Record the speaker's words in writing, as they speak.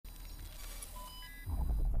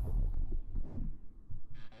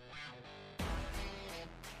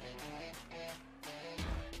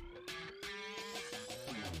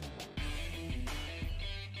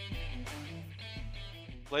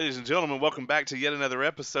Ladies and gentlemen, welcome back to yet another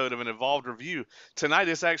episode of an Evolved Review. Tonight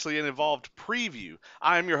is actually an Evolved Preview.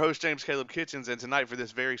 I am your host, James Caleb Kitchens, and tonight for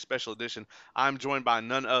this very special edition, I'm joined by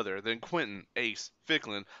none other than Quentin Ace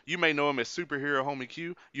Ficklin. You may know him as Superhero Homie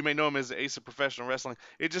Q. You may know him as the Ace of Professional Wrestling.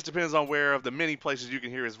 It just depends on where of the many places you can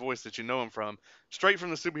hear his voice that you know him from. Straight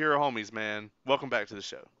from the Superhero Homies, man. Welcome back to the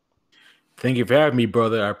show. Thank you for having me,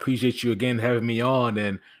 brother. I appreciate you again having me on,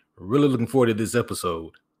 and really looking forward to this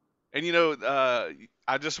episode. And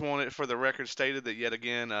I just want it for the record stated that yet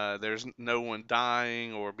again, there's no one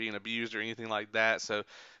dying or being abused or anything like that. So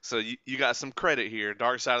you got some credit here.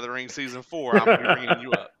 Dark Side of the Ring season 4. I'm bringing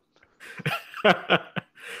you up.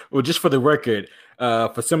 Well, just for the record,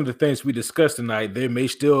 for some of the things we discussed tonight, they may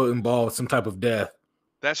still involve some type of death.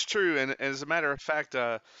 That's true. And as a matter of fact,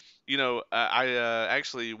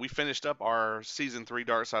 actually we finished up our season 3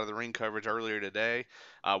 Dark Side of the Ring coverage earlier today.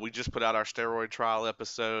 We just put out our steroid trial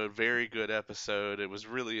episode. Very good episode. It was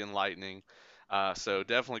really enlightening. So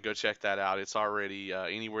definitely go check that out. It's already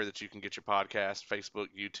anywhere that you can get your podcast, Facebook,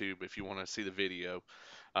 YouTube, if you want to see the video.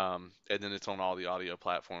 And then it's on all the audio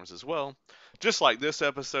platforms as well, just like this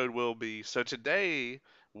episode will be. So today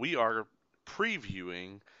we are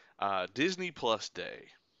previewing Disney Plus Day.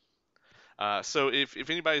 So if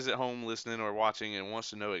anybody's at home listening or watching and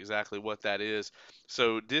wants to know exactly what that is,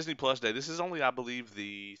 so Disney Plus Day, this is only, I believe,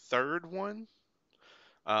 the third one,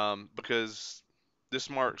 because this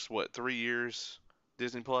marks what, 3 years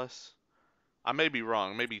Disney Plus? I may be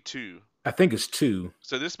wrong, maybe two. I think it's 2.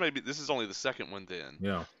 So this is only the second one then.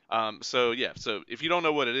 Yeah. So yeah, so if you don't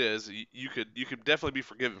know what it is, you could definitely be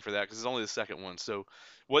forgiven for that because it's only the second one. So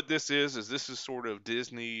what this is this is sort of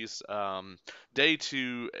Disney's day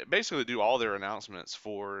to basically do all their announcements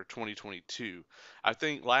for 2022. I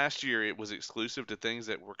think last year it was exclusive to things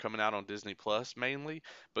that were coming out on Disney Plus mainly,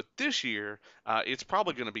 but this year it's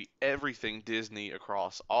probably going to be everything Disney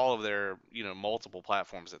across all of their multiple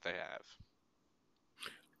platforms that they have.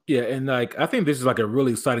 Yeah, and like I think this is like a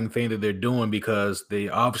really exciting thing that they're doing because they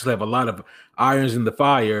obviously have a lot of irons in the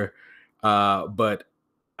fire. But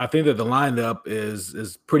I think that the lineup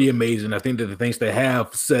is pretty amazing. I think that the things they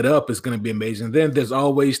have set up is going to be amazing. Then there's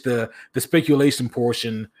always the speculation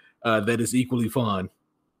portion that is equally fun.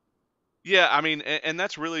 Yeah, I mean, and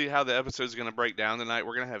that's really how the episode is going to break down tonight.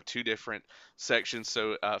 We're going to have two different sections.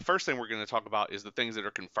 So, first thing we're going to talk about is the things that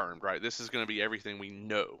are confirmed, right? This is going to be everything we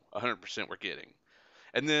know 100% we're getting.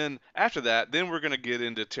 And then after that, then we're going to get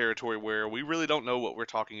into territory where we really don't know what we're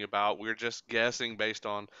talking about. We're just guessing based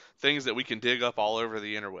on things that we can dig up all over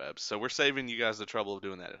the interwebs. So, we're saving you guys the trouble of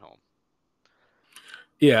doing that at home.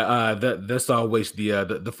 Yeah, that's always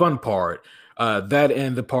the fun part. That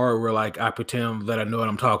and the part where like I pretend that I know what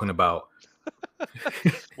I'm talking about.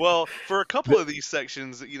 Well, for a couple of these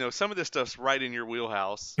sections, some of this stuff's right in your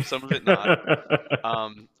wheelhouse, some of it not.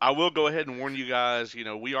 I will go ahead and warn you guys,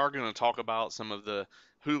 we are going to talk about some of the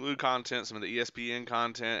Hulu content, some of the ESPN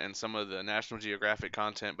content, and some of the National Geographic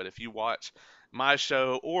content. But if you watch my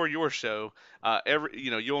show or your show,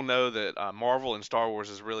 you'll know that Marvel and Star Wars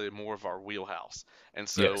is really more of our wheelhouse, and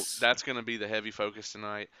so Yes. that's going to be the heavy focus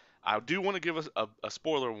tonight. I do want to give us a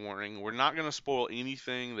spoiler warning. We're not going to spoil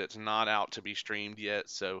anything that's not out to be streamed yet.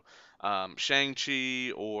 So,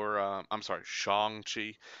 Shang-Chi or I'm sorry,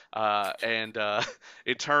 Shang-Chi and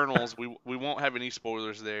Eternals, we won't have any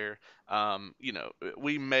spoilers there.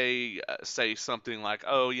 We may say something like,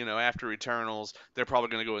 oh, after Eternals, they're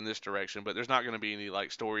probably going to go in this direction, but there's not going to be any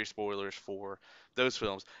like story spoilers for those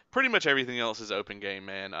films. Pretty much everything else is open game,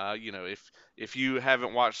 man. If you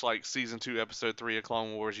haven't watched like season 2, episode 3 of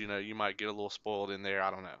Clone Wars, you might get a little spoiled in there.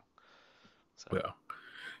 I don't know. So Well,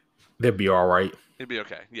 they'd be all right. it'd be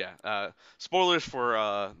okay. Yeah. Spoilers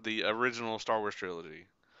for the original Star Wars trilogy.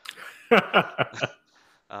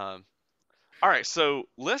 Um, all right, so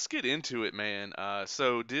let's get into it, man.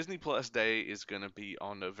 So Disney Plus Day is going to be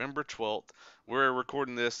on November 12th. We're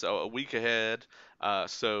recording this a week ahead.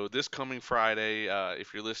 So this coming Friday,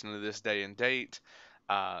 if you're listening to this day and date.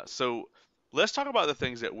 So let's talk about the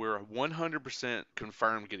things that we're 100%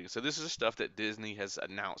 confirmed getting. So this is stuff that Disney has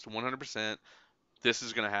announced 100%. This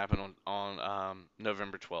is going to happen on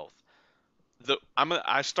November 12th.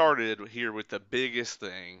 I started here with the biggest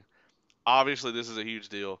thing. Obviously, this is a huge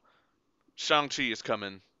deal. Shang-Chi is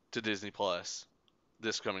coming to Disney Plus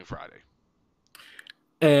this coming Friday.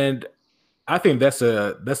 And I think that's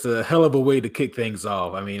a hell of a way to kick things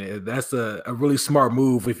off. I mean, that's a really smart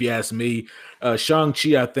move if you ask me.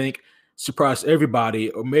 Shang-Chi, I think, surprised everybody,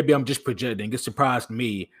 or maybe I'm just projecting. It surprised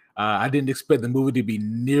me. I didn't expect the movie to be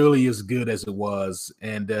nearly as good as it was,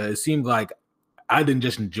 and it seemed like I didn't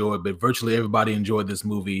just enjoy it, but virtually everybody enjoyed this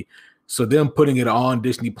movie. So them putting it on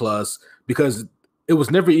Disney Plus, because it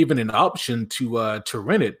was never even an option to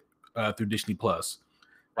rent it through Disney Plus.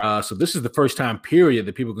 Right. So this is the first time period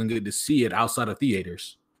that people can get to see it outside of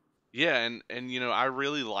theaters. Yeah, and I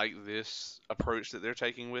really like this approach that they're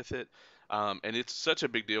taking with it. And it's such a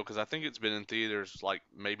big deal because I think it's been in theaters like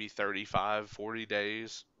maybe 35, 40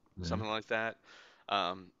 days, Mhm. something like that.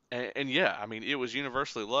 And yeah, I mean, it was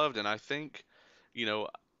universally loved, and I think, you know,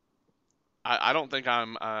 I don't think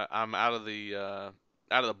I'm out of the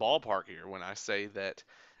ballpark here when I say that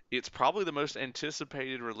it's probably the most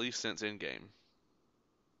anticipated release since Endgame,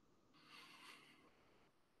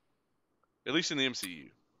 at least in the MCU.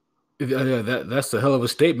 Yeah, that's a hell of a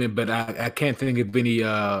statement, but I can't think of any.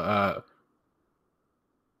 I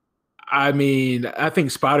mean, I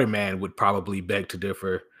think Spider Man would probably beg to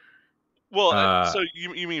differ. Well, Uh, so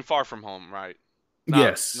you mean Far From Home, right? Not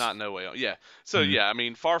yes. No Way Home. Yeah. So Mhm. yeah, I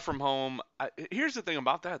mean Far From Home. Here's the thing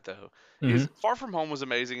about that though, is Mhm. Far From Home was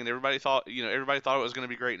amazing, and everybody thought it was going to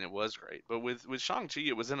be great, and it was great. But with Shang Chi,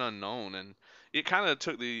 it was an unknown, and it kind of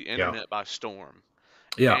took the Yeah. internet by storm.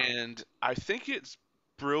 Yeah. And I think it's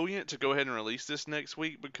brilliant to go ahead and release this next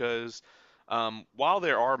week because while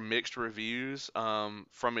there are mixed reviews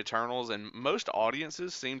from Eternals and most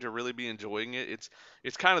audiences seem to really be enjoying it,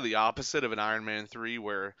 it's kind of the opposite of an Iron Man 3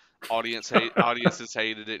 where audiences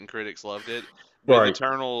hated it and critics loved it. With Right.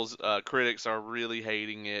 Eternals, critics are really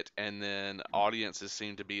hating it, and then audiences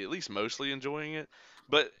seem to be at least mostly enjoying it.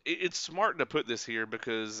 But it's smart to put this here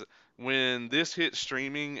because when this hits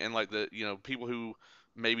streaming and like people who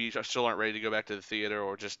maybe still aren't ready to go back to the theater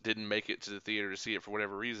or just didn't make it to the theater to see it for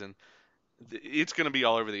whatever reason, it's going to be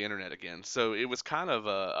all over the internet again. So it was kind of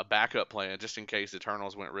a backup plan just in case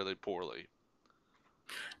Eternals went really poorly.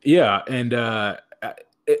 Yeah, and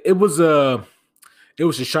it it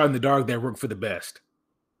was a shot in the dark that worked for the best.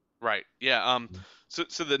 Right. Yeah.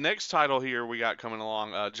 So the next title here we got coming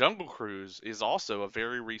along, Jungle Cruise, is also a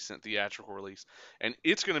very recent theatrical release, and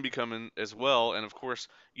it's going to be coming as well. And of course,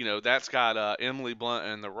 that's got Emily Blunt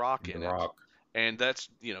and The Rock The in it, Rock. and that's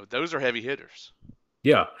those are heavy hitters.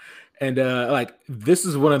 Yeah. And like this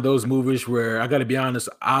is one of those movies where I gotta be honest,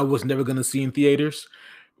 I was never gonna see in theaters.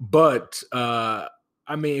 But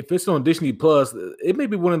I mean, if it's on Disney Plus, it may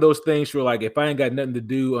be one of those things where like if I ain't got nothing to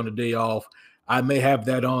do on the day off, I may have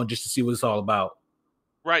that on just to see what it's all about.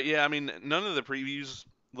 Right. Yeah. I mean, none of the previews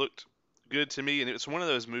looked good to me, and it's one of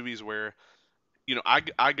those movies where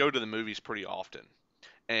I go to the movies pretty often,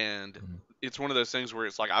 and Mhm. it's one of those things where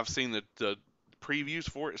it's like I've seen the previews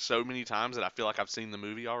for it so many times that I feel like I've seen the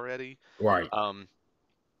movie already. Right. Um,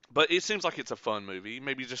 but it seems like it's a fun movie,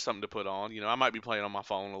 maybe just something to put on. I might be playing on my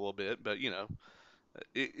phone a little bit, but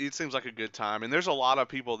it seems like a good time. And there's a lot of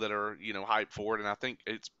people that are hyped for it, and I think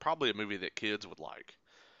it's probably a movie that kids would like.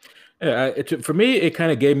 Yeah, for me, it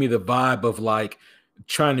kind of gave me the vibe of like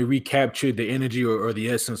trying to recapture the energy or the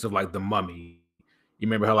essence of like the mummy. You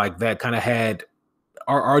remember how like that kind of had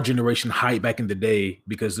our generation hype back in the day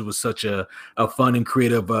because it was such a fun and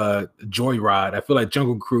creative joyride. I feel like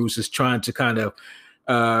Jungle Cruise is trying to kind of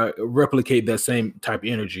replicate that same type of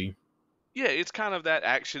energy. Yeah, it's kind of that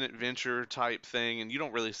action adventure type thing, and you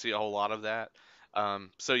don't really see a whole lot of that.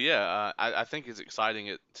 So yeah, I think it's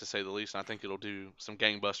exciting to say the least, and I think it'll do some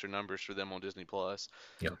gangbuster numbers for them on Disney Plus.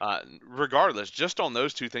 Yeah. Regardless, just on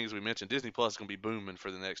those two things we mentioned, Disney Plus is going to be booming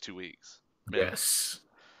for the next 2 weeks minimum. Yes.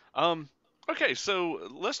 Um, okay, so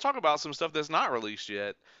let's talk about some stuff that's not released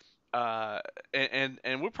yet. Uh, and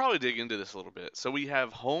we'll probably dig into this a little bit. So we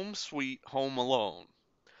have Home Sweet Home Alone,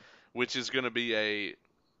 which is going to be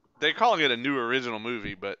they're calling it a new original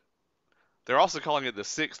movie, but they're also calling it the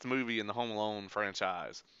sixth movie in the Home Alone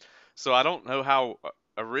franchise. So I don't know how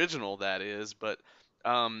original that is, but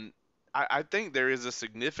um, I think there is a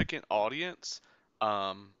significant audience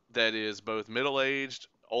that is both middle aged,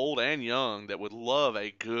 old, and young that would love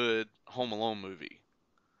a good Home Alone movie.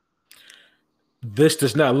 This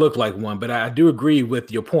does not look like one, but I do agree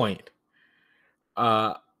with your point.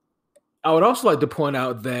 Uh, I would also like to point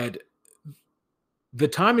out that the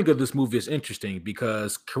timing of this movie is interesting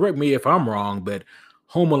because, correct me if I'm wrong, but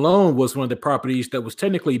Home Alone was one of the properties that was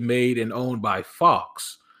technically made and owned by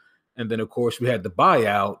Fox. And then, of course, we had the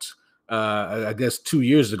buyout, I guess 2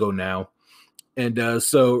 years ago now. And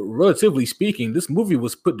so, relatively speaking, this movie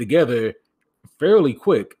was put together fairly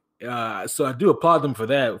quick. So I do applaud them for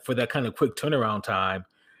that kind of quick turnaround time.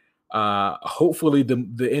 Hopefully,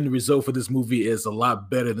 the end result for this movie is a lot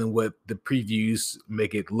better than what the previews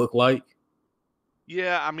make it look like.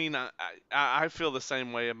 Yeah, I mean, I feel the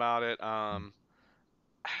same way about it. I'm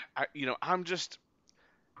just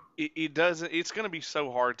it doesn't. It's going to be so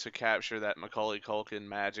hard to capture that Macaulay Culkin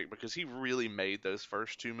magic because he really made those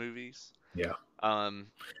first two movies. Yeah. Um,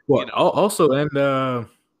 you Well, know, also and the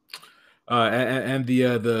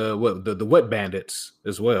Wet Bandits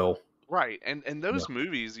as well. right, and Yeah. those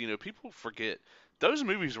movies, people forget those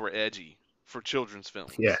movies were edgy for children's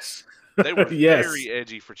films. Yes. They were Yes. very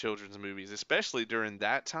edgy for children's movies, especially during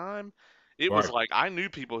that time. It was Right. like I knew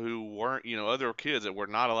people who weren't, other kids that were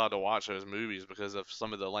not allowed to watch those movies because of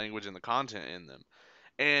some of the language and the content in them.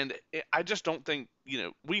 And I just don't think,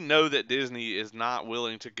 we know that Disney is not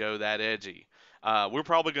willing to go that edgy. We're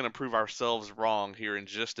probably going to prove ourselves wrong here in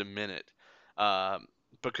just a minute. Um,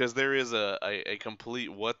 because there is a complete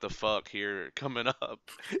what the fuck here coming up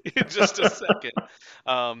in just a second.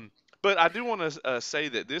 Um, but I do want to say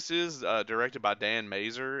that this is directed by Dan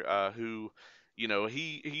Mazer, who,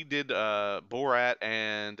 he did Borat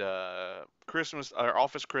and Christmas or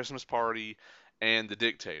Office Christmas Party and The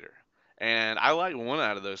Dictator, and I like one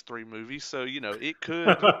out of those three movies, so it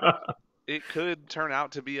could turn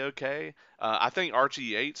out to be okay. I think Archie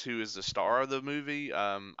Yates, who is the star of the movie,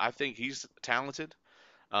 I think he's talented.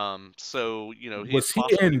 So he's Was he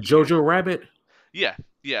possibly in could be a Jojo role. Rabbit? Yeah,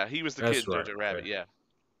 yeah, he was the kid That's in right. Jojo Okay. Rabbit. Yeah,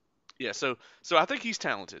 yeah. So I think he's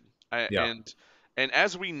talented. Yeah. And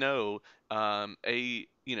as we know, a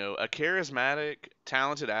charismatic,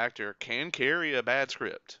 talented actor can carry a bad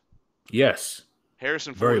script. Yes.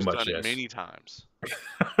 Harrison Ford Very has much done it yes. many times.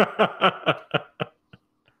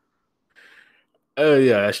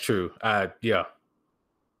 Yeah, that's true. Yeah.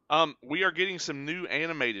 We are getting some new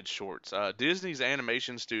animated shorts. Disney's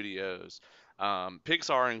animation studios,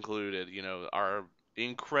 Pixar included, are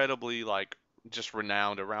incredibly like just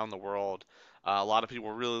renowned around the world. A lot of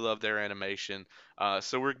people really love their animation.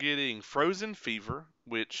 So we're getting Frozen Fever,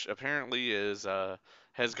 which apparently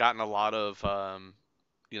has gotten a lot of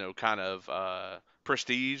kind of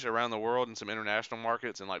prestige around the world in some international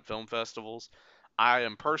markets and like film festivals. I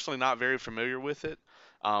am personally not very familiar with it.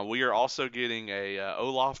 We are also getting a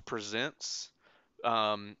Olaf Presents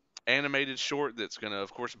um, animated short that's going to,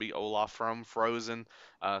 of course, be Olaf from Frozen.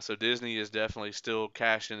 So Disney is definitely still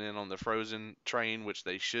cashing in on the Frozen train, which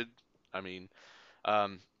they should. I mean,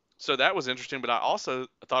 um, so that was interesting, but I also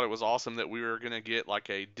thought it was awesome that we were gonna get like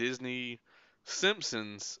a Disney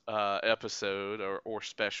Simpsons episode or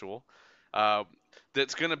special uh,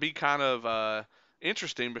 that's gonna be kind of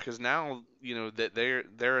interesting because now that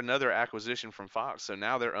they're another acquisition from Fox, so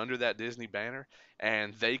now they're under that Disney banner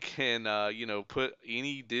and they can put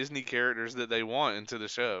any Disney characters that they want into the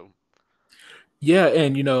show. Yeah,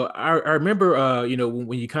 and I remember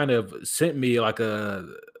when you kind of sent me like a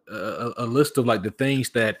list of like the things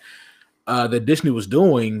that Disney was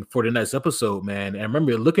doing for the next episode, man. And I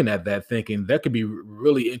remember looking at that thinking that could be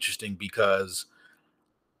really interesting because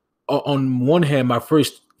on one hand, my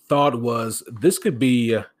first thought was this could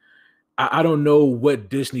be I don't know what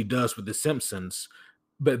Disney does with The Simpsons,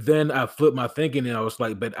 but then I flipped my thinking and I was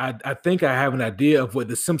like, but I think I have an idea of what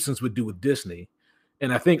The Simpsons would do with Disney.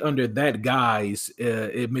 And I think under that guise,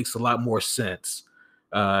 it makes a lot more sense.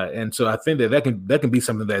 And so I think that can be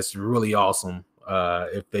something that's really awesome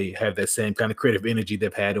if they have that same kind of creative energy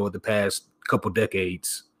they've had over the past couple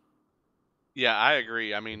decades. Yeah, I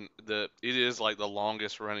agree. I mean, it is like the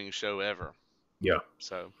longest running show ever. Yeah,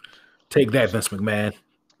 So take that, Vince McMahon.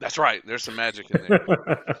 that's right. There's some magic in there.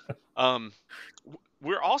 Um,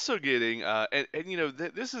 we're also getting, and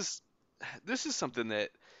this is something that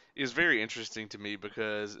is very interesting to me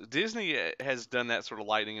because Disney has done that sort of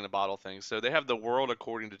lightning in a bottle thing. So they have The World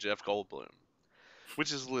According to Jeff Goldblum,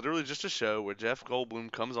 which is literally just a show where Jeff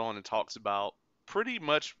Goldblum comes on and talks about pretty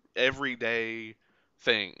much everyday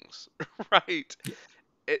things, right?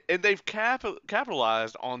 And they've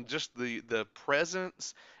capitalized on just the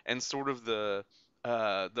presence and sort of the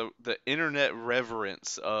internet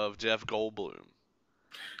reverence of Jeff Goldblum.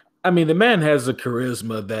 I mean, the man has a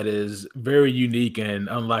charisma that is very unique and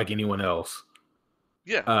unlike anyone else.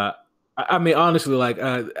 Yeah, Uh, I mean, honestly, like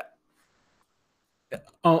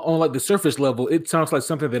on like the surface level, it sounds like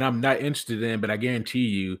something that I'm not interested in, but I guarantee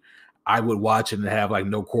you, I would watch it and have like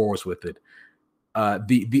no quarrels with it.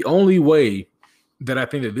 The only way that I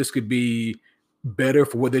think that this could be better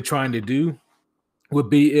for what they're trying to do would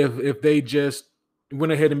be if they just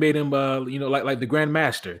went ahead and made him like the Grand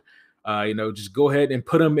Master. Just go ahead and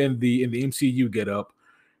put him in the MCU get up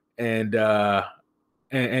and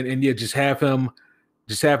and yeah, just have him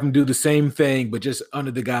do the same thing, but just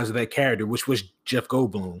under the guise of that character, which was Jeff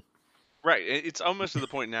Goldblum. right. It's almost to the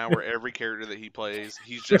point now where every character that he plays,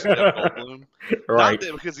 he's just Jeff Goldblum. Not Right.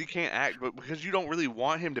 that because he can't act, but because you don't really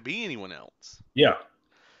want him to be anyone else. Yeah.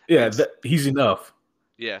 Yeah. And He's enough.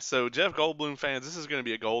 yeah, so Jeff Goldblum fans, this is going to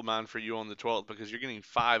be a gold mine for you on the 12th because you're getting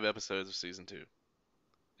 5 episodes of season 2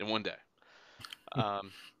 in one day.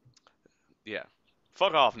 Um, Yeah.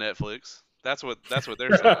 Fuck off, Netflix. That's what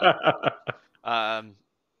they're saying. Um,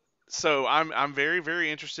 so I'm very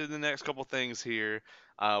very interested in the next couple things here.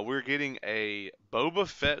 We're getting a Boba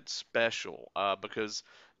Fett special because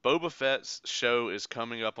Boba Fett's show is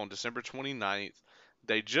coming up on December 29th.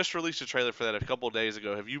 They just released a trailer for that a couple of days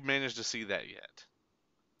ago. Have you managed to see that yet?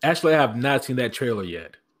 Actually, I have not seen that trailer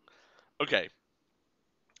yet. Okay,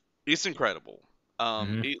 it's incredible.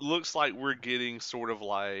 Hmm. It looks like we're getting sort of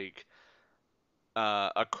like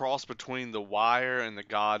a cross between The Wire and The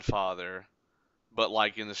Godfather, but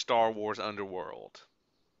like in the Star Wars underworld.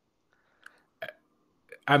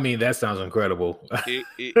 I mean, that sounds incredible. It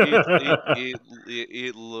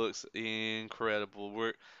looks incredible.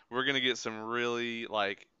 We're gonna get some really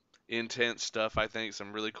like intense stuff. I think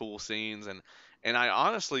some really cool scenes, and I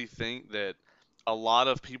honestly think that a lot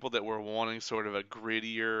of people that were wanting sort of a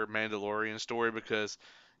grittier Mandalorian story because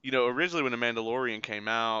originally when the Mandalorian came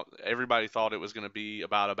out, everybody thought it was gonna be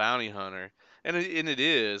about a bounty hunter, and it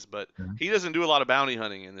is, but he doesn't do a lot of bounty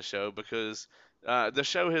hunting in the show because the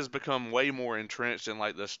show has become way more entrenched in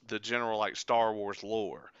like the general like Star Wars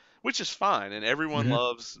lore, which is fine, and everyone Hmm.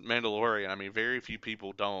 loves Mandalorian. I mean, very few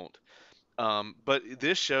people don't. But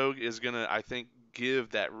this show is gonna, I think, give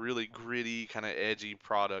that really gritty, kind of edgy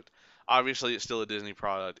product. Obviously, it's still a Disney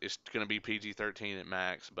product. It's gonna be PG-13 at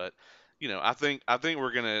max, but I think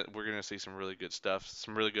we're gonna see some really good stuff,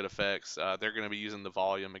 some really good effects. They're gonna be using the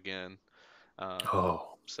volume again.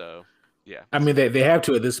 Oh, So yeah, I mean, they have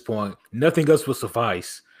to at this point. Nothing else will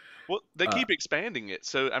suffice. well, they Uh, keep expanding it.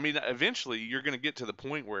 So, I mean, eventually you're going to get to the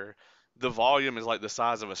point where the volume is like the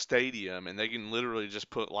size of a stadium and they can literally just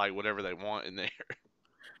put like whatever they want in there.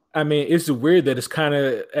 I mean, it's weird that it's kind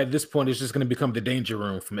of at this point it's just going to become the Danger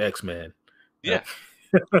Room from X Men. Yeah.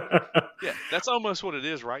 Yeah, that's almost what it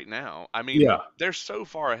is right now. I mean, Yeah. they're so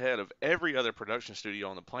far ahead of every other production studio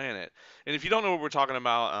on the planet. And if you don't know what we're talking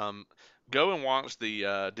about, go and watch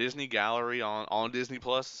the Disney Gallery on Disney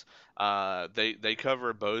Plus. They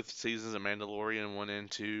cover both seasons of Mandalorian 1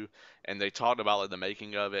 and 2, and they talked about like the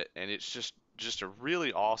making of it, and it's just a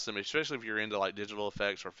really awesome, especially if you're into like digital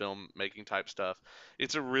effects or filmmaking type stuff.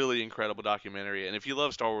 It's a really incredible documentary, and if you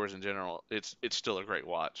love Star Wars in general, it's still a great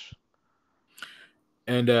watch.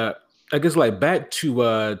 And I guess like back to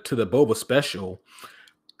the Boba special,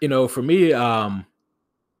 for me,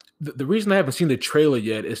 the reason I haven't seen the trailer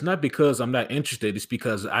yet is not because I'm not interested. It's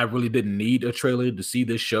because I really didn't need a trailer to see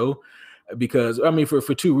this show. Because I mean, for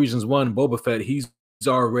two reasons. One, Boba Fett,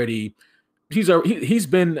 already he's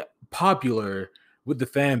been popular with the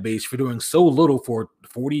fan base for doing so little for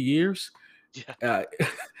 40 years. Yeah.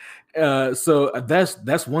 Uh, so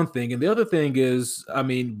that's one thing, and the other thing is, I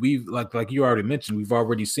mean, we've like you already mentioned, we've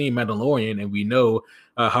already seen Mandalorian, and we know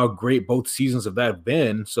how great both seasons of that have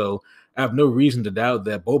been. So I have no reason to doubt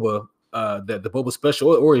that that the Boba special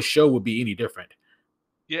or his show would be any different.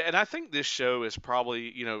 Yeah, and I think this show is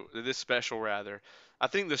probably, this special rather. I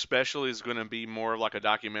think the special is going to be more of like a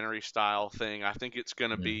documentary style thing. I think it's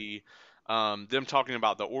going to Mhm. be them talking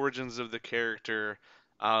about the origins of the character.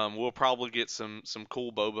 We'll probably get some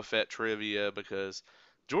cool Boba Fett trivia because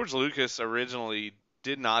George Lucas originally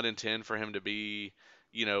did not intend for him to be,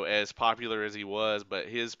 as popular as he was, but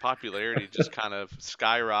his popularity just kind of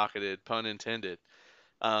skyrocketed, pun intended.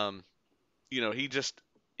 Um, he just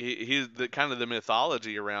he the kind of the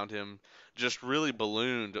mythology around him just really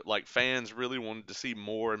ballooned. Like fans really wanted to see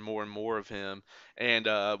more and more and more of him. And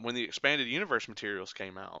when the expanded universe materials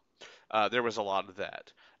came out, there was a lot of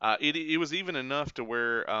that. It was even enough to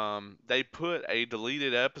where they put a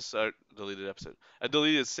deleted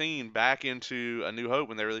scene back into A New Hope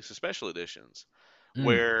when they released the special editions, Mm.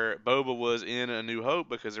 where Boba was in A New Hope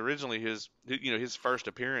because originally his first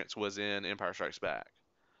appearance was in Empire Strikes Back.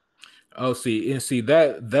 Oh, see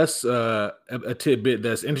that's a tidbit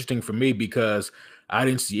that's interesting for me because I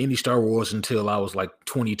didn't see any Star Wars until I was like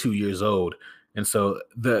 22 years old, and so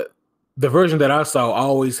the version that I saw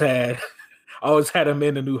always had always had him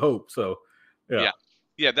in A New Hope. So yeah. Yeah.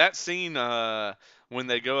 Yeah, that scene when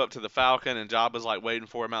they go up to the Falcon and Jabba's like waiting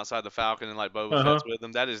for him outside the Falcon and like Boba Uh huh. Fett's with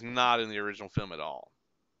him, that is not in the original film at all.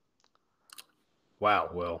 Wow.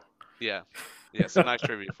 Well. Yeah. Yeah, some nice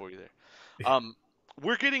trivia for you there. Um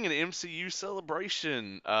we're getting an MCU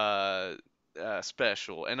celebration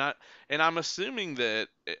special and I'm assuming that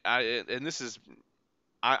and this is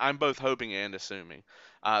I'm both hoping and assuming.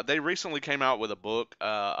 They recently came out with a book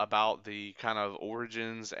about the kind of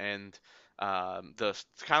origins and the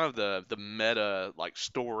kind of the meta like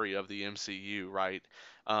story of the MCU, right?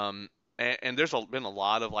 and there's been a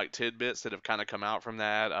lot of like tidbits that have kind of come out from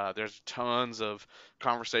that. There's tons of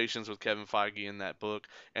conversations with Kevin Feige in that book,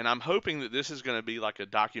 and I'm hoping that this is going to be like a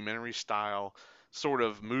documentary style sort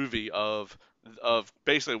of movie of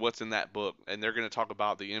basically what's in that book, and they're going to talk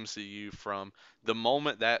about the MCU from the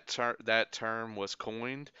moment that term was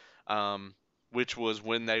coined, um, which was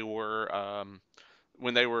when they were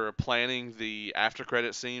planning the after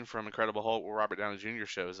credit scene from Incredible Hulk where Robert Downey Jr.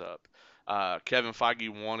 shows up. Kevin Feige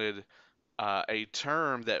wanted a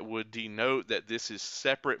term that would denote that this is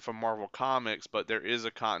separate from Marvel Comics, but there is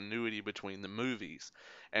a continuity between the movies,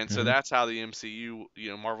 and so Mhm. that's how the MCU,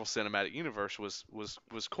 Marvel Cinematic Universe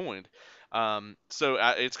was coined. So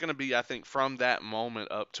it's going to be, I think, from that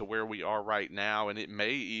moment up to where we are right now, and it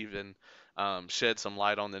may even shed some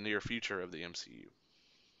light on the near future of the MCU.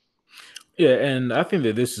 Yeah, and I think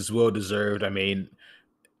that this is well deserved. I mean,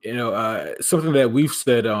 something that we've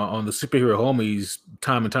said on the superhero homies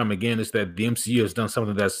time and time again is that the MCU has done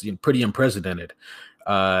something that's pretty unprecedented.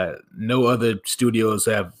 No other studios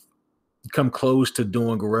have come close to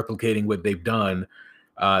doing or replicating what they've done.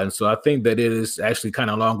 And so I think that it is actually kind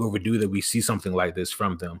of long overdue that we see something like this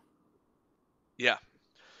from them. Yeah,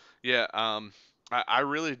 yeah. I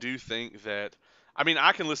really do think that. I mean,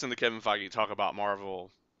 I can listen to Kevin Feige talk about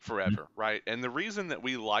Marvel forever, right? And the reason that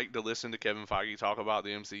we like to listen to Kevin Feige talk about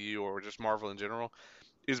the MCU or just Marvel in general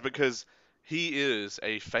is because he is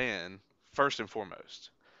a fan first and foremost.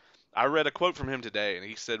 I read a quote from him today, and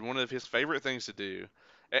he said one of his favorite things to do,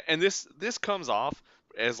 and this comes off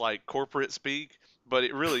as like corporate speak, but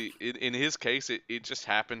it really, in his case, it just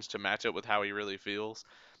happens to match up with how he really feels.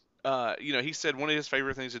 He said one of his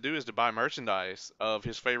favorite things to do is to buy merchandise of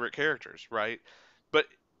his favorite characters, right? But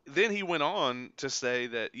then he went on to say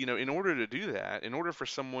that, in order to do that, in order for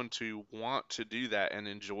someone to want to do that and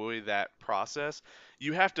enjoy that process,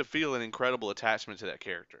 you have to feel an incredible attachment to that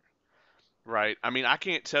character. Right. I mean, I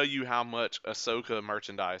can't tell you how much Ahsoka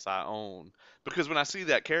merchandise I own because when I see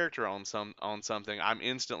that character on something, I'm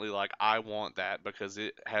instantly like, I want that because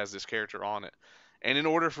it has this character on it. And in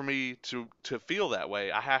order for me to feel that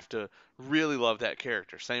way, I have to really love that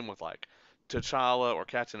character. Same with like T'Challa or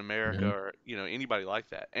Captain America Mhm. or anybody like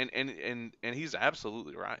that. And he's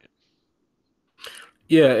absolutely right.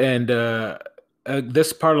 Yeah, and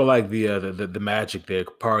that's part of like the magic there,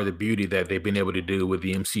 part of the beauty that they've been able to do with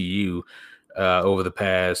the MCU over the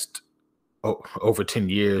past over 10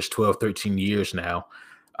 years, 12, 13 years now.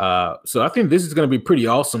 So I think this is going to be pretty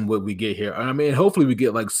awesome what we get here. I mean, hopefully we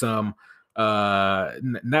get like some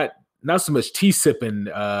not so much tea sipping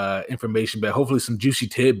information, but hopefully some juicy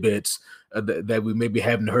tidbits that we maybe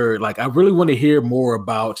haven't heard. Like I really want to hear more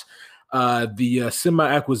about the semi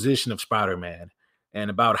acquisition of Spider-Man and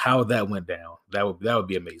about how that went down. That would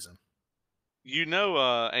be amazing.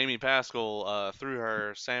 Amy Pascal threw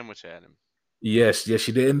her sandwich at him. Yes, yes,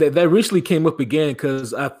 she did, and that recently came up again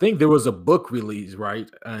because I think there was a book release, right?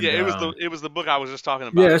 Yeah, And it was the book I was just talking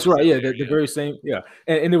yeah, about that's just right. Yeah, earlier. the Yeah. very same. Yeah,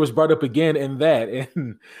 and it was brought up again in that,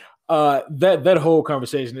 and that whole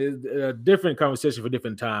conversation is a different conversation for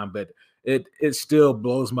different time, but it still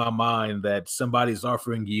blows my mind that somebody's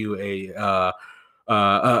offering you a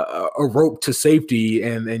rope to safety,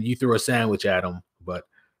 and you throw a sandwich at them. But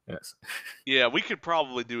yes, Yeah, we could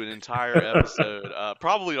probably do an entire episode,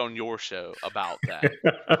 probably on your show about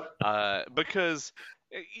that, because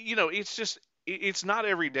it's just it's not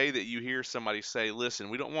every day that you hear somebody say, "Listen,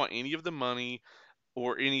 we don't want any of the money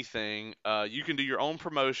or anything. You can do your own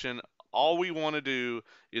promotion. All we want to do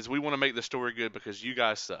is we want to make the story good because you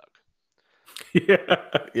guys suck." yeah,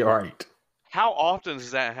 you're right. How often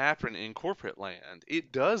does that happen in corporate land?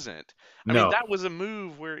 It doesn't. I mean, No, that was a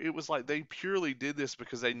move where it was like they purely did this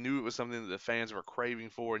because they knew it was something that the fans were craving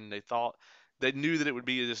for, and they knew that it would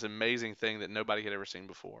be this amazing thing that nobody had ever seen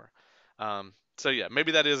before. So yeah,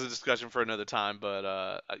 maybe that is a discussion for another time,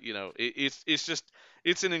 but it's just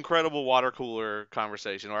it's an incredible water cooler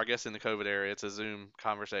conversation, or I guess in the COVID era, it's a Zoom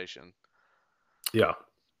conversation. yeah.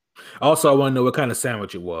 Also, I want to know what kind of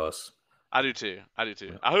sandwich it was. I do too. I do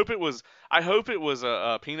too. I hope it was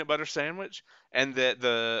a peanut butter sandwich, and that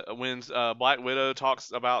the when Black Widow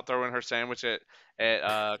talks about throwing her sandwich at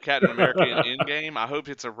Captain America in Endgame, I hope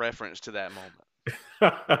it's a reference to that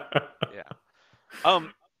moment. Yeah.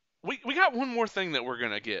 Um, we got one more thing that we're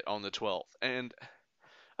gonna get on the 12th, and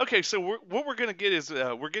okay, so what we're gonna get is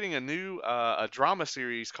we're getting a new a drama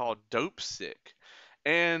series called Dope Sick,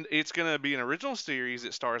 and it's gonna be an original series.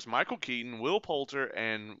 It stars Michael Keaton, Will Poulter,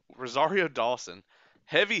 and Rosario Dawson.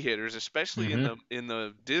 heavy hitters, especially in Hmm.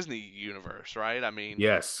 the Disney universe, right? I mean,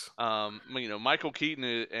 Yes. Michael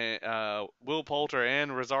Keaton, Will Poulter,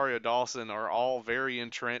 and Rosario Dawson are all very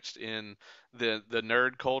entrenched in the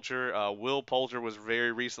nerd culture. Will Poulter was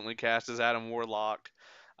very recently cast as Adam Warlock.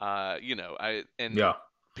 I and Yeah.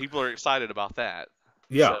 people are excited about that.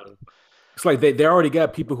 Yeah. So It's like they already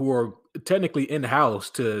got people who are technically in house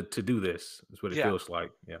to do this. Is what it yeah. feels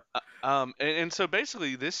like. Yeah. And so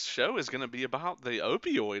basically, this show is going to be about the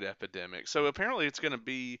opioid epidemic. So apparently, it's going to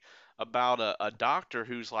be about a doctor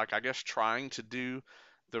who's like, I guess, trying to do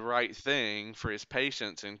the right thing for his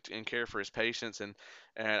patients and care for his patients. And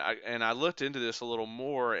I looked into this a little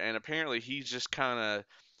more, and apparently, he's just kind of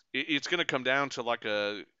it's going to come down to like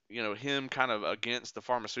him kind of against the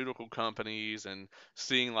pharmaceutical companies and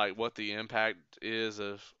seeing like what the impact is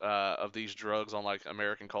of these drugs on like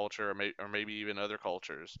American culture or maybe even other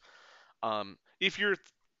cultures. If you're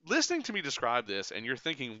listening to me describe this and you're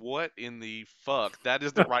thinking, "What in the fuck?" That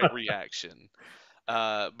is the right reaction,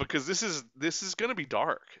 because this is going to be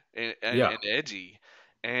dark Yeah. and edgy,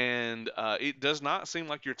 and it does not seem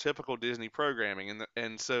like your typical Disney programming.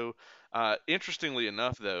 And so, interestingly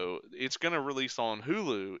enough, though, it's going to release on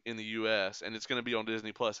Hulu in the U.S. and it's going to be on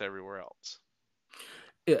Disney Plus everywhere else.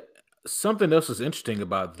 Yeah, something else is interesting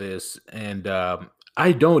about this, and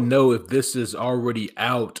I don't know if this is already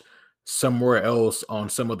out somewhere else on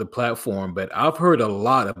some other platform, but I've heard a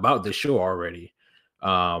lot about this show already.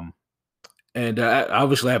 Um, and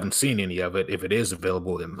obviously, I haven't seen any of it if it is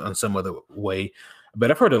available in some other way,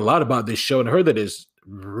 but I've heard a lot about this show and heard that it's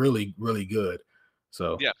really, really good.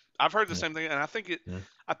 So, Yeah, I've heard the yeah, same thing, and I think it. yeah.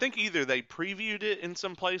 I think either they previewed it in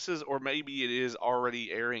some places, or maybe it is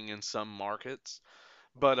already airing in some markets.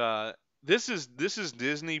 But this is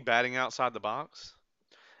Disney batting outside the box,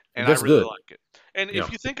 and I That's really good. like it. And Yeah.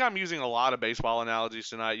 if you think I'm using a lot of baseball analogies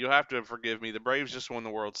tonight, you'll have to forgive me. The Braves just won the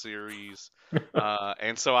World Series,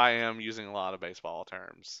 and so I am using a lot of baseball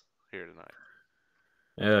terms here tonight.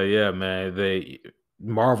 Yeah, yeah, man.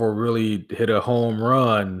 Marvel really hit a home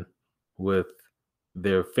run with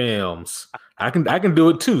their films. I can do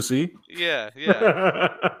it too, see? Yeah, yeah,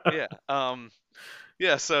 yeah.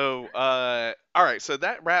 Yeah, so all right, so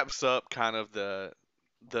that wraps up kind of the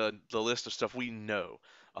list of stuff we know.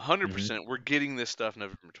 Mhm. 100% we're getting this stuff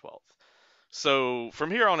November 12th. So from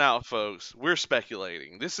here on out, folks, we're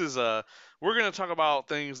speculating. We're going to talk about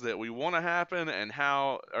things that we want to happen and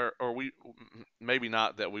how, or we maybe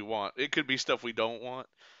not that we want. It could be stuff we don't want.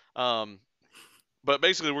 Um, but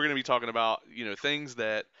basically, we're going to be talking about things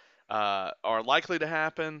that are likely to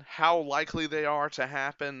happen, how likely they are to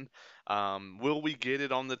happen. Will we get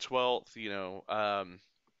it on the 12th?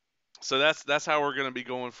 So that's how we're going to be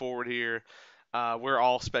going forward here. We're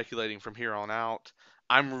all speculating from here on out.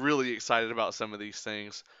 I'm really excited about some of these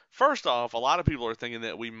things. First off, a lot of people are thinking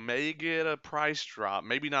that we may get a price drop,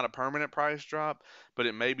 maybe not a permanent price drop, but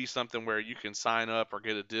it may be something where you can sign up or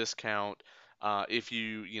get a discount if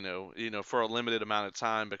for a limited amount of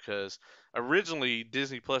time. Because originally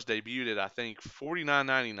Disney Plus debuted at I think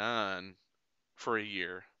 $49.99 for a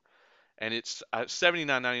year, and it's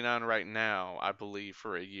 $79.99 right now, I believe,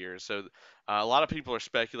 for a year. So a lot of people are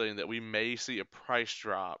speculating that we may see a price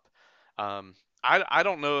drop. I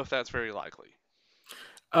don't know if that's very likely.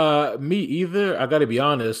 Me either. I got to be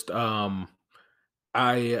honest.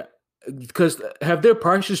 I because have their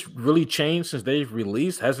prices really changed since they've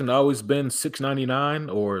released? Hasn't it always been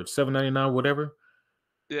 6.99 or 7.99, whatever?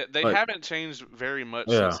 Yeah, they Like, haven't changed very much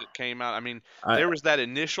yeah, since it came out. I mean, I there was that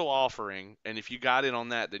initial offering, and if you got in on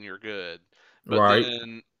that, then you're good. But right.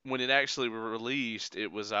 then when it actually released,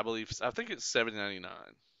 it was, I think it's 7.99.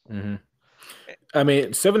 Hmm. I mean,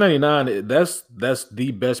 7.99. That's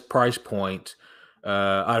the best price point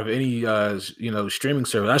out of any streaming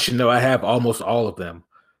service. I should know. I have almost all of them.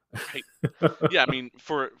 Hey, yeah, I mean,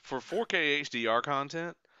 for 4K HDR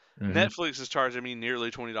content, Hmm. Netflix is charging me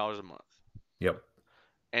nearly $20 a month. Yep.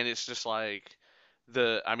 And it's just like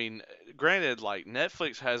I mean, granted, like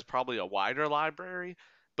Netflix has probably a wider library,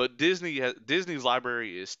 but Disney's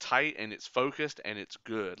library is tight and it's focused and it's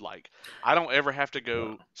good. Like I don't ever have to Yeah.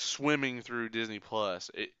 go swimming through Disney Plus.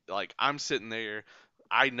 Like I'm sitting there,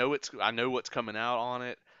 I know what's coming out on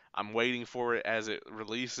it. I'm waiting for it as it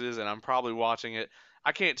releases, and I'm probably watching it.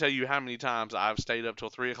 I can't tell you how many times I've stayed up till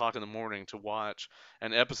 3 o'clock in the morning to watch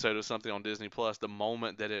an episode of something on Disney Plus the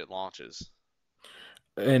moment that it launches.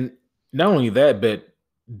 And not only that, but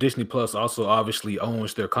Disney Plus also obviously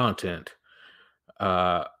owns their content,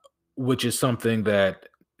 uh, which is something that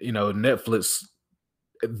Netflix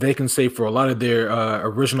they can say for a lot of their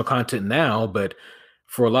original content now, but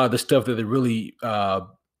for a lot of the stuff that they really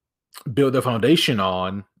build their foundation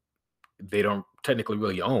on, they don't technically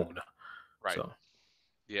really own. Right. So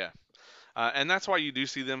Yeah. And that's why you do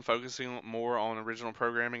see them focusing more on original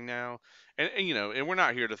programming now. And and we're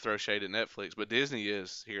not here to throw shade at Netflix, but Disney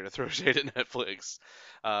is here to throw shade at Netflix,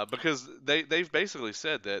 because they've basically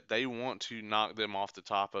said that they want to knock them off the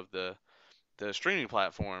top of the streaming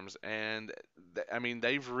platforms. And I mean,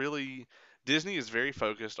 they've really Disney is very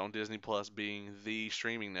focused on Disney Plus being the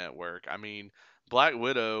streaming network. I mean, Black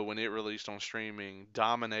Widow, when it released on streaming,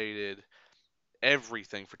 dominated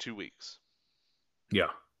everything for 2 weeks, yeah,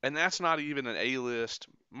 and that's not even an A-list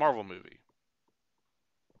Marvel movie.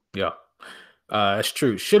 yeah, that's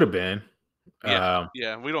true. Should have been. Yeah, Um,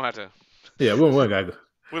 yeah, we don't have to. yeah, we don't gotta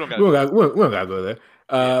We don't got to we don't go gotta, there. we don't gotta go there.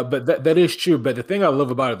 Yeah, But that is true. But the thing I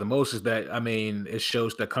love about it the most is that, I mean, it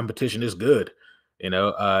shows that competition is good.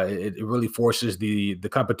 It really forces the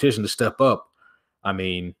competition to step up. I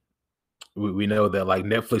mean, we know that, like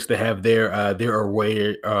Netflix, they have their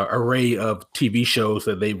array of TV shows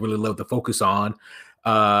that they really love to focus on,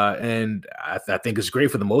 and I think it's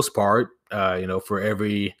great for the most part. For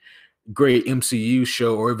every great MCU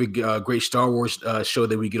show or every great Star Wars show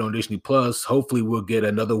that we get on Disney Plus, hopefully we'll get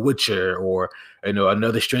another Witcher, or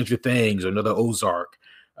another Stranger Things, or another Ozark.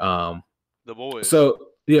 Um, The Boys. so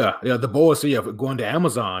yeah, the boys. So yeah, going to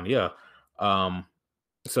Amazon, yeah. Um,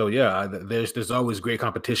 so yeah, there's always great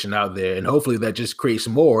competition out there, and hopefully that just creates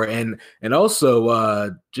more. And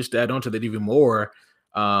also, just to add on to that even more,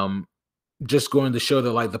 um, just going to show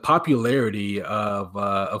that, like, the popularity of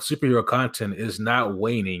superhero content is not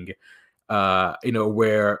waning.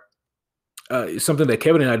 Where something that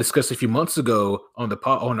Kevin and I discussed a few months ago on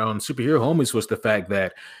on Superhero Homies was the fact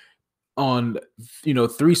that on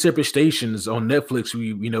three separate stations on Netflix,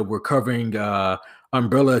 we're covering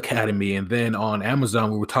Umbrella Academy, and then on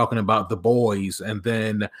Amazon we were talking about The Boys, and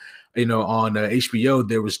then on HBO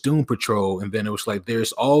there was Doom Patrol, and then it was like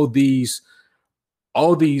there's all these,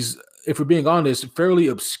 if we're being honest, fairly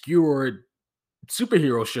obscure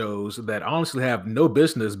superhero shows that honestly have no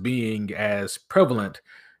business being as prevalent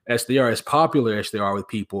as they are, as popular as they are with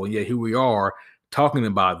people. And yet here we are talking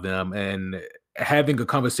about them and having a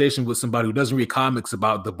conversation with somebody who doesn't read comics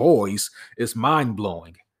about The Boys is mind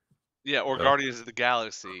blowing. Yeah, or So, Guardians of the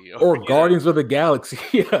Galaxy, or or Guardians of the Galaxy.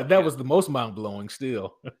 Yeah, that yeah, was the most mind blowing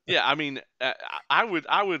still. yeah. I mean, I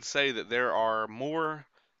would say that there are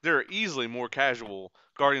easily more casual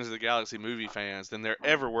Guardians of the Galaxy movie fans than there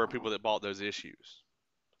ever were people that bought those issues.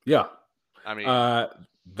 Yeah. I mean, Uh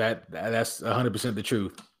that's 100% the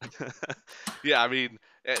truth. yeah, I mean,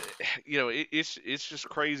 eh, it's just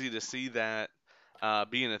crazy to see that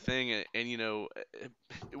being a thing, and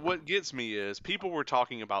what gets me is people were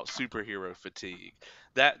talking about superhero fatigue.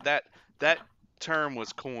 That that term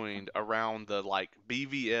was coined around the like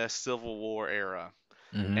BVS Civil War era,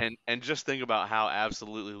 Hmm. and just think about how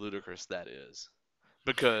absolutely ludicrous that is,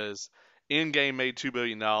 because Endgame made $2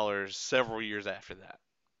 billion several years after that.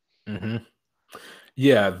 Hmm.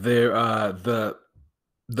 Yeah, the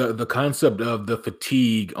concept of the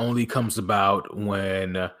fatigue only comes about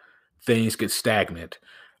when things get stagnant.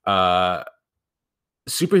 Uh,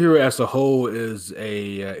 Superhero as a whole is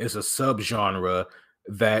a subgenre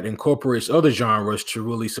that incorporates other genres to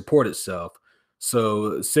really support itself.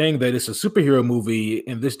 So saying that it's a superhero movie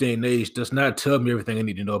in this day and age does not tell me everything I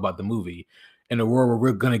need to know about the movie. In a world where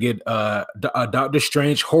we're going to get a Doctor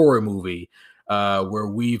Strange horror movie, where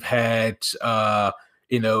we've had a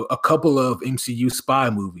couple of MCU spy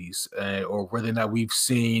movies, or whether or not we've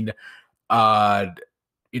seen uh,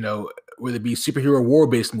 you know, whether it be superhero war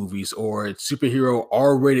based movies or superhero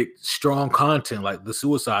R rated strong content like the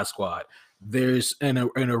Suicide Squad. There's an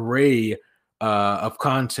array of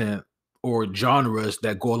content or genres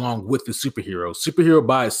that go along with the superhero. Superhero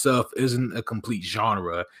by itself isn't a complete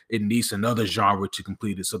genre. It needs another genre to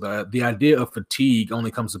complete it. So the idea of fatigue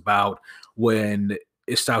only comes about when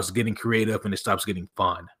it stops getting creative and it stops getting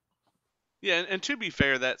fun. Yeah, and to be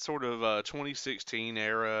fair, that sort of 2016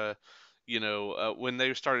 era, when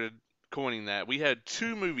they started coining that, we had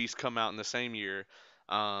two movies come out in the same year.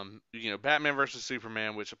 Batman versus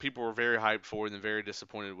Superman, which people were very hyped for and then very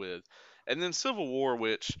disappointed with, and then Civil War,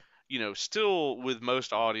 which still with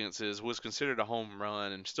most audiences was considered a home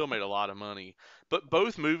run and still made a lot of money. But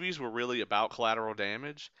both movies were really about collateral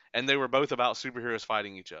damage, and they were both about superheroes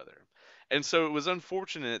fighting each other. And so it was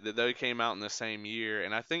unfortunate that they came out in the same year,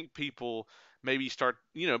 and I think people maybe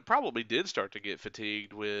probably did start to get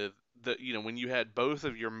fatigued with when you had both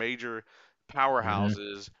of your major Mhm.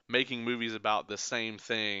 powerhouses making movies about the same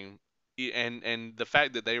thing, and the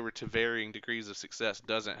fact that they were to varying degrees of success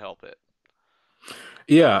doesn't help it.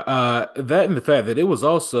 Yeah, that and the fact that it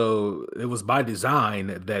was by design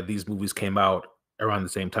that these movies came out around the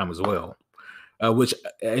same time as well. Which,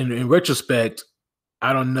 in retrospect,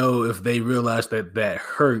 I don't know if they realized that that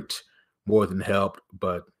hurt more than helped,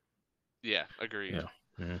 but Yeah, agreed. yeah.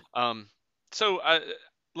 Mhm. Um, so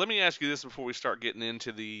let me ask you this before we start getting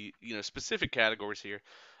into the specific categories here.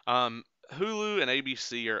 Hulu and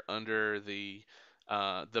ABC are under the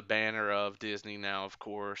banner of Disney now, of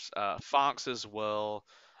course. Fox as well.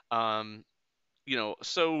 Um,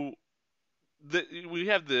 so we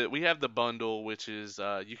have the bundle, which is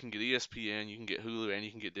you can get ESPN, you can get Hulu, and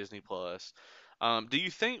you can get Disney Plus. Do you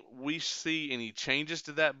think we see any changes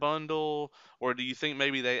to that bundle, or do you think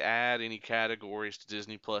maybe they add any categories to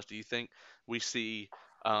Disney Plus? Do you think we see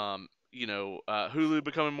Hulu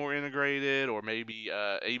becoming more integrated, or maybe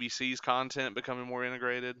ABC's content becoming more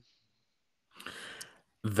integrated?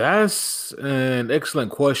 That's an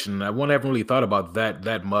excellent question. I haven't really thought about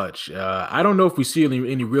that much. I don't know if we see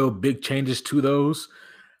any real big changes to those.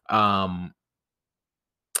 Um,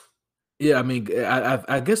 yeah, I mean,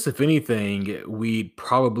 I guess if anything, we'd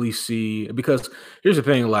probably see because here's the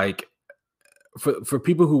thing, like for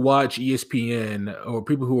people who watch ESPN or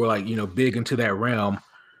people who are like big into that realm,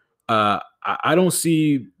 I don't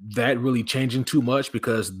see that really changing too much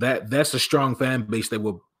because that's a strong fan base that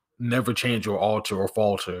will never change or alter or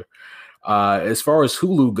falter. As far as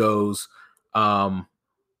Hulu goes, um,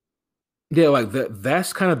 yeah, like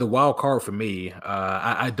that's kind of the wild card for me.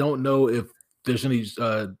 I don't know if there's any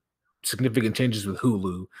significant changes with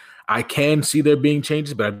Hulu. I can see there being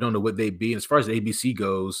changes, but I don't know what they'd be. As far as ABC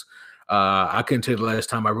goes, I couldn't tell you the last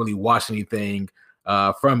time I really watched anything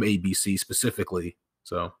from ABC specifically.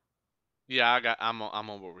 So, Yeah, I'm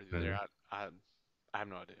on board with you there. mhm. I have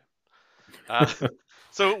no idea. Uh,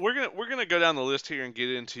 so we're gonna go down the list here and get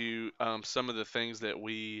into some of the things that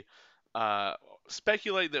we uh,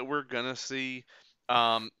 speculate that we're gonna see.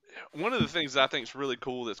 Um, One of the things that I think is really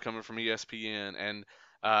cool that's coming from ESPN, and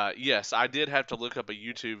yes, I did have to look up a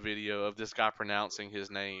YouTube video of this guy pronouncing his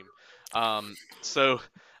name. So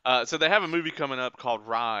they have a movie coming up called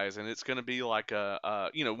Rise, and it's gonna be like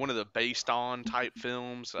one of the based on type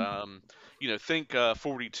films. Think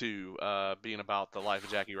 42 being about the life of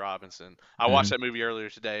Jackie Robinson. I watched Mhm. that movie earlier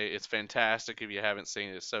today. It's fantastic. If you haven't seen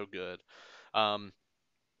it, it's so good. Um,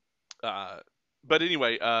 uh, but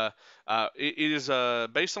anyway, it is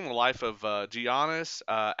based on the life of Giannis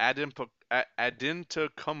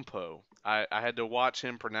Adentocumpo. I had to watch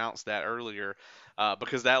him pronounce that earlier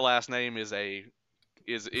because that last name it's a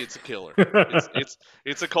killer.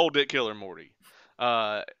 It's a cold dick killer, Morty.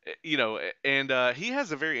 Uh, and he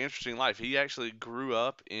has a very interesting life. He actually grew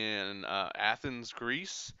up in Athens,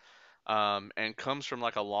 Greece, and comes from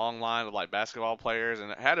like a long line of like basketball players,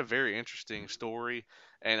 and had a very interesting story.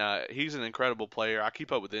 And he's an incredible player. I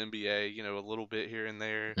keep up with the NBA, a little bit here and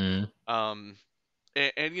there. Mhm. Um,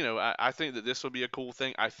 and I think that this will be a cool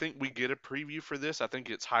thing. I think we get a preview for this. I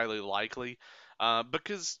think it's highly likely,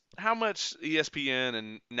 because how much ESPN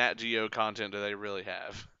and Nat Geo content do they really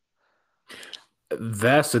have?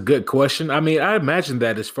 That's a good question. I mean, I imagine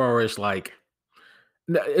that as far as like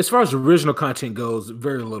as far as original content goes,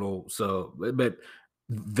 very little. So, but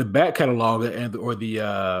the back catalog and or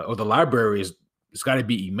the library is it's got to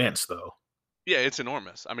be immense, though. Yeah, it's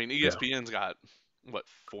enormous. I mean, Yeah, ESPN's got what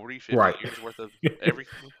 40, 50 right. years worth of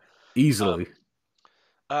everything. Easily.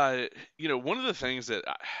 Um, one of the things that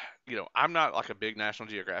I'm not like a big National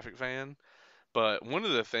Geographic fan, but one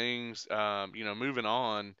of the things, moving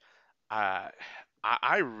on, I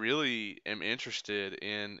I really am interested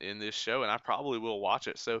in this show, and I probably will watch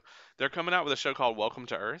it. So they're coming out with a show called Welcome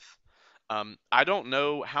to Earth. I don't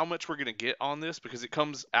know how much we're gonna get on this because it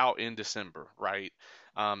comes out in December, right?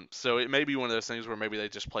 So it may be one of those things where maybe they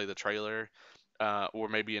just play the trailer, or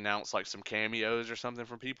maybe announce like some cameos or something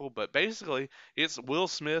from people. But basically, it's Will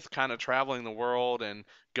Smith kind of traveling the world and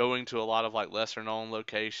going to a lot of like lesser known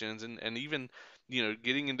locations, and even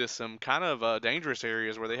getting into some kind of dangerous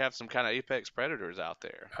areas where they have some kind of apex predators out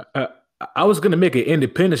there. Uh, I was gonna make an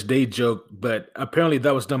Independence Day joke, but apparently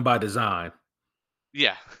that was done by design.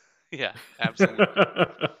 Yeah, yeah, absolutely.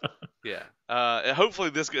 Yeah. Hopefully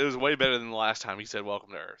this goes way better than the last time he said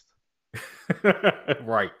 "Welcome to Earth,"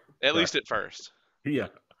 Right. at Right. least at first. Yeah.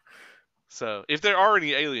 So if there are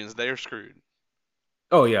any aliens, they're screwed.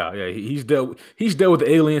 Oh yeah, yeah. He's dealt with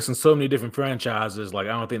aliens in so many different franchises. Like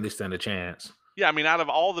I don't think they stand a chance. Yeah, I mean, out of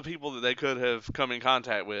all the people that they could have come in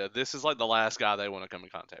contact with, this is like the last guy they want to come in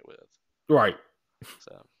contact with. Right.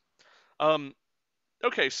 So, um,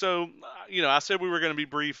 okay, so I said we were going to be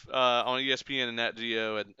brief on ESPN and Nat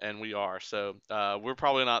Geo, and we are. So we're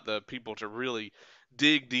probably not the people to really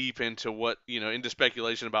dig deep into what into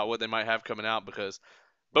speculation about what they might have coming out because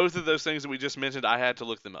both of those things that we just mentioned, I had to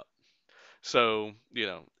look them up. So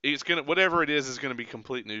it's gonna whatever it is gonna be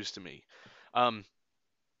complete news to me. Um,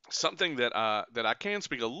 Something that I can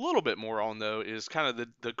speak a little bit more on though is kind of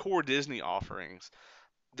the core Disney offerings.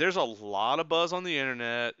 There's a lot of buzz on the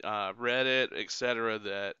internet, Reddit, etc.,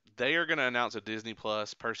 that they are going to announce a Disney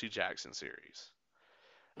Plus Percy Jackson series.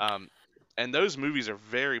 Um, and those movies are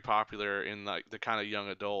very popular in like the kind of young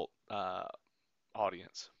adult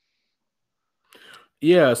audience.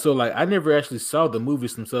 Yeah, so like I never actually saw the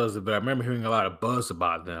movies themselves, but I remember hearing a lot of buzz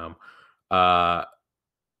about them. Uh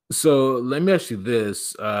so let me ask you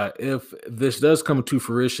this. If this does come to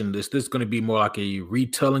fruition, is this going to be more like a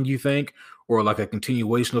retelling, you think, or like a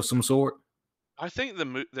continuation of some sort? I think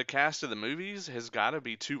the cast of the movies has got to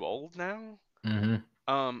be too old now. Hmm.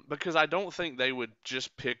 Because I don't think they would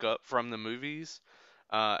just pick up from the movies.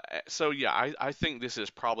 So yeah, I think this has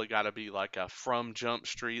probably got to be like a from Jump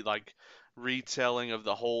Street, like retelling of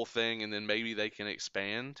the whole thing, and then maybe they can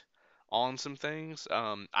expand on some things.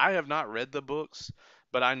 I have not read the books,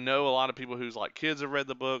 but I know a lot of people whose like kids have read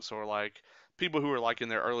the books, or like people who are like in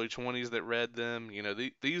their early 20s that read them.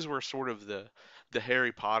 These were sort of the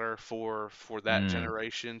Harry Potter for that Mm.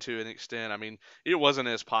 generation to an extent. I mean, it wasn't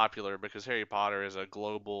as popular because Harry Potter is a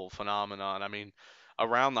global phenomenon. I mean,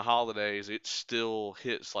 around the holidays, it still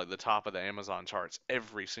hits like the top of the Amazon charts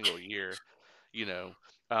every single year. You know,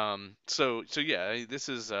 so yeah, this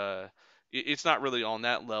is it's not really on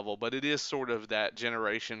that level, but it is sort of that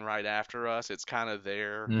generation right after us. It's kind of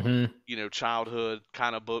their Hmm. childhood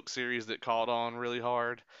kind of book series that caught on really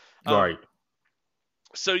hard. Um, Right.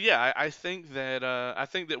 so yeah, I think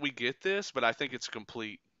that we get this, but I think it's a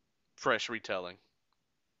complete fresh retelling.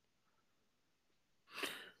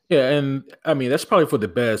 Yeah, and I mean that's probably for the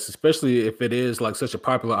best, especially if it is like such a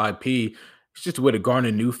popular IP. It's just a way to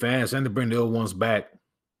garner new fans and to bring the old ones back.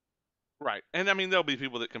 Right. And I mean, there'll be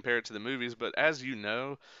people that compare it to the movies, but as you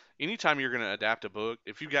know, anytime you're going to adapt a book,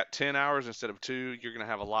 if you've got 10 hours instead of 2, you're going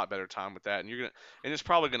to have a lot better time with that. And it's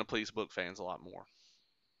probably going to please book fans a lot more.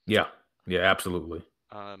 Yeah. Yeah, absolutely.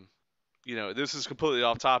 Um, this is completely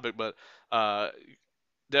off topic, but uh,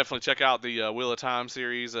 definitely check out the Wheel of Time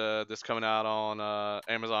series that's coming out on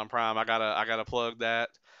Amazon Prime. I gotta plug that.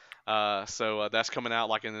 So that's coming out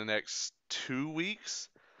like in the next 2 weeks.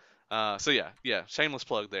 So yeah, shameless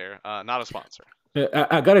plug there. Not a sponsor. Yeah,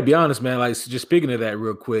 I gotta be honest, man. Like, just speaking of that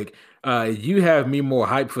real quick, you have me more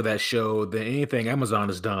hyped for that show than anything Amazon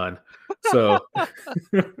has done. So,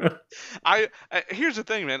 Here's the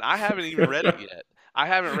thing, man. I haven't even read it yet. I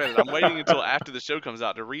haven't read it. I'm waiting until after the show comes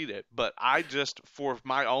out to read it. But I just, for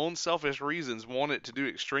my own selfish reasons, want it to do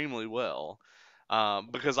extremely well,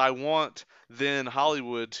 because I want then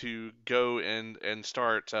Hollywood to go and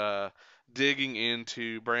start digging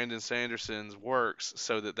into Brandon Sanderson's works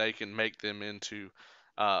so that they can make them into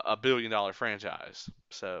a $1 billion franchise.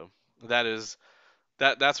 So that is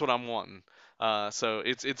that's what I'm wanting. So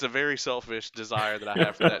it's a very selfish desire that I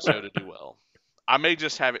have for that show to do well. I may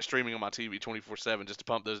just have it streaming on my TV 24/7 just to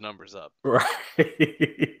pump those numbers up.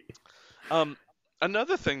 right. Um,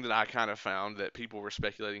 Another thing that I kind of found that people were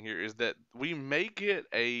speculating here is that we may get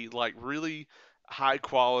a like really high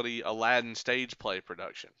quality Aladdin stage play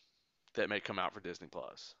production that may come out for Disney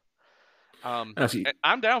Plus. Actually,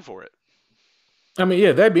 I'm down for it. I mean,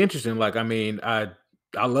 yeah, that'd be interesting. Like, I mean, I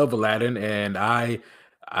love Aladdin, and I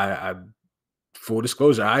full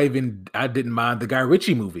disclosure, I didn't mind the Guy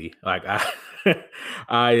Ritchie movie. Like,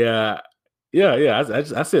 I yeah, yeah,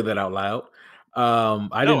 I said that out loud.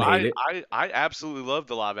 I No, didn't hate it. I absolutely love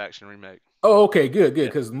the live action remake. Oh, okay, good, good. Yeah.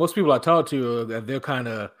 Because most people I talk to, they're kind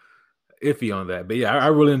of iffy on that. But yeah, I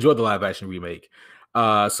really enjoyed the live action remake.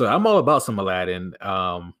 So I'm all about some Aladdin.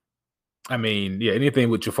 I mean, yeah, anything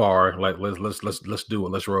with Jafar, like let's do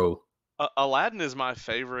it. Let's roll. Aladdin is my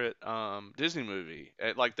favorite Disney movie.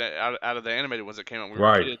 Like that out of the animated ones that came out when we were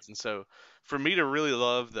Right. kids, and so for me to really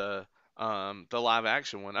love the live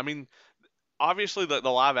action one, I mean, obviously the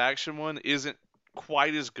live action one isn't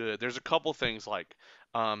quite as good. There's a couple things like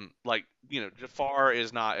Jafar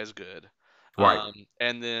is not as good, Right.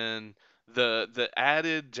 and then the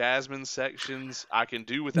added Jasmine sections I can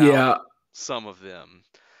do without Yeah. some of them.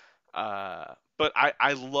 But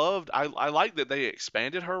I like that they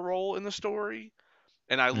expanded her role in the story,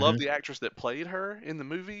 and I love Hmm. the actress that played her in the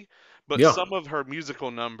movie. But Yeah. some of her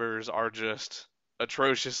musical numbers are just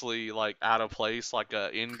atrociously like out of place, like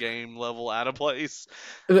a in-game level out of place.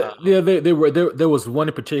 Yeah, they were there. There was one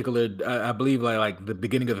in particular, I believe, like the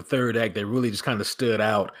beginning of the third act, that really just kind of stood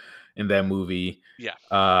out in that movie. Yeah,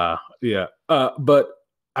 Yeah. But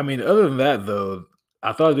I mean, other than that, though,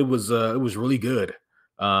 I thought it was really good.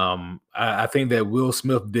 I think that Will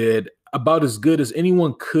Smith did about as good as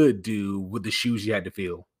anyone could do with the shoes he had to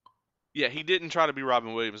fill. Yeah, he didn't try to be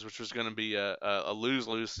Robin Williams, which was going to be a lose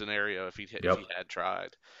lose scenario if Yep. he had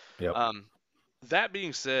tried. Yep. Um, that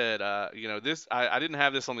being said, this I didn't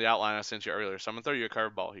have this on the outline I sent you earlier, so I'm gonna throw you a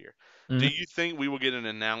curveball here. Do Mhm. you think we will get an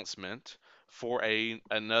announcement for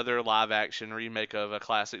another live action remake of a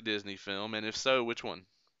classic Disney film, and if so, which one?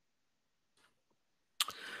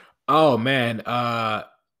 Oh man.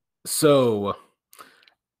 So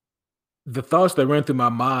the thoughts that ran through my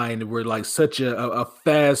mind were like such a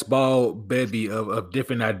fastball bevy of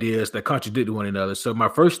different ideas that contradicted one another. So my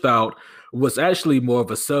first thought was actually more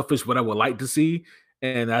of a selfish what I would like to see.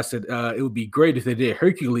 And I said it would be great if they did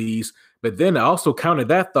Hercules. But then I also countered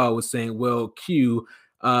that thought with saying, well, Q,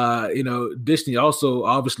 Disney also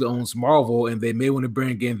obviously owns Marvel and they may want to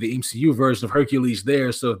bring in the MCU version of Hercules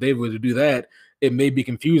there. So if they were to do that, it may be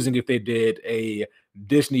confusing if they did a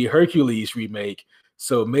Disney Hercules remake,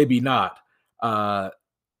 so maybe not. Uh,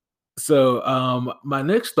 my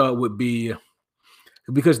next thought would be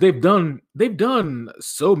because they've done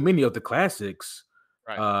so many of the classics.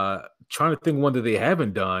 Right. Uh, Trying to think one that they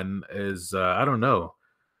haven't done is I don't know.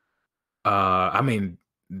 I mean,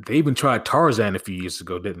 they even tried Tarzan a few years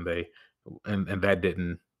ago, didn't they? And that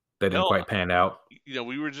didn't Hell, quite pan out.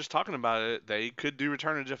 we were just talking about it. They could do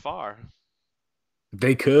Return of Jafar.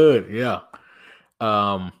 They could, yeah.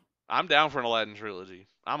 Um, I'm down for an Aladdin trilogy.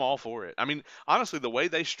 I'm all for it. I mean, honestly, the way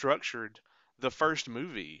they structured the first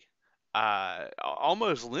movie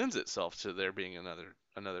almost lends itself to there being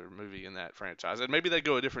another movie in that franchise. And maybe they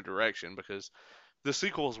go a different direction because the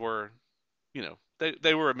sequels were,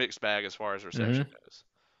 they were a mixed bag as far as reception mhm. goes.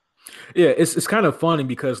 Yeah, it's kind of funny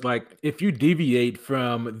because like if you deviate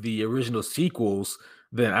from the original sequels,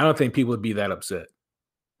 then I don't think people would be that upset.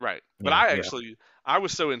 Right. But Yeah, yeah. I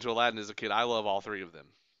was so into Aladdin as a kid. I love all three of them.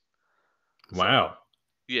 So Wow.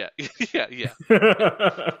 yeah, yeah, yeah.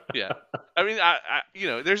 Yeah. I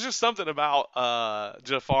mean, there's just something about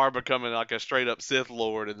Jafar becoming like a straight up Sith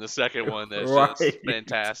Lord in the second one that's just Right.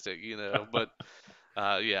 fantastic. But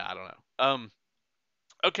yeah, I don't know.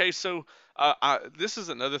 Okay, so this is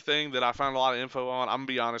another thing that I found a lot of info on. I'm gonna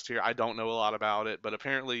be honest here, I don't know a lot about it, but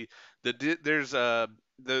apparently there's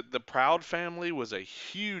the Proud Family was a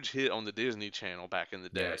huge hit on the Disney Channel back in the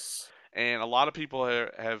day, Yes. and a lot of people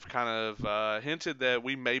have kind of hinted that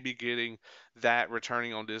we may be getting that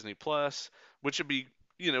returning on Disney Plus, which would be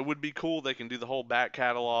cool. They can do the whole back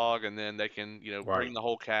catalog, and then they can bring Right. the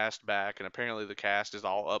whole cast back, and apparently the cast is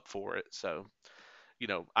all up for it. So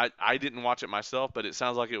I didn't watch it myself, but it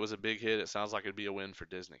sounds like it was a big hit. It sounds like it'd be a win for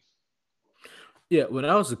Disney. Yeah, when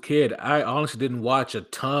I was a kid, I honestly didn't watch a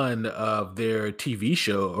ton of their TV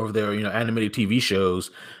show or their animated TV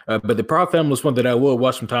shows, but the Proud Family was one that I will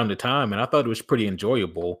watch from time to time, and I thought it was pretty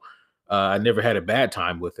enjoyable. I never had a bad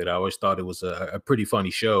time with it. I always thought it was a pretty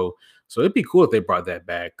funny show, so it'd be cool if they brought that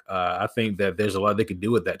back. I think that there's a lot they could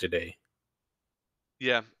do with that today.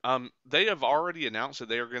 Yeah, they have already announced that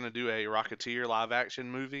they are going to do a Rocketeer live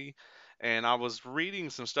action movie, and I was reading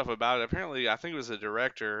some stuff about it. Apparently, I think it was the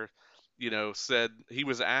director, said he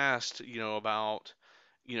was asked, about,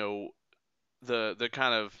 you know, the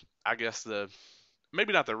kind of, I guess the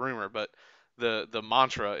maybe not the rumor, but the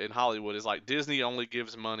mantra in Hollywood is like Disney only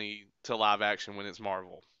gives money to live action when it's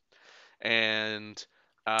Marvel, and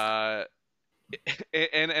uh,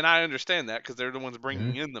 and I understand that because they're the ones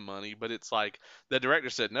bringing Mhm. in the money, but it's like the director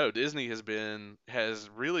said, no, Disney has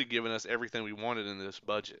really given us everything we wanted in this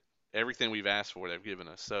budget, everything we've asked for, they've given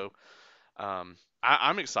us. So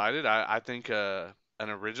I'm excited. I think an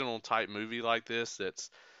original type movie like this that's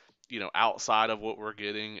outside of what we're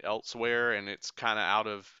getting elsewhere, and it's kind of out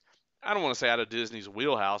of. I don't want to say out of Disney's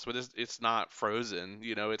wheelhouse, but it's not Frozen.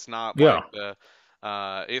 It's not like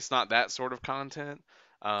Yeah. it's not that sort of content.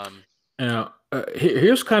 Um, Now,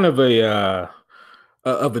 here's kind of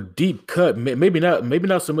of a deep cut. Maybe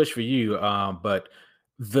not so much for you, but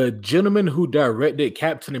the gentleman who directed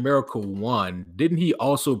Captain America 1, didn't he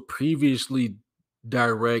also previously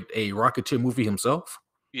direct a Rocketeer movie himself?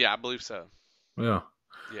 yeah, I believe so. Yeah.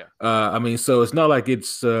 Yeah. I mean, so it's not like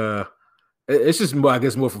it's just more, I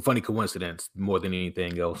guess, more for funny coincidence more than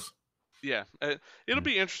anything else. Yeah, it'll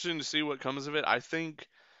be interesting to see what comes of it. I think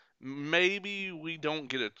maybe we don't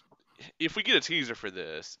get a. If we get a teaser for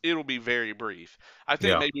this, it'll be very brief. I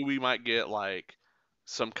think Yeah. maybe we might get like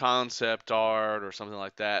some concept art or something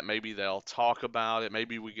like that. Maybe they'll talk about it.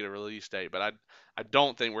 Maybe we get a release date, but I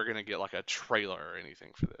don't think we're gonna get like a trailer or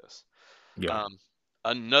anything for this. Yeah. Um,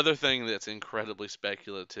 Another thing that's incredibly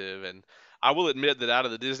speculative, and I will admit that out of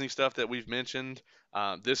the Disney stuff that we've mentioned,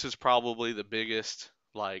 this is probably the biggest.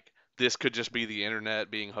 Like, this could just be the internet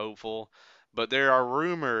being hopeful, but there are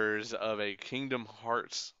rumors of a Kingdom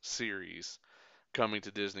Hearts series coming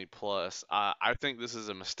to Disney Plus. I think this is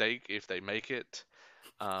a mistake if they make it.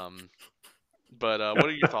 Um, but what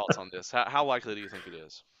are your thoughts on this? How likely do you think it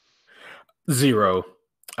is? Zero.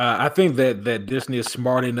 I think that Disney is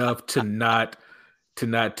smart enough to not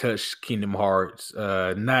touch Kingdom Hearts.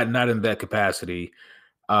 Not in that capacity.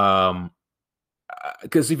 Um,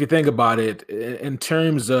 because if you think about it, in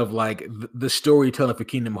terms of like the storytelling for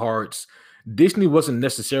Kingdom Hearts, Disney wasn't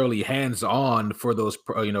necessarily hands on for those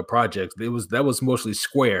projects. It was that was mostly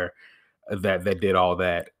Square that did all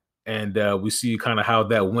that, and we see kind of how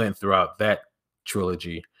that went throughout that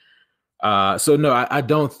trilogy. So no, I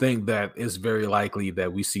don't think that it's very likely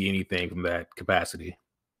that we see anything from that capacity.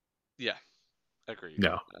 Yeah, agreed.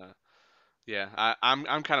 No. Yeah,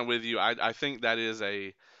 I'm kind of with you. I think that is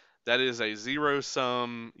a zero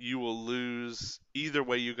sum. You will lose either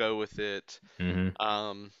way you go with it. Hmm.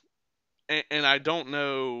 Um, and I don't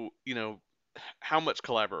know, how much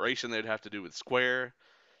collaboration they'd have to do with Square.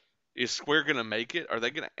 Is Square gonna make it? Are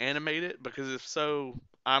they gonna animate it? Because if so,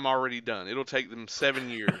 I'm already done. It'll take them 7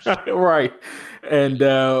 years. Right. And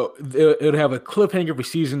it'll have a cliffhanger for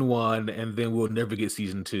season one, and then we'll never get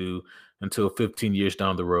season two until 15 years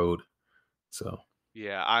down the road. So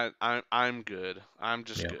Yeah, I'm good. I'm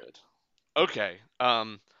just yeah. good. Okay.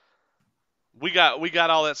 We got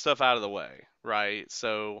all that stuff out of the way, right?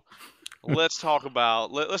 So let's talk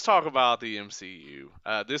about the MCU.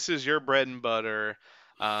 This is your bread and butter.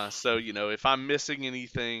 So if I'm missing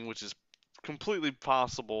anything, which is completely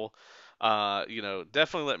possible,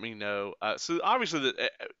 definitely let me know. So obviously,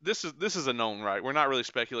 this is a known, right? We're not really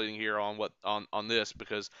speculating here on what on this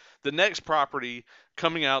because the next property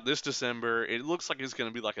coming out this December, it looks like it's going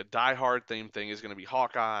to be like a Die Hard theme thing. It's going to be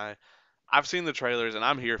Hawkeye. I've seen the trailers and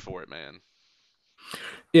I'm here for it, man.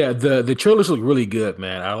 Yeah, the trailers look really good,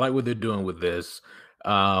 man. I like what they're doing with this.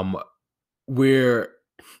 Um we're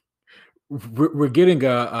we're getting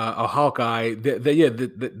a Hawkeye. Yeah,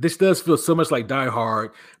 this does feel so much like Die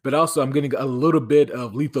Hard, but also I'm getting a little bit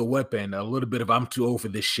of Lethal Weapon, a little bit of I'm too old for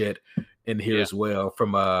this shit in here Yeah. as well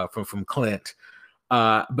from Clint.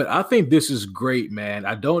 But I think this is great, man.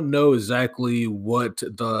 I don't know exactly what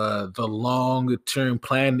the long term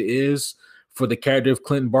plan is for the character of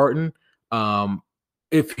Clinton Barton. Um,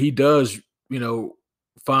 if he does, you know,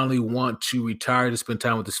 finally want to retire to spend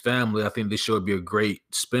time with his family, I think this show would be a great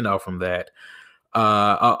spinoff from that.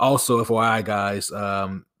 Also, FYI, guys,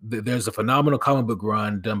 there's a phenomenal comic book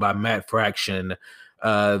run done by Matt Fraction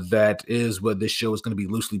that is what this show is going to be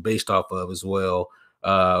loosely based off of as well.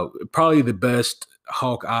 Probably the best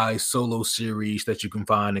Hawkeye solo series that you can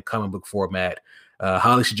find in comic book format.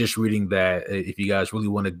 Highly suggest reading that if you guys really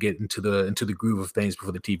want to get into the groove of things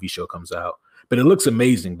before the TV show comes out. But it looks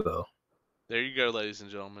amazing, though. There you go, ladies and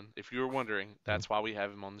gentlemen. If you were wondering, that's why we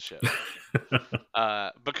have him on the show.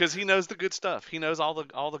 Because he knows the good stuff. He knows all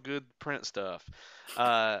the good print stuff.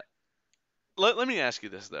 Uh, let me ask you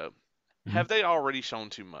this though: Mhm. have they already shown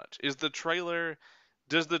too much? Is the trailer?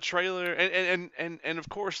 Does the trailer and of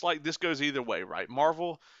course like this goes either way, right?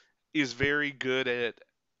 Marvel is very good at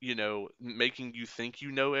making you think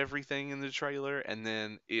you know everything in the trailer, and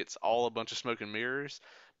then it's all a bunch of smoke and mirrors.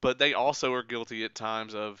 But they also are guilty at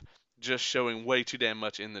times of just showing way too damn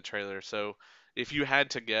much in the trailer. So if you had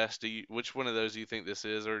to guess, which one of those do you think this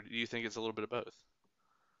is, or do you think it's a little bit of both?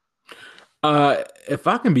 If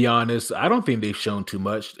I can be honest, I don't think they've shown too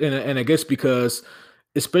much, and I guess because,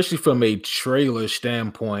 especially from a trailer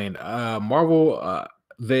standpoint, Marvel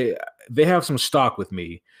they they have some stock with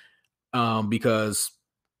me, because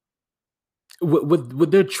with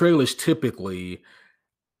their trailers typically,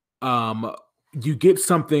 um you get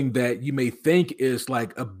something that you may think is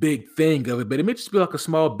like a big thing of it, but it may just be like a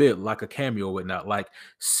small bit, like a cameo or whatnot, like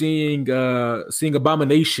seeing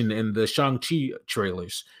Abomination in the Shang-Chi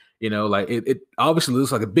trailers. Like it obviously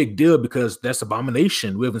looks like a big deal because that's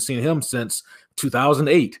Abomination. We haven't seen him since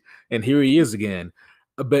 2008, and here he is again.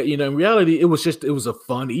 But in reality, it was a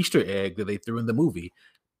fun Easter egg that they threw in the movie.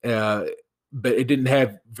 uh but it didn't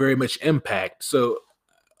have very much impact. So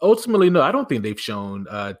ultimately, no, I don't think they've shown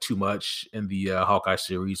too much in the Hawkeye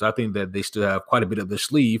series. I think that they still have quite a bit of their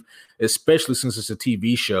sleeve, especially since it's a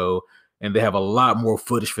TV show and they have a lot more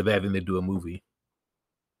footage for that than they do a movie.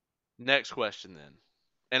 Next question then,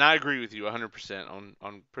 and I agree with you 100%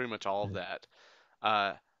 on pretty much all of that.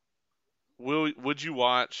 Uh, would you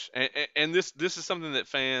watch? And this is something that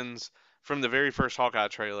fans from the very first Hawkeye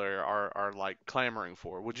trailer are like clamoring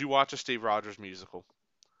for. Would you watch a Steve Rogers musical?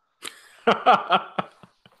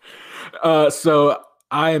 So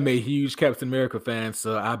I am a huge Captain America fan,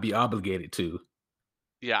 so I'd be obligated to.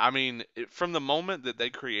 Yeah, I mean, from the moment that they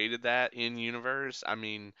created that in universe, I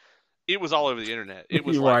mean, it was all over the internet. It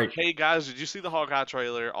was You're like, right. "Hey guys, did you see the Hawkeye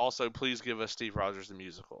trailer? Also, please give us Steve Rogers the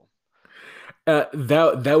musical."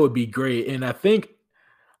 That would be great, and I think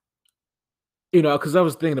because I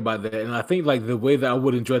was thinking about that, and I think like the way that I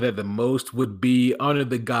would enjoy that the most would be under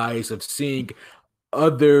the guise of seeing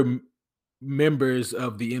other members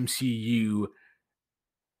of the MCU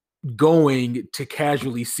going to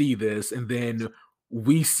casually see this, and then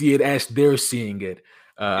we see it as they're seeing it.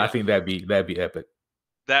 I Yeah, think that'd be epic.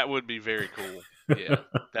 that would be very cool. Yeah,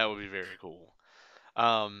 that would be very cool.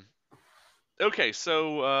 Um, okay,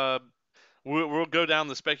 so we'll go down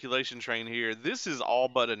the speculation train here. This is all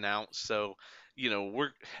but announced, so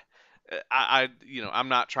we're I'm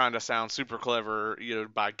not trying to sound super clever,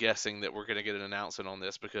 by guessing that we're going to get an announcement on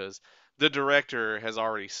this because the director has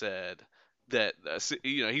already said that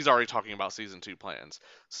he's already talking about season 2 plans.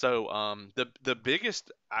 So the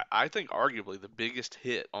biggest I think arguably the biggest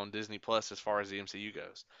hit on Disney Plus as far as the MCU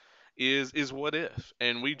goes is What If,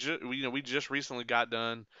 and we just recently got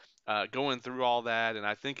done going through all that, and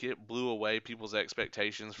I think it blew away people's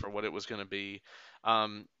expectations for what it was going to be.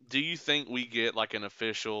 Do you think we get like an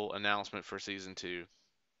official announcement for season 2?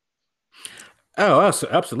 Oh,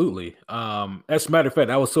 absolutely. As a matter of fact,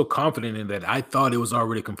 I was so confident in that I thought it was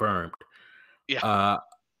already confirmed. Yeah, Uh,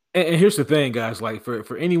 and here's the thing, guys. Like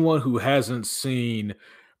for anyone who hasn't seen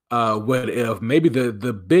What If, maybe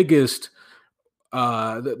the biggest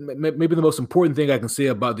maybe the most important thing I can say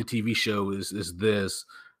about the TV show is this.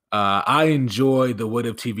 I enjoy the What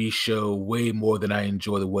If TV show way more than I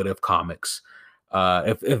enjoy the What If comics.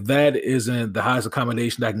 If that isn't the highest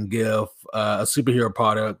accommodation I can give a superhero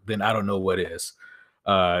product, then I don't know what is.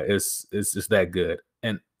 It's just that good,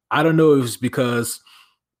 and I don't know if it's because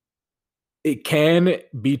it can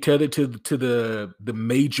be tethered to the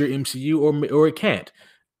major MCU or it can't,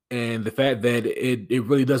 and the fact that it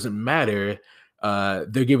really doesn't matter.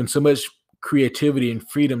 They're given so much creativity and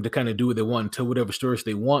freedom to kind of do what they want, tell whatever stories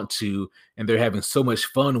they want to, and they're having so much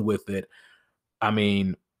fun with it. I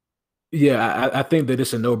mean, yeah, I think that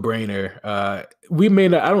it's a no brainer. We may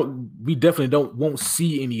not, I don't, we definitely won't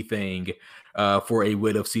see anything for a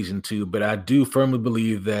Wit of season 2, but I do firmly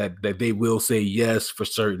believe that they will say yes for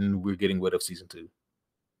certain. We're getting Wit of season 2.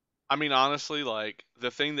 I mean honestly, like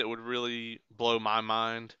the thing that would really blow my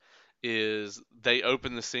mind is they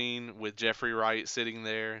open the scene with Jeffrey Wright sitting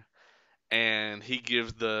there and he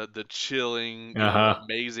gives the chilling, Uh huh.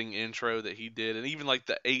 amazing intro that he did, and even like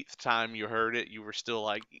the eighth time you heard it, you were still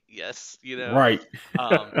like, yes. Right.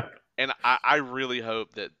 Um, and I really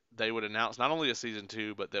hope that they would announce not only a season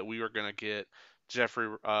 2, but that we are gonna get Jeffrey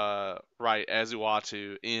Wright as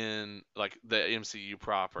Uatu in like the MCU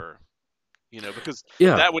proper, because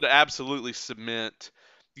Yeah. that would absolutely cement.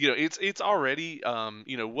 It's already,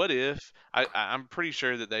 what if I'm pretty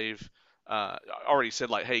sure that they've already said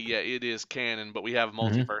like, hey, yeah, it is canon, but we have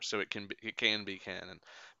Hmm. multiverse, so it can be canon.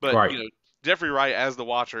 But Right. Jeffrey Wright as the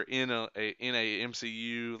Watcher in a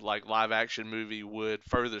MCU like live action movie would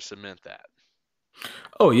further cement that.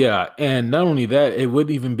 Oh yeah, and not only that, it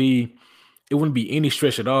wouldn't be any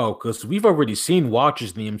stretch at all because we've already seen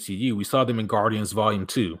Watchers in the MCU. We saw them in Guardians Volume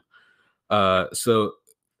 2. So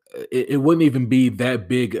it wouldn't even be that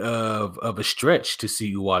big of a stretch to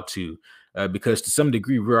see Uatu because to some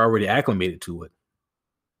degree we're already acclimated to it.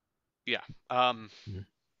 Yeah, um, Mhm.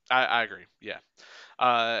 I agree. Yeah.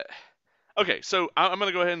 Uh, okay, so I'm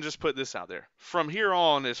gonna go ahead and just put this out there. From here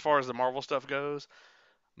on, as far as the Marvel stuff goes,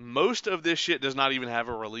 most of this shit does not even have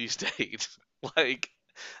a release date. Like,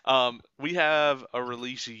 we have a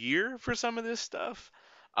release year for some of this stuff.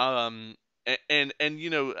 Um, and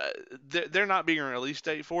they're not being a release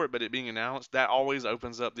date for it, but it being announced, that always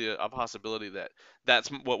opens up a possibility that that's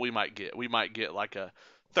what we might get. We might get like a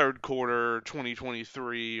third quarter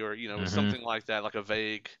 2023, or Mhm. something like that, like a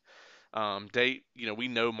vague date. We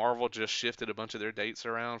know Marvel just shifted a bunch of their dates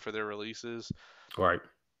around for their releases. Right.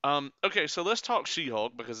 Okay, so let's talk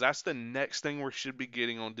She-Hulk because that's the next thing we should be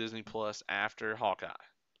getting on Disney Plus after Hawkeye.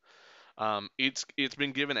 It's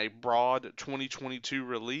been given a broad 2022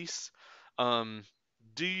 release. Um,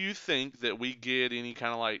 do you think that we get any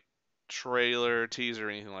kind of like trailer, teaser,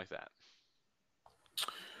 anything like that?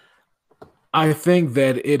 I think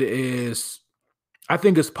that it is. I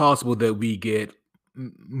think it's possible that we get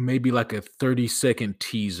maybe like a 30-second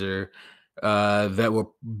teaser that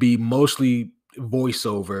will be mostly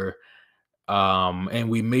voiceover, and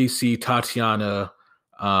we may see Tatiana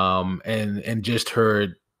and just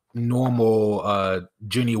her normal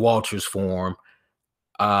Jenny Walters form.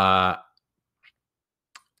 Uh,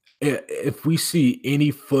 if we see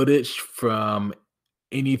any footage from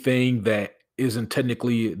anything that isn't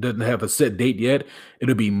technically doesn't have a set date yet,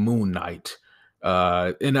 it'll be Moon Knight.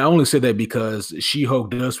 And I only say that because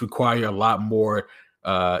She-Hulk does require a lot more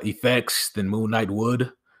effects than Moon Knight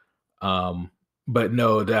would. But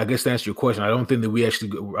no, I guess to answer your question, I don't think that we actually.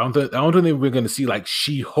 I don't think that we're going to see like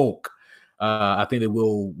She-Hulk. I think that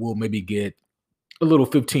we'll maybe get a little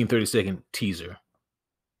 15, 30-second teaser.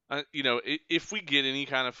 If we get any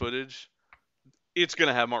kind of footage, it's going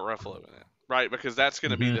to have Mark Ruffalo in it, right? Because that's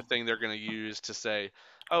going to be Mm-hmm. the thing they're going to use to say,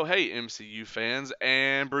 "Oh, hey, MCU fans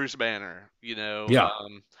and Bruce Banner," Yeah.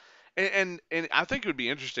 and I think it would be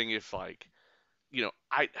interesting if I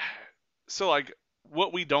so like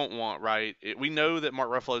what we don't want, right? We know that Mark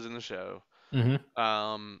Ruffalo's in the show.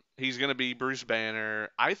 Mm-hmm. He's going to be Bruce Banner.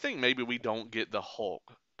 I think maybe we don't get the Hulk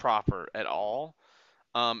proper at all.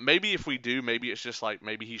 Maybe if we do, maybe it's just like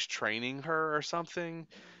maybe he's training her or something,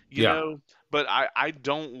 you Yeah. know. But I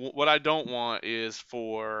don't. What I don't want is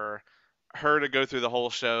for her to go through the whole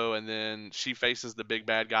show and then she faces the big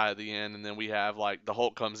bad guy at the end, and then we have like the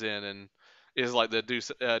Hulk comes in and is like the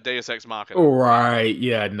Deus Ex Machina, right? Right.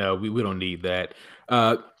 Yeah. No, we don't need that.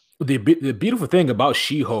 Uh, the beautiful thing about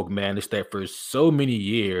She-Hulk, man, is that for so many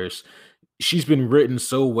years she's been written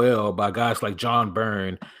so well by guys like John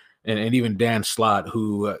Byrne and even Dan Slott,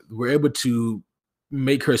 who were able to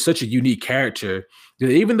make her such a unique character that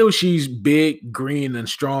even though she's big, green, and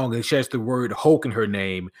strong, and she has the word Hulk in her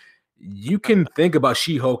name, you can think about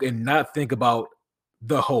She-Hulk and not think about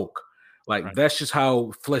the Hulk. Like Right. that's just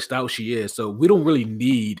how fleshed out she is. So we don't really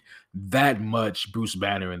need that much Bruce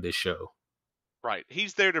Banner in this show. Right.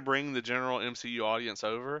 He's there to bring the general MCU audience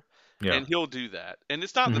over, Yeah. and he'll do that. And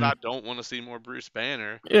it's not that Hmm. I don't want to see more Bruce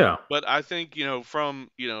Banner, Yeah. but I think, from,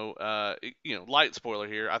 light spoiler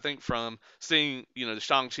here, I think from seeing, the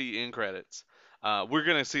Shang-Chi end credits, we're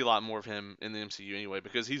going to see a lot more of him in the MCU anyway,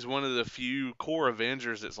 because he's one of the few core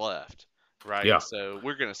Avengers that's left, right? Yeah. So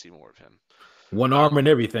we're going to see more of him. One arm Um, and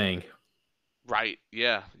everything. right.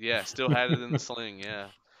 Yeah. Yeah. Still had it in the sling. Yeah.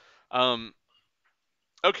 Um,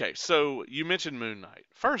 okay. So you mentioned Moon Knight.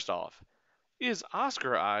 First off, is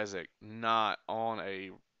Oscar Isaac not on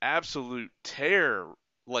a absolute tear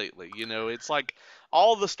lately? It's like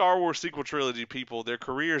all the Star Wars sequel trilogy people, their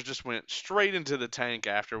careers just went straight into the tank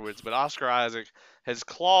afterwards, but Oscar Isaac has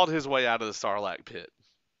clawed his way out of the Sarlacc pit.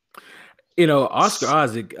 Oscar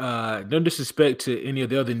Isaac, no disrespect to any of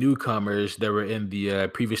the other newcomers that were in the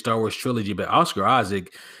previous Star Wars trilogy, but Oscar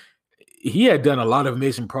Isaac, he had done a lot of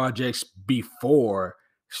amazing projects before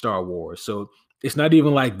Star Wars. So it's not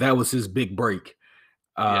even like that was his big break.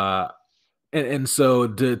 Yeah. Uh, and so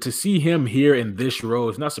to see him here in this role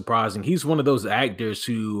is not surprising. He's one of those actors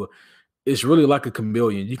who is really like a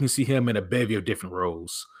chameleon. You can see him in a bevy of different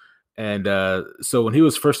roles. And so when he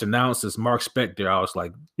was first announced as Mark Spector, I was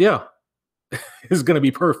like, yeah, it's going to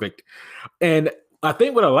be perfect. And I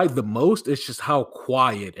think what I like the most is just how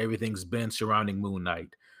quiet everything's been surrounding Moon Knight.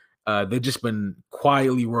 They've just been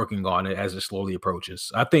quietly working on it as it slowly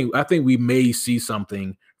approaches. I think we may see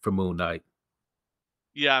something for Moon Knight.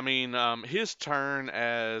 Yeah, I mean, his turn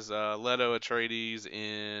as Leto Atreides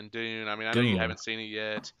in Dune. I mean, I know you Dune. haven't seen it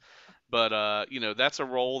yet, but that's a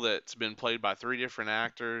role that's been played by three different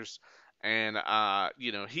actors, and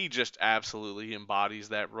he just absolutely embodies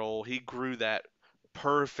that role. He grew that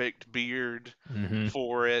perfect beard Hmm.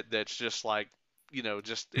 for it. That's just like,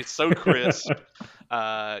 just it's so crisp.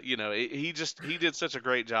 He did such a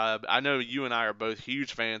great job. I know you and I are both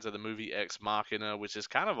huge fans of the movie Ex Machina, which is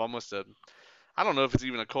kind of almost a, I don't know if it's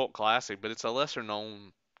even a cult classic, but it's a lesser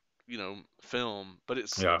known, film, but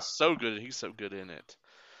it's Yeah. so good. He's so good in it.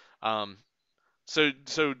 Um, so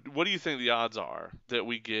what do you think the odds are that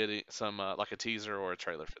we get some like a teaser or a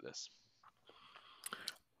trailer for this?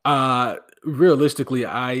 Realistically,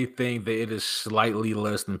 I think that it is slightly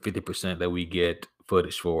less than 50% that we get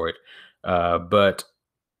footage for it. But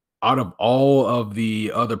out of all of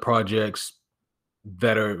the other projects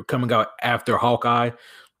that are coming out after Hawkeye,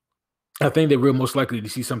 I think that we're most likely to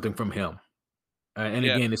see something from him. And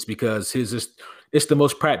Yeah, again, it's because his is it's the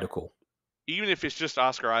most practical. even if it's just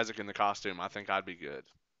Oscar Isaac in the costume, I think I'd be good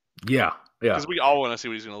Yeah, yeah. because we all want to see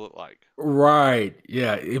what he's gonna look like. Right.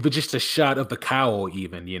 Yeah. If it's just a shot of the cowl,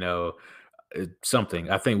 even, something.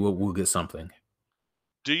 I think we'll get something.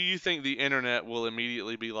 Do you think the internet will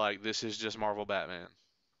immediately be like, "This is just Marvel Batman"?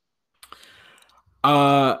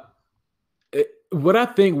 Uh what I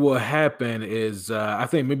think will happen is I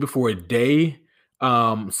think maybe for a day,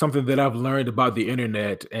 something that I've learned about the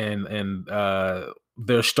internet and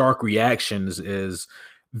their stark reactions is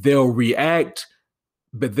they'll react,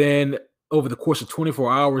 but then over the course of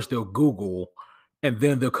 24 hours they'll Google, and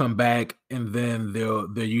then they'll come back, and then they'll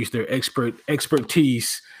use their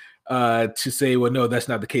expertise to say, well, no, that's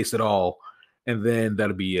not the case at all, and then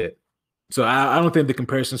that'll be it. So I don't think the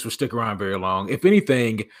comparisons will stick around very long. If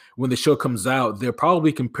anything, when the show comes out, they'll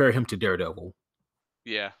probably compare him to Daredevil.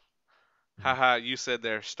 Yeah. Haha, you said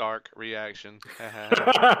there, Stark reaction.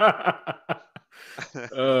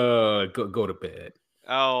 Go to bed.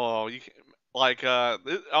 Oh, you can, like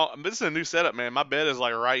this is a new setup, man. My bed is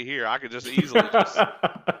like right here. I could just easily just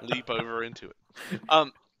leap over into it.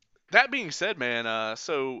 Um, that being said, man,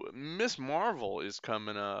 so Miss Marvel is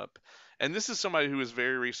coming up, and this is somebody who was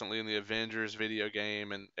very recently in the Avengers video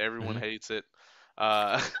game, and everyone Mhm. hates it.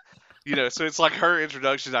 Uh, so it's like her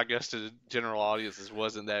introduction, I guess, to the general audiences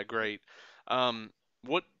wasn't that great. Um,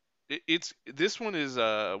 what it's this one is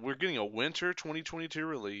we're getting a winter 2022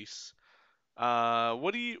 release.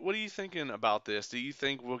 What are you thinking about this? Do you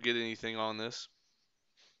think we'll get anything on this?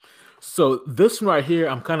 So this one right here,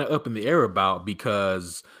 I'm kind of up in the air about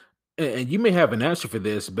because, and you may have an answer for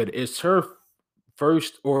this, but is her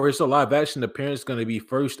first, or is a live action appearance going to be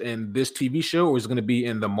first in this TV show, or is it going to be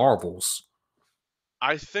in the Marvels?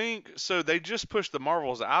 I think so. They just pushed the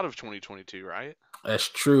Marvels out of 2022, right? That's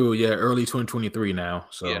true. Yeah, early 2023 now.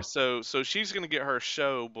 Yeah. So So she's gonna get her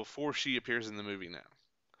show before she appears in the movie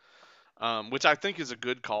now, which I think is a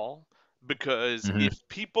good call because mhm. if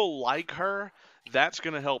people like her, that's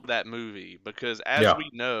gonna help that movie because as Yeah. we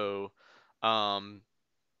know, um,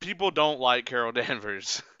 people don't like Carol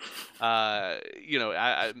Danvers.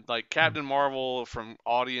 I like Captain Marvel from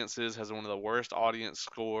audiences has one of the worst audience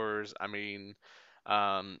scores. I mean,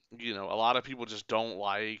 a lot of people just don't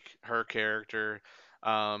like her character.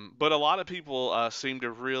 But a lot of people seem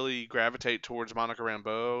to really gravitate towards Monica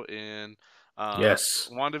Rambeau in Yes.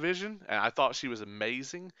 WandaVision, and I thought she was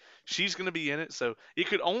amazing. She's going to be in it, so it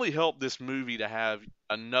could only help this movie to have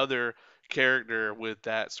another character with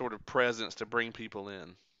that sort of presence to bring people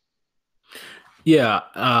in. Yeah.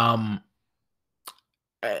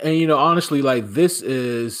 And honestly, like this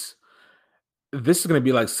is going to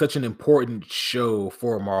be like such an important show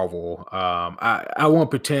for Marvel. I won't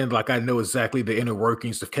pretend like I know exactly the inner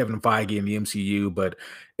workings of Kevin Feige in the MCU, but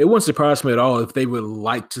it wouldn't surprise me at all if they would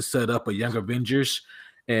like to set up a Young Avengers,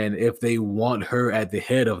 and if they want her at the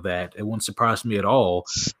head of that, it wouldn't surprise me at all.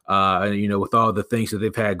 With all the things that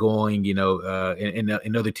they've had going, in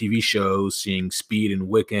other TV shows, seeing Speed and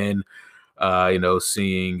Wiccan,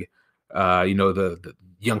 seeing the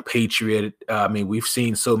Young Patriot. I mean, we've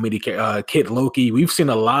seen so many Kid Loki. We've seen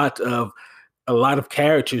a lot of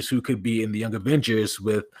characters who could be in the Young Avengers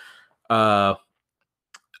with uh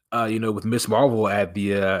with Miss Marvel at the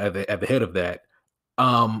head of that.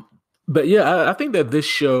 Um, but yeah, I think that this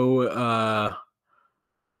show.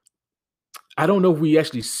 I don't know if we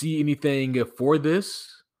actually see anything for this.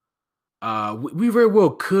 We very well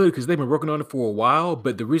could because they've been working on it for a while.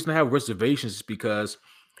 But the reason I have reservations is because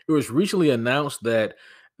it was recently announced that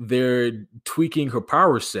they're tweaking her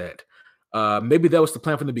power set. Maybe that was the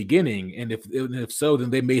plan from the beginning, and if so, then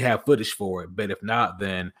they may have footage for it. But if not,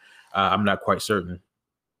 then I'm not quite certain.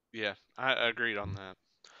 Yeah, I agreed on that.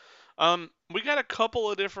 We got a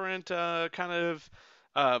couple of different kind of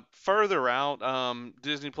further out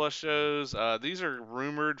Disney Plus shows. These are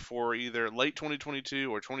rumored for either late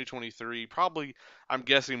 2022 or 2023. Probably, I'm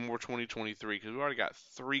guessing more 2023 because we've already got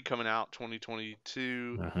three coming out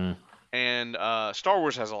 2022, Hmm. and Star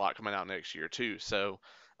Wars has a lot coming out next year too. So,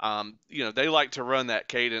 they like to run that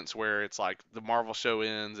cadence where it's like the Marvel show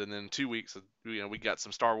ends, and then 2 weeks, we got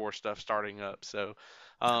some Star Wars stuff starting up. So.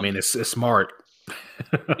 I mean, Um, it's smart.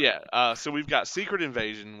 yeah, so we've got Secret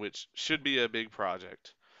Invasion, which should be a big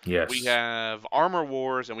project. We Yes, have Armor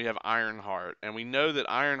Wars, and we have Ironheart, and we know that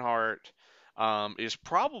Ironheart is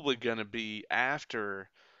probably going to be after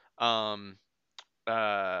um,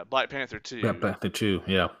 Black Panther Black 2 Panther too.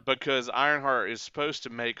 Yeah. because Ironheart is supposed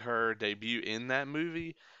to make her debut in that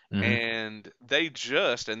movie. Hmm. And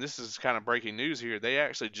and this is kind of breaking news here, they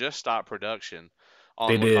actually just stopped production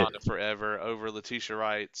They on did. Wakanda Forever over Letitia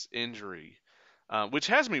Wright's injury, which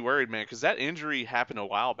has me worried, man, because that injury happened a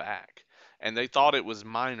while back, and they thought it was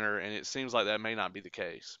minor, and it seems like that may not be the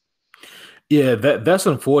case. Yeah, that's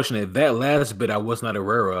unfortunate. That last bit I was not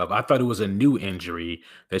aware of. I thought it was a new injury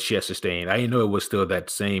that she had sustained. I didn't know it was still that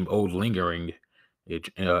same old lingering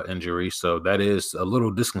injury. So that is a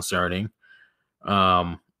little disconcerting.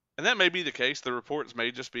 Um, And that may be the case. The reports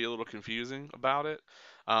may just be a little confusing about it.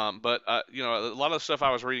 But a lot of the stuff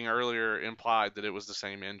I was reading earlier implied that it was the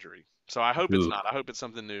same injury. So I hope it's Ooh, not. I hope it's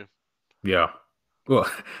something new. yeah. Well,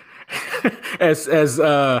 as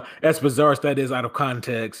bizarre as that is out of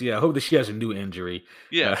context, yeah. I hope that she has a new injury.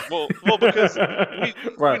 Yeah, well, because we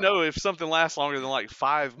Right. know if something lasts longer than like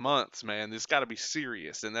 5 months, man, it's got to be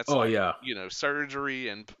serious, and that's Oh like yeah. surgery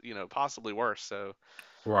and possibly worse. So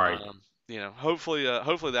Right. um, hopefully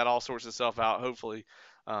that all sorts itself out. Hopefully,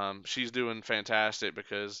 she's doing fantastic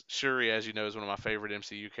because Shuri, as you know, is one of my favorite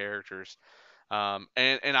MCU characters. And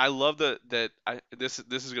I love this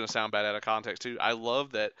is going to sound bad out of context too. I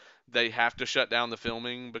love that they have to shut down the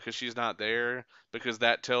filming because she's not there, because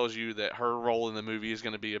that tells you that her role in the movie is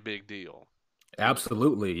going to be a big deal. You know.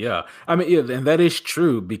 Absolutely, yeah. I mean, yeah, and that is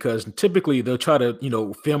true because typically they'll try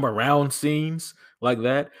to, film around scenes like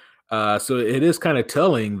that. So it is kind of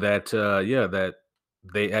telling that, yeah, that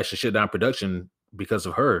they actually shut down production because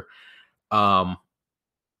of her. Um,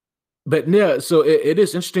 but yeah, so it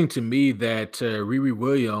is interesting to me that Riri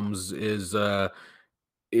Williams is, going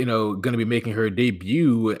to be making her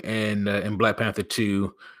debut in Black Panther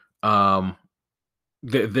 2. Um,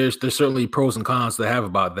 there's certainly pros and cons to have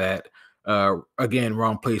about that. Again,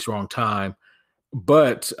 wrong place, wrong time.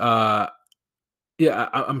 But yeah,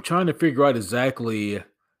 I'm trying to figure out exactly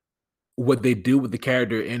what they do with the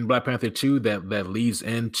character in Black Panther 2 that leads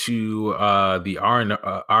into the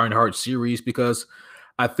Ironheart series because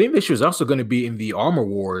I think that she was also going to be in the Armor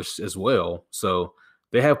Wars as well. So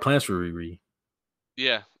they have plans for Riri.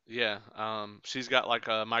 Yeah, yeah. She's got like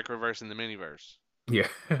a microverse in the miniverse. Yeah.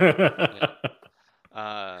 Yeah.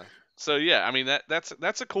 Uh, so yeah, I mean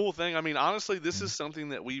that's a cool thing. I mean, honestly, this is something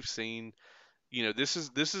that we've seen. This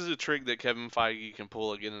is a trick that Kevin Feige can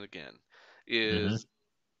pull again and again. Hmm. Is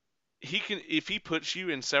he can if he puts you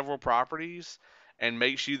in several properties and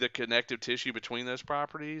makes you the connective tissue between those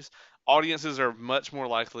properties, audiences are much more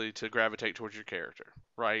likely to gravitate towards your character,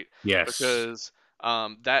 right? Yes. Because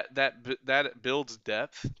that builds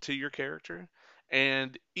depth to your character.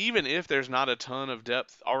 And even if there's not a ton of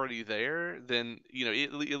depth already there, then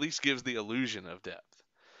it at least gives the illusion of depth.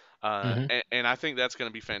 Hmm. And I think that's going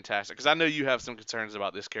to be fantastic because I know you have some concerns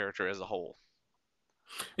about this character as a whole.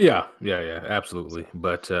 Yeah, yeah, yeah, absolutely.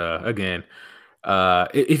 But again,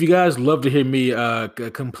 if you guys love to hear me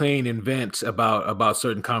complain and vent about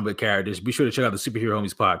certain comic characters, be sure to check out the Superhero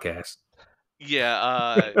Homies podcast.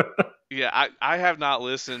 Yeah, yeah, I have not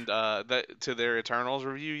listened to their Eternals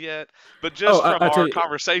review yet, but Oh, just from I tell our you,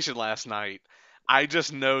 conversation last night, I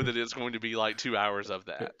just know that it's going to be like 2 hours of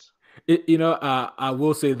that. I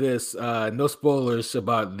will say this: no spoilers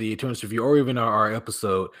about the Eternals review or even our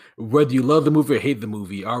episode. Whether you love the movie or hate the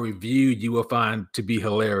movie, our review you will find to be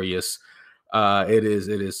hilarious. It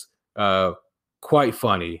is quite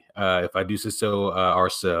funny. If I do say so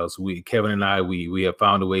ourselves, Kevin and we have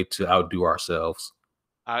found a way to outdo ourselves.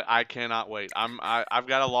 I cannot wait. I've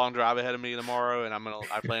got a long drive ahead of me tomorrow, and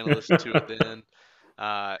I plan to listen to it then.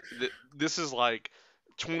 This is like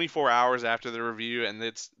 24 hours after the review, and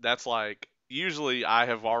that's like usually I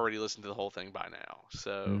have already listened to the whole thing by now.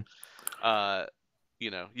 So, Mhm. uh,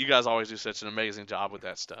 you guys always do such an amazing job with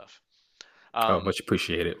that stuff. Oh, Um, much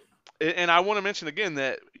appreciated. and I want to mention again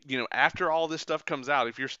that after all this stuff comes out,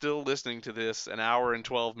 if you're still listening to this an hour and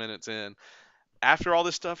 12 minutes in, after all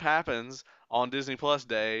this stuff happens on Disney Plus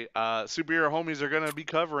Day, Superhero Homies are going to be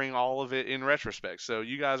covering all of it in retrospect. So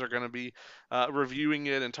you guys are going to be reviewing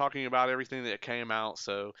it and talking about everything that came out.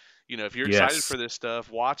 So if you're excited Yes. for this stuff,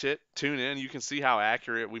 watch it, tune in. You can see how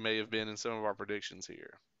accurate we may have been in some of our predictions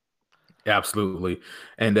here. Absolutely.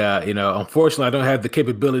 And unfortunately I don't have the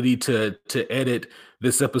capability to edit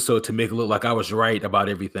this episode to make it look like I was right about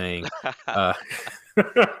everything. Uh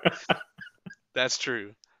That's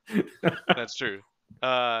true. That's true.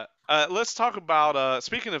 Let's talk about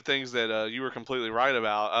speaking of things that you were completely right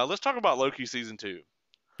about. Let's talk about Loki season two.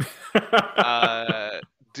 Uh,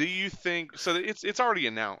 do you think so? It's already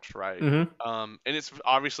announced, right? Mhm. And it's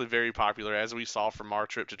obviously very popular, as we saw from our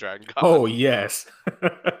trip to Dragon Con. Oh, yes.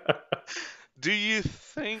 Do you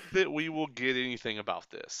think that we will get anything about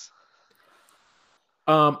this?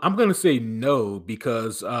 I'm gonna say no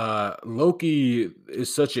because Loki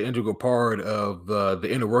is such an integral part of the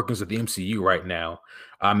inner workings of the MCU right now.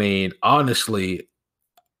 I mean, honestly,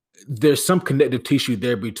 there's some connective tissue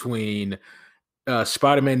there between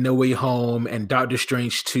Spider-Man No Way Home and Doctor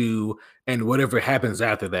Strange 2 and whatever happens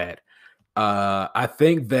after that. I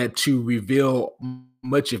think that to reveal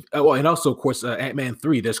much of well, and also of course Ant-Man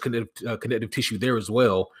 3, there's connective tissue there as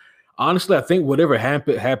well. Honestly, I think whatever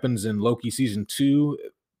happens in Loki season 2,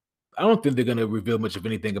 I don't think they're going to reveal much of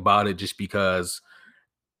anything about it just because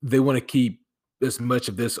they want to keep as much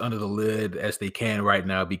of this under the lid as they can right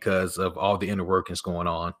now because of all the inner workings going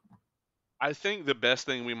on. I think the best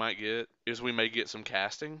thing we might get is we may get some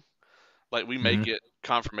casting. Like we may Mhm. get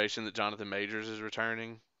confirmation that Jonathan Majors is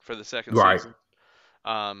returning for the second Right. season.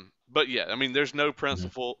 But yeah, I mean, there's no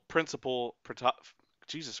Mhm.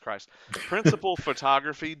 Jesus Christ, principal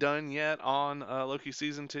photography done yet on Loki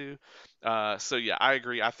season 2. So yeah, I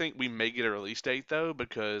agree. I think we may get a release date though,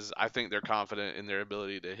 because I think they're confident in their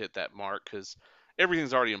ability to hit that mark because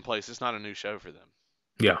everything's already in place. It's not a new show for them.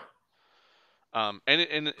 Yeah, And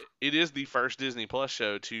it is the first Disney Plus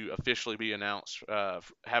show to officially be announced,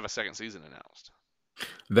 have a second season announced.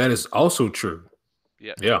 that is also true.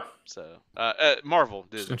 Yep, yep. Yeah, So Marvel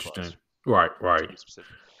it's Disney interesting. Plus, Right, to right. be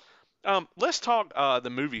specific. Let's talk the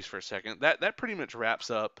movies for a second. That pretty much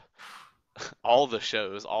wraps up all the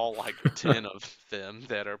shows, all like 10 of them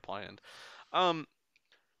that are planned. Um,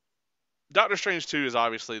 Doctor Strange 2 is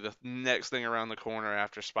obviously the next thing around the corner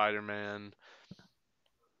after Spider-Man.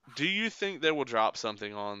 Do you think they will drop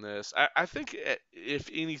something on this? I think if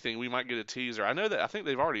anything, we might get a teaser. I think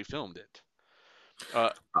they've already filmed it, uh,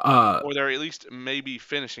 Uh, or they're at least maybe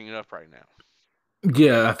finishing it up right now.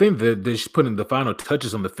 yeah, I think that they're just putting the final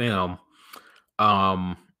touches on the film.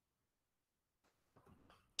 Um,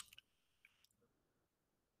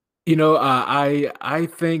 I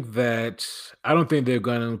think that I don't think they're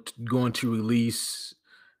going to release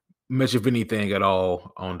much of anything at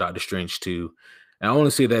all on Doctor Strange 2. And I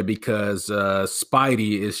only say that because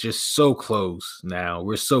Spidey is just so close now.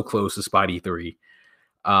 We're so close to Spidey 3.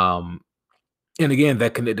 Um, and again,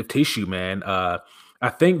 that connective tissue, man. I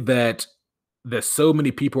think that so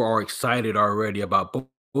many people are excited already about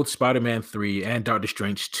both Spider-Man 3 and Doctor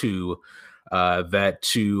Strange 2, that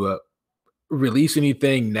to release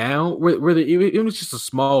anything now, whether it was just a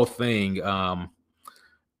small thing,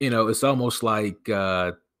 it's almost like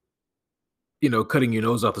cutting your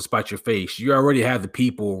nose off to spite your face. You already have the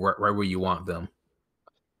people right where you want them.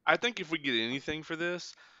 I think if we get anything for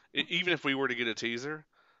this, even if we were to get a teaser,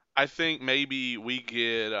 I think maybe we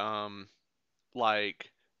get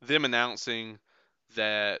like them announcing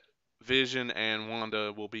that Vision and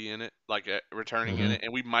Wanda will be in it, like returning in Hmm. it,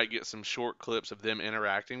 and we might get some short clips of them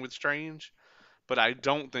interacting with Strange. But I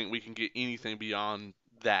don't think we can get anything beyond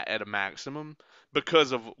that at a maximum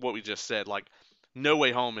because of what we just said. Like, No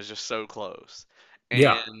Way Home is just so close,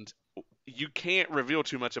 Yeah, and you can't reveal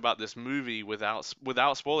too much about this movie without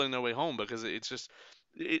spoiling No Way Home because it's just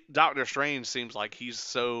Doctor Strange seems like he's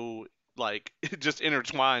so like just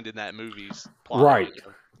intertwined in that movie's plot. right.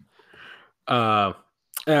 Uh,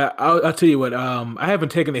 I'll tell you what. I haven't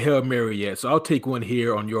taken a Hail Mary yet, so I'll take one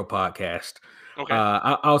here on your podcast. Okay.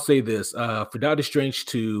 I'll say this for Doctor Strange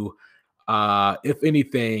 2. If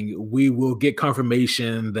anything, we will get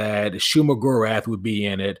confirmation that Shuma Gorath would be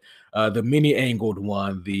in it, the mini angled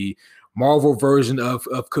one, the Marvel version of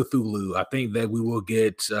Cthulhu. I think that we will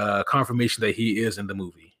get confirmation that he is in the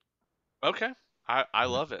movie. Okay. I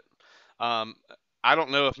love it. Um, I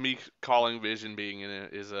don't know if me calling Vision being in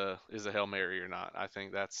it is a Hail Mary or not. I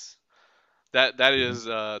think that Mhm. is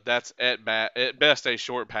that's at best a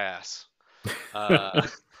short pass. Uh,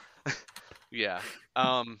 yeah.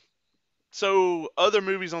 Um, so other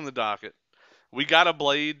movies on the docket. We got a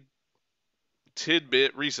Blade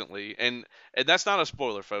tidbit recently, and that's not a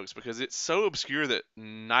spoiler, folks, because it's so obscure that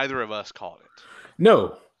neither of us caught it.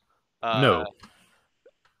 No, Uh, no.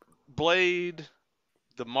 Blade,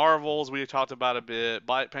 the Marvels we talked about a bit,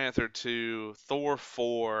 Black Panther 2, Thor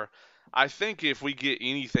 4. I think if we get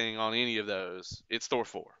anything on any of those, it's Thor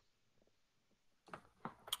 4.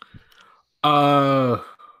 Uh,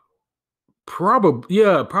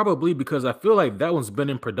 probably because I feel like that one's been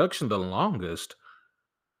in production the longest.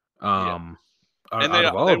 Yeah. Um, And out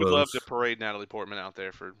of all they of would love to those, parade Natalie Portman out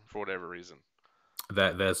there for whatever reason.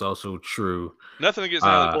 that's also true. Nothing against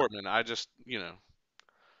Natalie Uh, Portman. I just,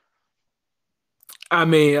 I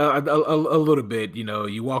mean, a little bit.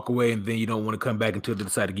 You walk away and then you don't want to come back until they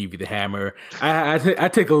decide to give you the hammer. I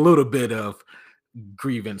take a little bit of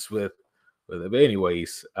grievance with it. But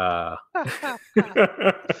anyways, I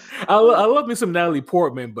love me some Natalie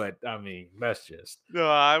Portman, but I mean that's just No,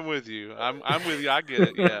 I'm with you. I'm with you. I get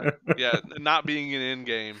it. Yeah. Yeah, not being in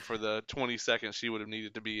Endgame for the 20 seconds she would have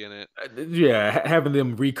needed to be in it. yeah. Having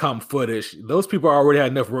them recomp footage, those people already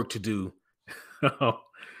had enough work to do.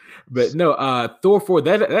 But no, Thor 4,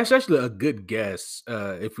 that's actually a good guess.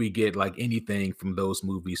 If we get like anything from those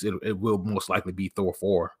movies, it will most likely be Thor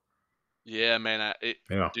 4. Yeah, man.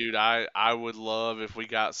 Yeah. Dude, I would love if we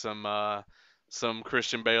got some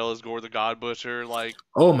Christian Bale as Gore the God Butcher. Like,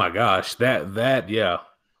 Oh my gosh, that yeah,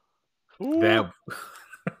 ooh. that.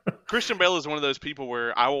 Christian Bale is one of those people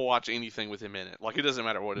where I will watch anything with him in it. Like, it doesn't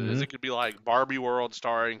matter what it is. Mhm. It could be like Barbie World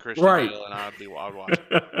starring Christian Right. Bale, and I'd watch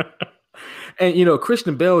it. And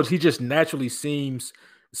Christian Bale, he just naturally seems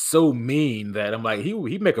so mean that I'm like, he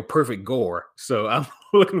make a perfect gore. So I'm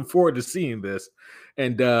looking forward to seeing this.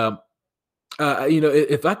 And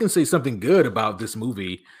If I can say something good about this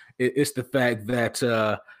movie, it's the fact that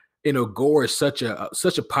Gore is such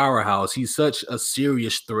a powerhouse. He's such a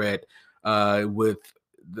serious threat with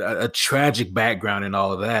a tragic background and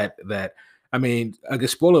all of that. That I mean, I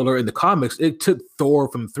guess spoiler alert in the comics, it took Thor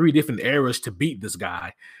from three different eras to beat this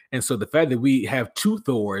guy, and so the fact that we have two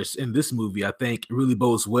Thors in this movie, I think, really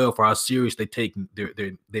bodes well for how serious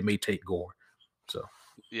they may take Gore. So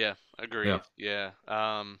Yeah, yeah, agreed. Yeah.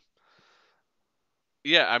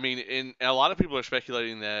 Yeah, I mean, a lot of people are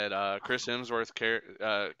speculating that Chris Hemsworth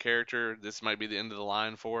character, this might be the end of the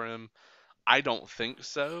line for him. I don't think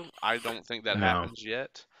so. I don't think that no. happens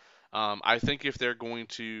yet. I think if they're going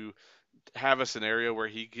to have a scenario where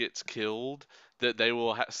he gets killed, that they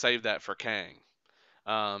will save that for Kang.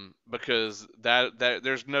 Because that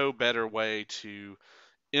there's no better way to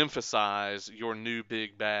emphasize your new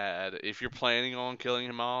big bad. If you're planning on killing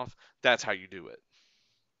him off, that's how you do it.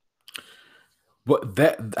 But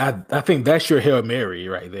I think that's your Hail Mary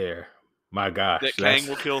right there. My gosh, That Kang that's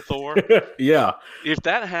will kill Thor. yeah. If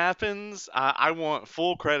that happens, I want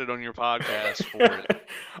full credit on your podcast for it.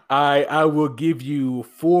 I will give you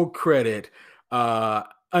full credit, uh,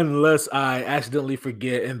 unless I accidentally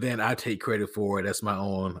forget and then I take credit for it. That's my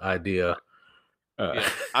own idea. Uh, Yeah,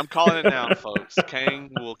 I'm calling it now, folks. Kang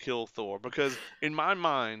will kill Thor because, in my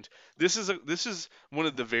mind, this is one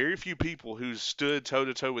of the very few people who stood toe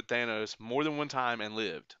to toe with Thanos more than one time and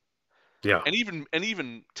lived, yeah, and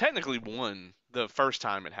even technically won the first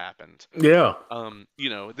time it happened. yeah.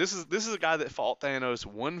 This is a guy that fought Thanos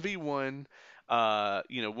 1v1.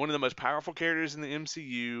 One of the most powerful characters in the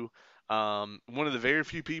MCU. One of the very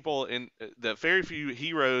few people in the very few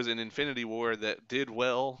heroes in Infinity War that did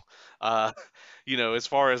well. Uh, as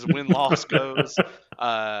far as win loss goes.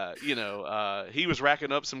 He was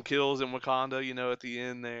racking up some kills in Wakanda. At the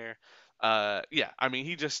end there. Yeah, I mean,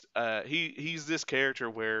 he's this character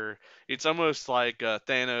where it's almost like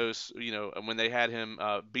Thanos, when they had him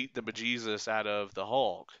beat the bejesus out of the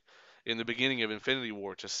Hulk in the beginning of Infinity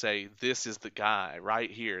War to say, this is the guy right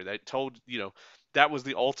here. They told, that was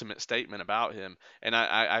the ultimate statement about him. And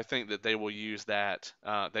I think that they will use that.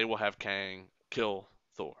 They will have Kang kill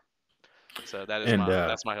Thor. So And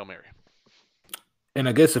that's my Hail Mary. and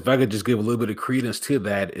I guess if I could just give a little bit of credence to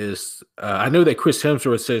that is, I know that Chris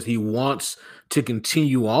Hemsworth says he wants to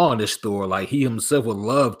continue on this Thor, like he himself would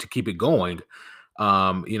love to keep it going.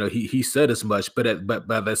 He said as much, but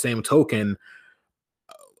by that same token,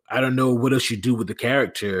 I don't know what else you do with the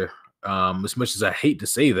character. As much as I hate to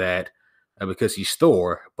say that, because he's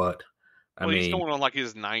Thor, but I Well, he's mean, going on like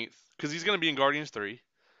his ninth because he's going to be in Guardians 3.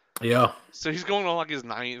 yeah, So he's going on like his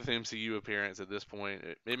ninth MCU appearance at this point.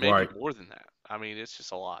 It may be right, more than that. I mean, it's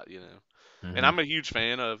just a lot. And hmm I'm a huge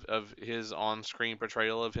fan of his on screen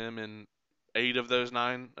portrayal of him in 8 of those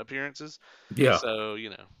 9 appearances. yeah, So,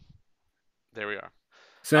 there we are.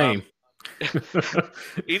 same. Um,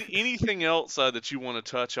 anything else that you want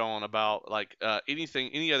to touch on about like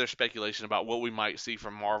any other speculation about what we might see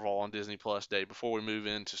from Marvel on Disney Plus Day before we move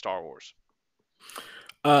into Star Wars?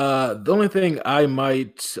 The only thing I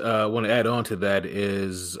might want to add on to that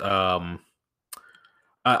is, I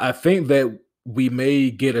think that we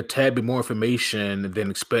may get a tad bit more information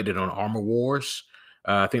than expected on Armor Wars.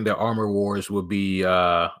 I think that Armor Wars will be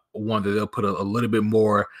one that they'll put a little bit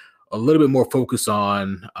more focus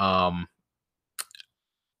on,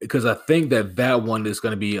 because I think that one is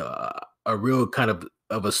going to be a real kind of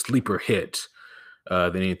a sleeper hit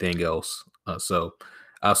than anything else. So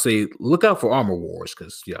I'll say look out for Armor Wars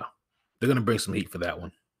because yeah, they're going to bring some heat for that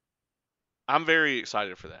one. I'm very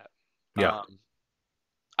excited for that. Yeah. Um,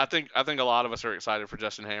 I think a lot of us are excited for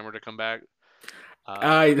Justin Hammer to come back. Uh,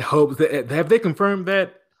 I hope that have they confirmed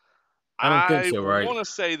that? I don't think I so, right? want to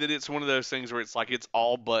say that it's one of those things where it's like it's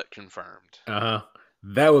all but confirmed. Uh-huh.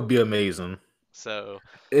 That would be amazing. So,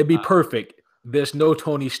 It'd be uh, perfect. There's no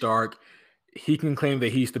Tony Stark. He can claim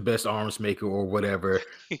that he's the best arms maker or whatever.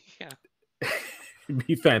 yeah. It'd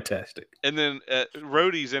be fantastic. And then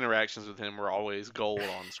Rhodey's interactions with him were always gold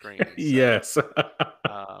on screen. So, Yes.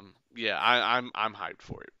 yeah, I'm hyped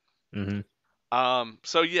for it. hmm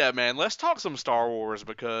So yeah, man, let's talk some Star Wars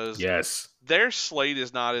because Yes. their slate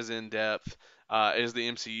is not as in depth as the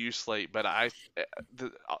MCU slate, but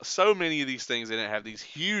so many of these things in it have these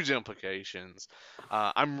huge implications.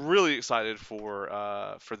 I'm really excited for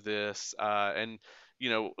this, and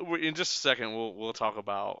in just a second we'll talk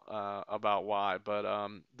about why. But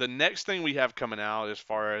the next thing we have coming out as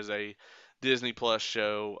far as a Disney Plus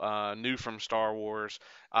show, new from Star Wars,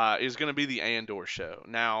 is going to be the Andor show.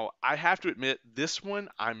 Now, I have to admit, this one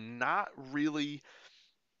I'm not really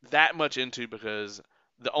that much into because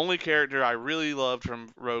The only character I really loved from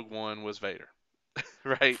Rogue One was Vader,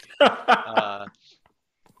 right? Uh,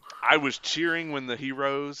 I was cheering when the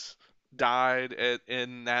heroes died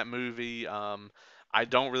in that movie. I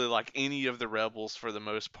don't really like any of the rebels for the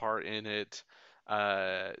most part in it.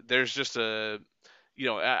 There's just I'm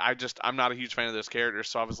not a huge fan of those characters,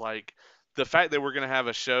 so I was like, the fact that we're gonna have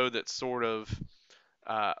a show that's sort of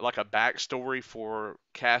like a backstory for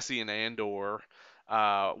Cassian Andor,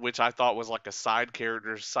 which I thought was like a side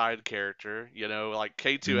character. You know, like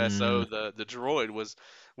Mm, K2SO, the droid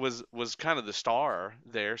was kind of the star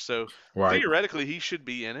there. So right. theoretically, he should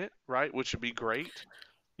be in it, right? Which would be great.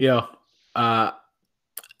 Yeah. Uh,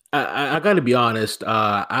 I got to be honest.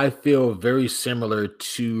 I feel very similar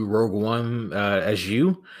to Rogue One as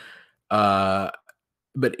you. Uh,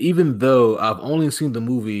 but even though I've only seen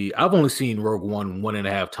Rogue One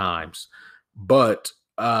 1.5 times. But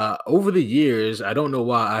over the years, I don't know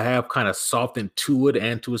why I have kind of softened to it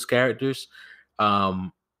and to his characters.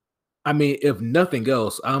 Um, I mean, if nothing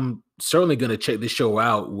else, I'm certainly going to check this show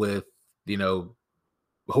out with you know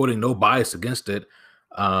holding no bias against it.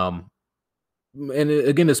 Um,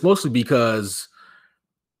 again, it's mostly because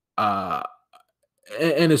uh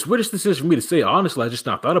and it's weirdest decision for me to say. Honestly, I just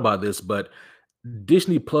not thought about this, but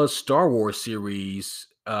Disney Plus Star Wars series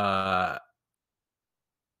have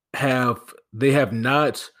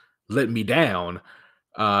not let me down.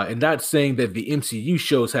 And not saying that the MCU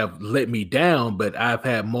shows have let me down, but I've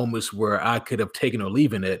had moments where I could have taken or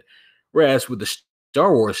leaving it. Whereas with the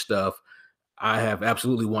Star Wars stuff, I have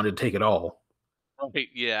absolutely wanted to take it all. Right.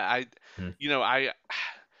 Yeah. Mm. You know, I,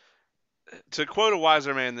 to quote a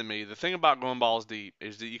wiser man than me, the thing about going balls deep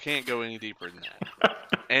is that you can't go any deeper than that.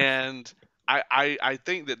 And I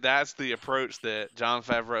think that that's the approach that John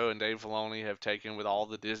Favreau and Dave Filoni have taken with all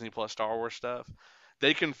the Disney Plus Star Wars stuff.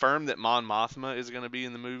 They confirmed that Mon Mothma is going to be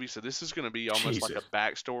in the movie, so this is going to be almost like a Jesus.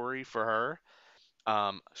 backstory for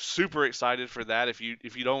her. Super excited for that. If you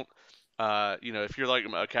don't, if you're like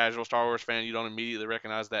a casual Star Wars fan, you don't immediately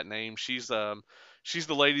recognize that name. She's the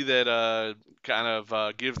lady that kind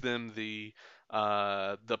of gives them the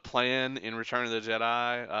plan in Return of the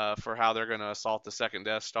Jedi for how they're going to assault the second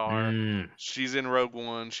Death Star. Mm. She's in Rogue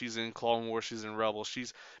One. She's in Clone Wars. She's in Rebels. She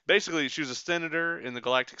was a senator in the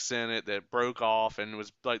Galactic Senate that broke off and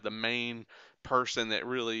was like the main person that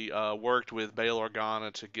really worked with Bail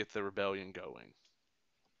Organa to get the rebellion going.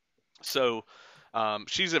 So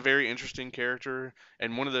she's a very interesting character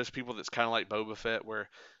and one of those people that's kind of like Boba Fett, where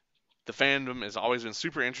the fandom has always been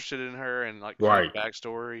super interested in her and like her Right.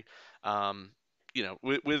 backstory. Um,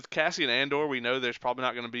 with Cassian Andor, we know there's probably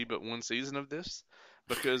not going to be but one season of this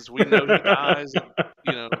because we know he dies.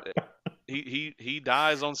 You know, he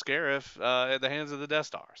dies on Scarif at the hands of the Death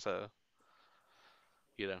Star. So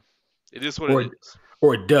you know, it is what it or is.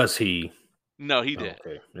 or does he? No, he did.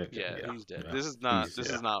 Okay. Okay. Yeah, Yeah. he's dead. Yeah. This is not. He's This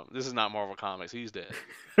yeah. is not. This is not Marvel Comics. He's dead.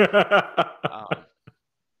 I Um,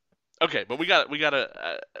 okay, but we got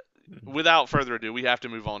to. Without further ado, we have to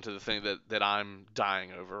move on to the thing that I'm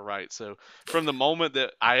dying over, right? So from the moment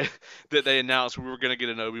that I that they announced we were going to get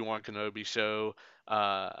an Obi-Wan Kenobi show,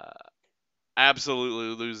 uh,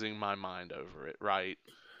 absolutely losing my mind over it, right?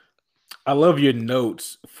 love your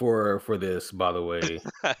notes for this, by the way.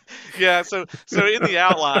 Yeah, so in the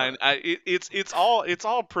outline, it's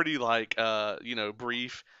all pretty like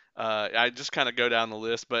brief. I just kind of go down the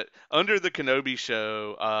list, but under the Kenobi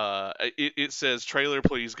show, it says trailer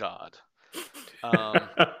please God. Um,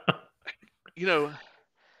 you know,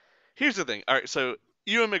 here's the thing. All right, so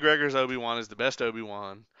Ewan McGregor's Obi-Wan is the best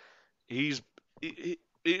Obi-Wan. He's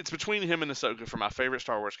it's between him and Ahsoka for my favorite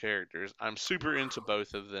Star Wars characters. I'm super into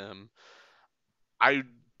both of them. I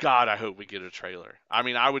God, I hope we get a trailer. I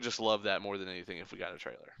mean, I would just love that more than anything if we got a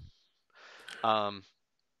trailer. Um,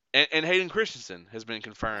 and Hayden Christensen has been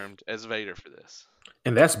confirmed as Vader for this.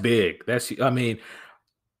 And that's big. That's I mean,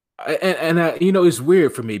 it's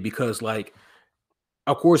weird for me because like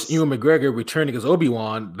of course Ewan McGregor returning as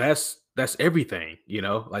Obi-Wan, that's everything,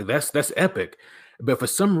 like that's epic. But for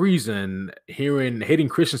some reason, hearing Hayden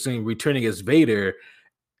Christensen returning as Vader,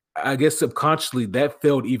 I guess subconsciously that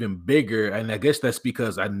felt even bigger, and I guess that's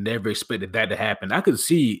because I never expected that to happen. I could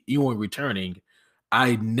see Ewan returning.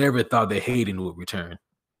 I never thought that Hayden would return.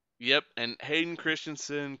 Yep, and Hayden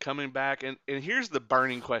Christensen coming back, and here's the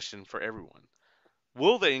burning question for everyone: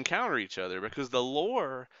 will they encounter each other? Because the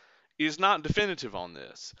lore is not definitive on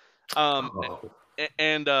this. Um, Oh,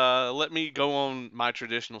 and let me go on my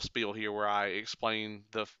traditional spiel here, where I explain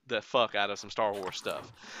the fuck out of some Star Wars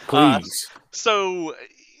stuff. Uh, please. so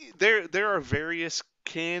there are various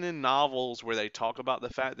canon novels where they talk about the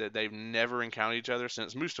fact that they've never encountered each other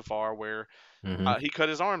since Mustafar, where Hmm. he cut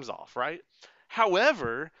his arms off, right?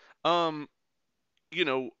 However, um,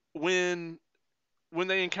 when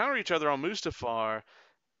they encounter each other on Mustafar,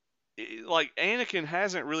 like Anakin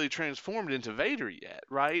hasn't really transformed into Vader yet,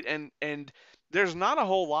 right? And there's not a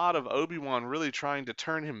whole lot of Obi-Wan really trying to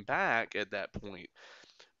turn him back at that point.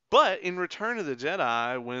 But in Return of the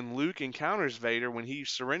Jedi, when Luke encounters Vader, when he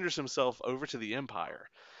surrenders himself over to the Empire,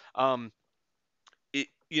 um,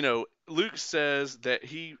 Luke says that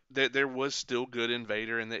there was still good in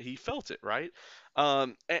Vader and that he felt it, right?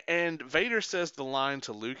 And Vader says the line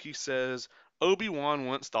to Luke. He says, "Obi-Wan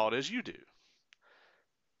once thought as you do."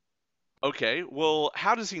 Okay, well,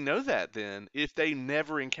 how does he know that then if they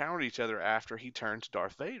never encountered each other after he turned to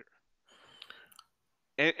Darth Vader?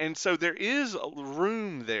 And so there is a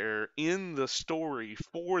room there in the story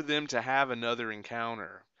for them to have another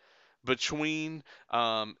encounter between,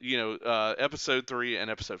 episode 3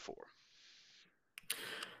 and episode 4.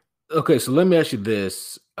 Okay, so let me ask you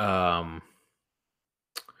this: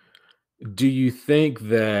 do you think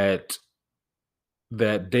that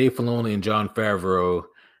Dave Filoni and John Favreau,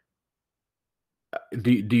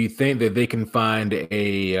 do you think that they can find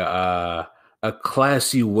a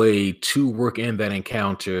classy way to work in that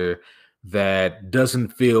encounter that doesn't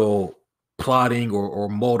feel plotting or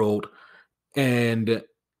muddled? And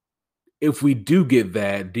if we do get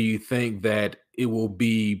that, do you think that it will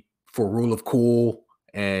be for rule of cool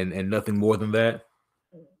and nothing more than that?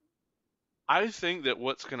 I think that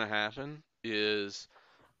what's going to happen is,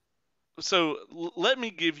 so let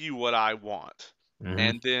me give you what I want, Hmm.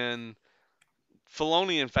 and then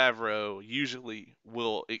Filoni and Favreau usually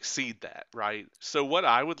will exceed that, right? So what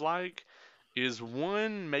I would like is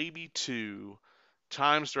one, maybe two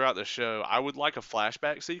times throughout the show, I would like a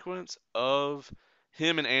flashback sequence of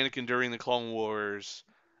him and Anakin during the Clone Wars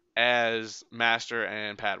as Master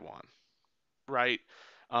and Padawan, right?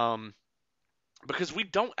 Um, because we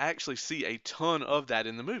don't actually see a ton of that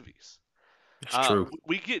in the movies. It's true.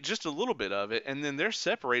 We get just a little bit of it, and then they're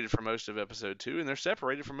separated for most of episode 2, and they're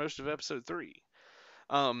separated for most of episode 3.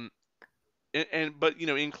 Um, but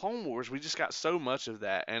in Clone Wars we just got so much of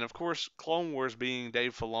that, and of course Clone Wars being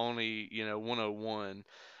Dave Filoni, 101,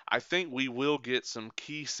 I think we will get some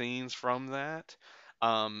key scenes from that.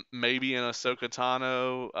 Maybe an Ahsoka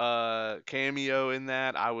Tano cameo in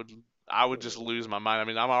that. I would just lose my mind. I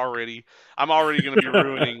mean, I'm already going to be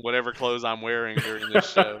ruining whatever clothes I'm wearing during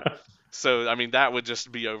this show. So I mean that would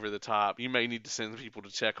just be over the top. You may need to send people to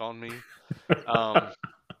check on me. Um,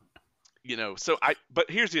 but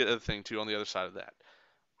here's the other thing too on the other side of that.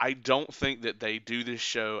 I don't think that they do this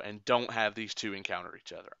show and don't have these two encounter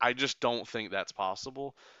each other. I just don't think that's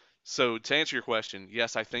possible. So to answer your question,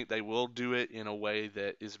 yes, I think they will do it in a way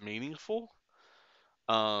that is meaningful.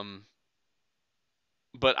 Um,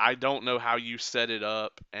 but I don't know how you set it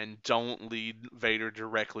up and don't lead Vader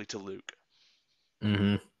directly to Luke.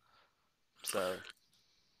 Hmm. So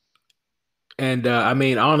And I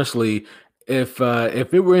mean, honestly, if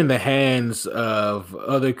it were in the hands of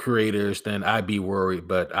other creators, then I'd be worried.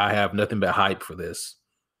 But I have nothing but hype for this.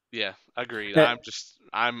 yeah, agreed. And,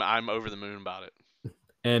 I'm over the moon about it.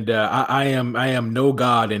 I am no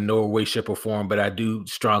god in no way, shape, or form, but I do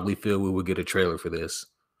strongly feel we will get a trailer for this.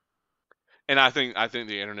 And I think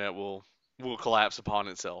the internet will collapse upon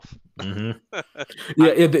itself. Hmm. I,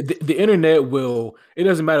 Yeah, the internet will. It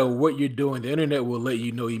doesn't matter what you're doing. The internet will let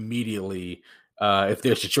you know immediately if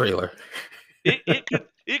there's a trailer.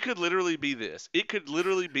 it could literally be this. It could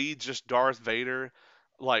literally be just Darth Vader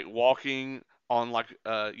like walking on like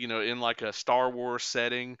in like a Star Wars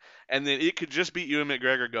setting, and then it could just be Ewan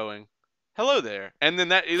McGregor going, "Hello there," and then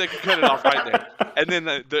they could cut it off right there, and then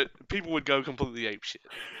the people would go completely ape shit.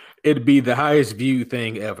 It'd be the highest viewed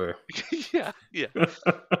thing ever. Yeah, yeah,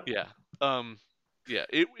 yeah. Um, yeah.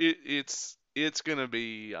 It's gonna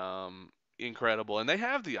be incredible, and they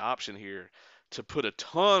have the option here to put a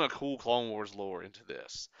ton of cool Clone Wars lore into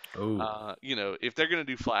this. Oh. If they're gonna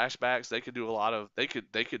do flashbacks, they could do a lot of they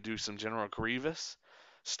could do some General Grievous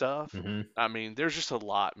stuff. Hmm. I mean, there's just a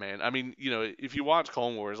lot, man. I mean, if you watch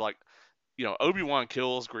Clone Wars, like, Obi-Wan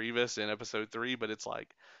kills Grievous in episode 3, but it's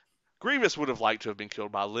like Grievous would have liked to have been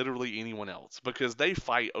killed by literally anyone else because they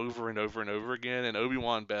fight over and over and over again, and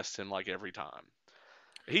Obi-Wan bests him like every time.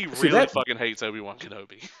 He See really that? fucking hates Obi-Wan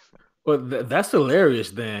Kenobi. Well, that's hilarious.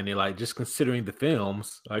 Then you're like just considering the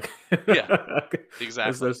films, like Yeah, that's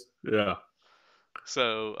exactly. that's yeah.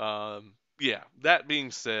 So, yeah. That being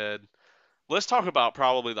said, let's talk about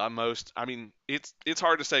probably the most. I mean, it's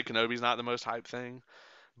hard to say Kenobi's not the most hype thing,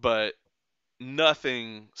 but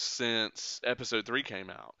nothing since Episode 3 came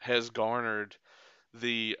out has garnered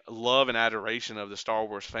the love and adoration of the Star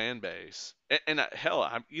Wars fan base. And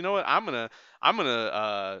hell, you know what?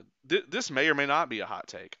 This may or may not be a hot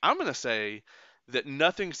take. I'm gonna say that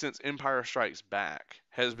nothing since Empire Strikes Back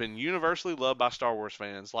has been universally loved by Star Wars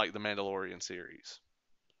fans like the Mandalorian series.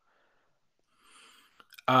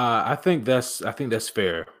 I think that's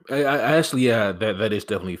fair. I actually, yeah, that is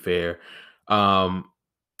definitely fair. Um,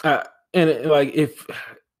 uh, and like if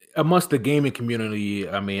amongst the gaming community,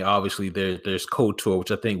 I mean, obviously there's KOTOR,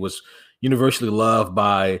 which I think was universally loved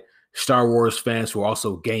by Star Wars fans who are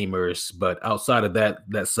also gamers. But outside of that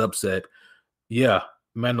subset, yeah,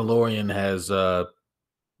 Mandalorian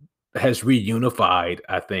has reunified,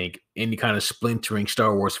 I think, any kind of splintering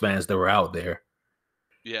Star Wars fans that were out there.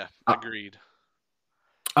 Yeah, Uh, agreed.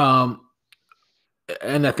 Um,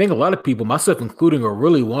 and I think a lot of people, myself including, are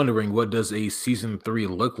really wondering what does a season 3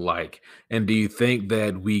 look like? And do you think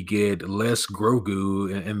that we get less Grogu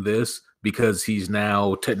in this because he's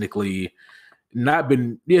now technically not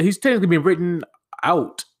been yeah, he's technically been written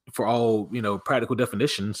out for all, practical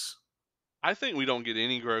definitions. I think we don't get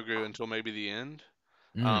any Grogu until maybe the end.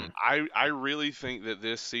 Mm. I really think that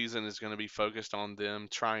this season is going to be focused on them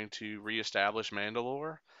trying to reestablish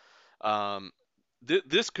Mandalore. Um,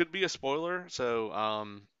 this could be a spoiler, so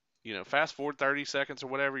fast forward 30 seconds or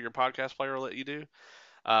whatever your podcast player will let you do.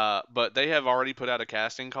 But they have already put out a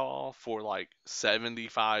casting call for like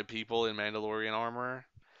 75 people in Mandalorian armor.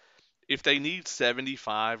 If they need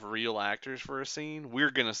 75 real actors for a scene,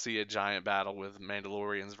 we're gonna see a giant battle with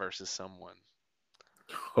Mandalorians versus someone.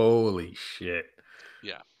 Holy shit.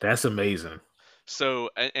 Yeah. That's amazing. So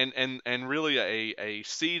and really a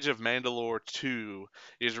Siege of Mandalore 2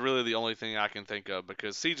 is really the only thing I can think of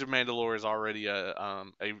because Siege of Mandalore is already a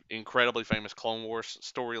incredibly famous Clone Wars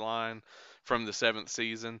storyline from the 7th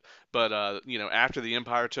season. But after the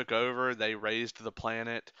Empire took over, they raised the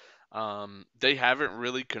planet. They haven't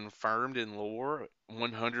really confirmed in lore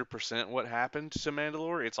 100% what happened to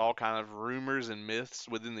Mandalore. It's all kind of rumors and myths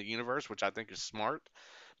within the universe, which I think is smart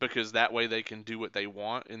because that way they can do what they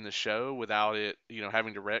want in the show without it,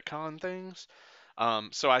 having to retcon things.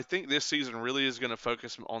 So I think this season really is going to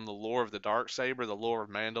focus on the lore of the dark saber, the lore of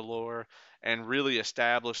Mandalore, and really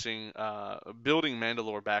establishing, building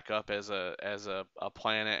Mandalore back up as a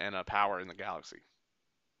planet and a power in the galaxy.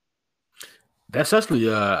 That's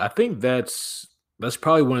actually I think that's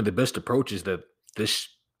probably one of the best approaches that this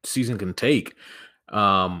season can take.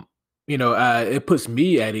 Um, it puts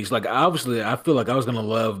me at ease. Like obviously I feel like I was gonna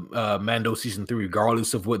love Mando season 3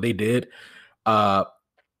 regardless of what they did. Uh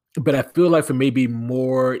but I feel like for maybe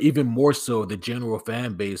more, even more so the general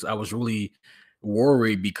fan base, I was really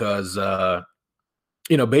worried because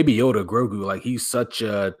Baby Yoda, Grogu, like he's such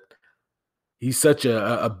a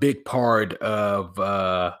big part of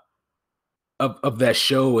that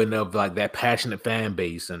show and of like that passionate fan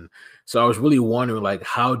base. And so I was really wondering like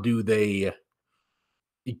how do they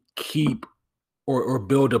keep or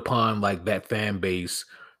build upon like that fan base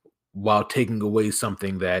while taking away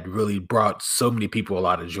something that really brought so many people a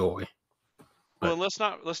lot of joy. Well, But and let's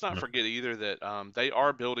not forget either that they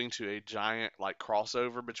are building to a giant like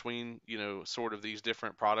crossover between sort of these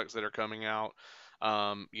different products that are coming out.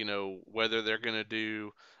 Whether they're going to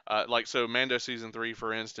do like so Mando season 3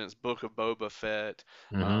 for instance, Book of Boba Fett,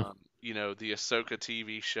 mhm. the Ahsoka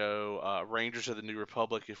TV show, Rangers of the New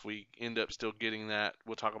Republic. If we end up still getting that,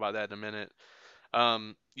 we'll talk about that in a minute.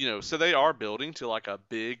 So they are building to like a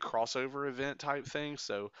big crossover event type thing.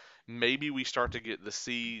 So maybe we start to get the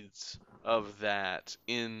seeds of that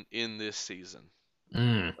in this season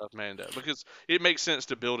Mm, of Mando because it makes sense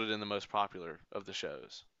to build it in the most popular of the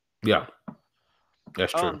shows. yeah,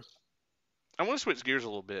 that's true. Um, I want to switch gears a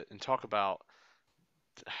little bit and talk about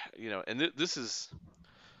and this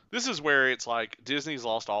is where it's like Disney's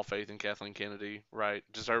lost all faith in Kathleen Kennedy, right?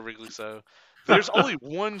 Deservedly so. There's only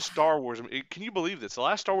one Star Wars. Can you believe this? The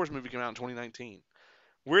last Star Wars movie came out in 2019.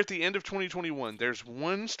 We're at the end of 2021. There's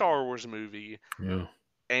one Star Wars movie, Yeah,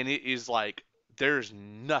 and it is like there's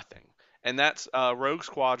nothing. And that's Rogue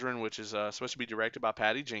Squadron, which is supposed to be directed by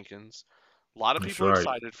Patty Jenkins. A lot of that's people are right.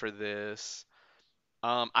 excited for this.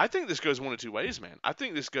 I think this goes one of two ways, man. I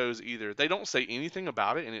think this goes either they don't say anything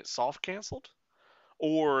about it and it's soft canceled,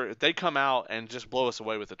 or they come out and just blow us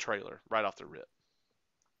away with a trailer right off the rip.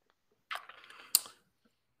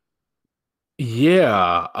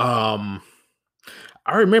 Yeah, I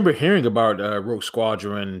remember hearing about Rogue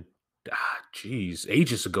Squadron, geez,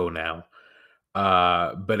 ages ago now.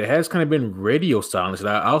 But it has kind of been radio silence. And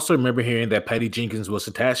I also remember hearing that Patty Jenkins was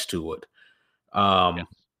attached to it. Yeah, Um,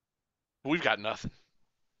 we've got nothing.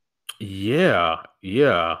 yeah,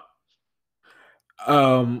 yeah.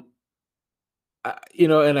 Um,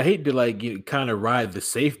 And I hate to like kind of ride the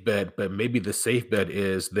safe bet, but maybe the safe bet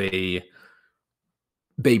is they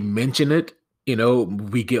mention it.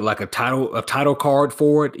 We get like a title card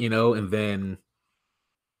for it, and then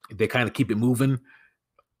they kind of keep it moving.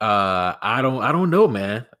 I don't know,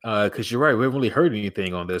 man. Because you're right, we haven't really heard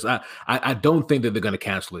anything on this. I don't think that they're gonna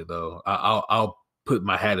cancel it though. I'll put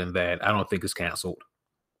my hat in that. I don't think it's canceled.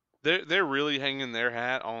 They're really hanging their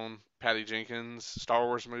hat on Patty Jenkins' Star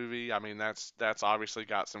Wars movie. I mean, that's obviously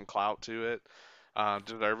got some clout to it,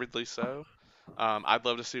 deservedly so. I'd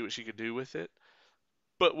love to see what she could do with it,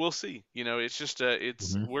 but we'll see. It's just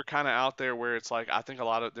it's Mhm. we're kind of out there where it's like I think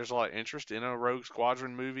there's a lot of interest in a Rogue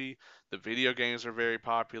Squadron movie. The video games are very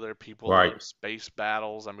popular. People Right. love space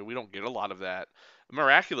battles. I mean, we don't get a lot of that.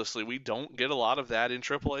 Miraculously, we don't get a lot of that in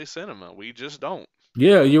AAA cinema. We just don't.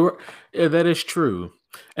 Yeah, yeah, that is true.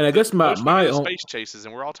 And I The guess my most we get my is own space chases,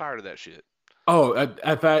 and we're all tired of that shit.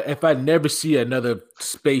 if I never see another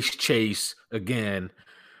space chase again,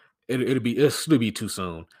 it'll be too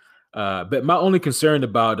soon. But my only concern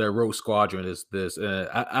about Rogue Squadron is this: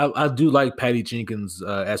 I do like Patty Jenkins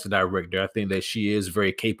as a director. I think that she is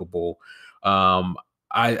very capable. Um,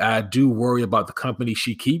 I do worry about the company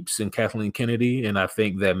she keeps in Kathleen Kennedy, and I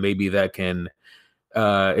think that maybe that can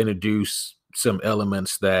introduce some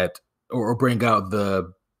elements that or bring out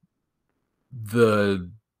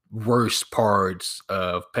the worst parts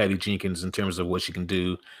of Patty Jenkins in terms of what she can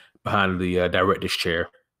do behind the director's chair.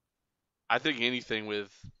 I think anything with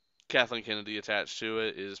Kathleen Kennedy attached to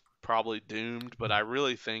it is probably doomed, but I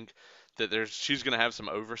really think that she's going to have some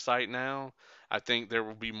oversight now. I think there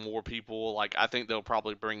will be more people. Like I think they'll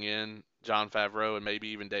probably bring in John Favreau and maybe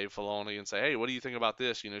even Dave Filoni and say, "Hey, what do you think about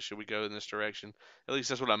this? Should we go in this direction?" At least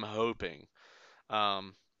that's what I'm hoping.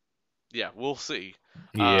 Um, yeah, we'll see.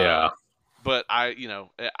 Uh, Yeah. but I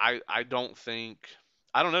don't think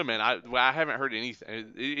I don't know, man. I haven't heard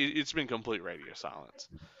anything. It's been complete radio silence.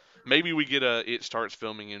 Maybe we get it starts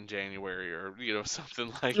filming in January or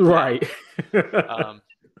something like that. Right. Um,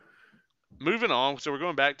 moving on, so we're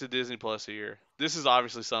going back to Disney Plus here. This is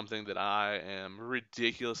obviously something that I am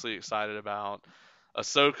ridiculously excited about.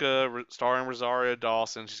 Ahsoka, starring Rosario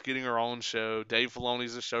Dawson, she's getting her own show. Dave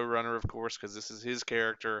Filoni's the showrunner, of course, because this is his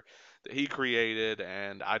character that he created,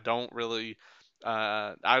 and I don't really,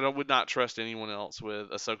 would not trust anyone else with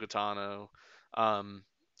Ahsoka Tano. Um,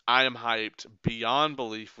 I am hyped beyond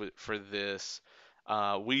belief for this.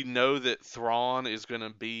 We know that Thrawn is going to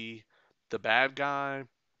be the bad guy.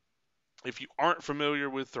 If you aren't familiar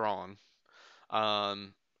with Thrawn,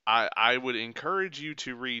 um, I would encourage you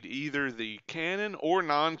to read either the canon or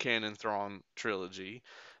non-canon Thrawn trilogy.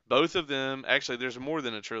 Both of them, actually, there's more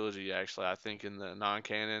than a trilogy. Actually, I think in the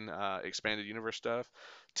non-canon expanded universe stuff,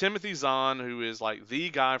 Timothy Zahn, who is like the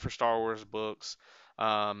guy for Star Wars books,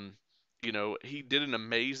 um, he did an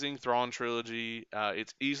amazing Thrawn trilogy.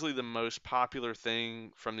 It's easily the most popular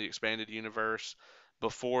thing from the expanded universe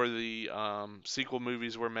before the sequel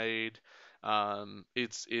movies were made.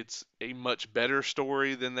 It's a much better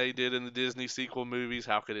story than they did in the Disney sequel movies.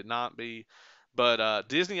 How could it not be? But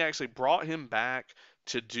Disney actually brought him back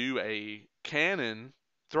to do a canon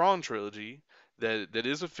Thrawn trilogy that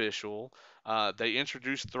is official. They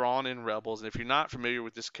introduced Thrawn in Rebels, and if you're not familiar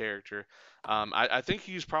with this character, I think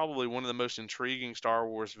he's probably one of the most intriguing Star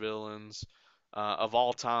Wars villains of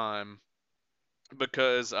all time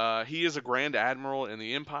because he is a Grand Admiral in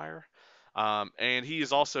the Empire, and he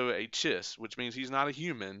is also a Chiss, which means he's not a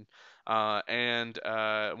human. And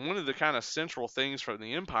one of the kind of central things from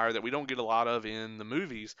the Empire that we don't get a lot of in the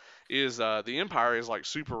movies is the Empire is like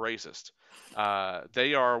super racist.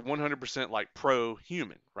 They are 100% like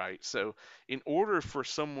pro-human, right? So in order for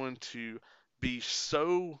someone to be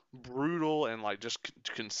so brutal and like just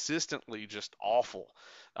consistently just awful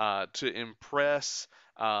to impress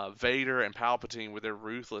Vader and Palpatine with their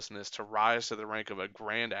ruthlessness to rise to the rank of a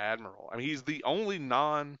Grand Admiral. I mean, he's the only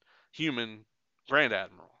non-human Grand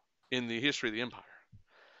Admiral in the history of the Empire.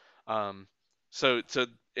 Um, so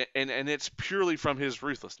and it's purely from his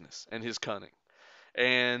ruthlessness and his cunning.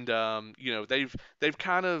 And they've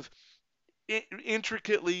kind of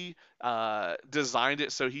intricately designed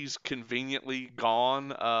it so he's conveniently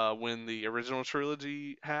gone when the original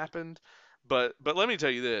trilogy happened. But let me tell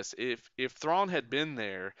you this: if Thrawn had been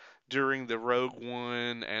there during the Rogue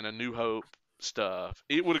One and A New Hope stuff,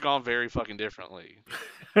 it would have gone very fucking differently.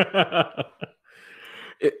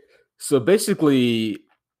 It- so basically,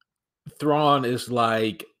 Thrawn is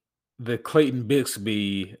like the Clayton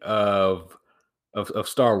Bixby of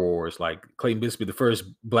Star Wars, like Clayton Bixby, the first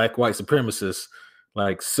black white supremacist,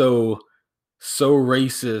 like so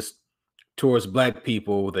racist towards black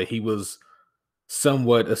people that he was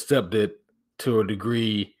somewhat accepted to a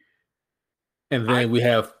degree, and I then we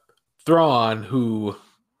have Thrawn, who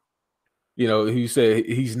who said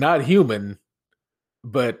he's not human,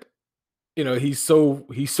 but he's so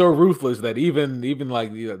ruthless that even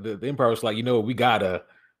like the Empire was like, we gotta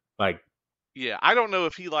like. Yeah, I don't know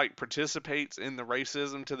if he like participates in the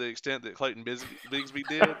racism to the extent that Clayton Bigsby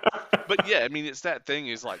did, but yeah, I mean it's that thing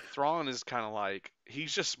is like Thrawn is kind of like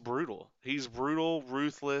he's just brutal. He's brutal,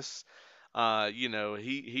 ruthless. He's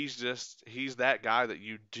that guy that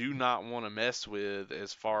you do not want to mess with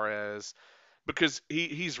as far as because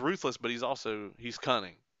he's ruthless, but he's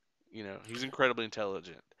cunning. He's incredibly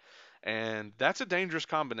intelligent, and that's a dangerous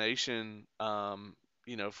combination.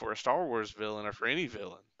 For a Star Wars villain or for any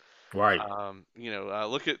villain. Right,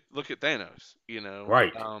 Look at Thanos.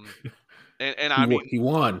 right. And He I mean, he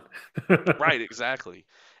won. right, exactly.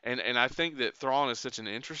 And I think that Thrawn is such an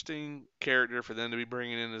interesting character for them to be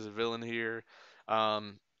bringing in as a villain here.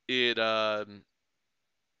 Um, it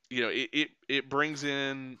it brings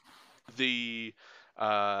in the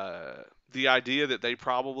the idea that they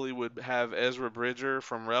probably would have Ezra Bridger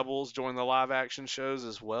from Rebels join the live action shows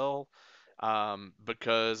as well,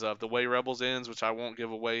 because of the way Rebels ends, which I won't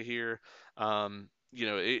give away here.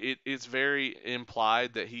 It's very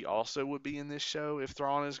implied that he also would be in this show if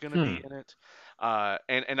Thrawn is going to be Hmm. in it.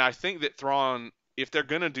 And I think that Thrawn, if they're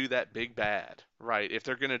going to do that big bad, right? If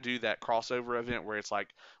they're going to do that crossover event where it's like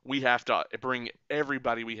we have to bring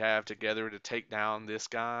everybody we have together to take down this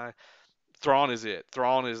guy, Thrawn is it.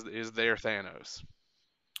 Thrawn is their Thanos.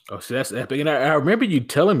 Oh, so that's epic. And I remember you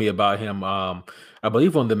telling me about him. I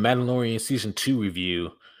believe on the Mandalorian season 2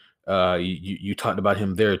 review, you talked about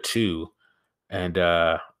him there too. And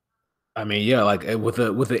I mean, yeah, like with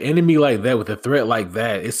an enemy like that, with a threat like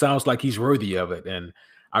that, it sounds like he's worthy of it. And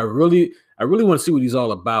I really want to see what he's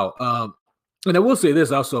all about. And I will say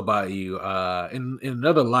this also about you. In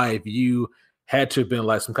another life, you had to have been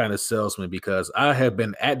like some kind of salesman, because I have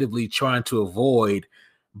been actively trying to avoid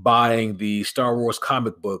buying the Star Wars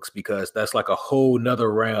comic books, because that's like a whole nother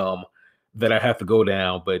realm that I have to go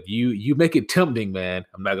down. But you make it tempting, man.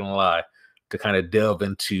 I'm not gonna lie, to kind of delve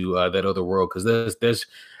into that other world, because there's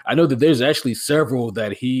I know that there's actually several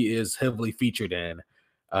that he is heavily featured in,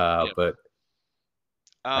 Yep. but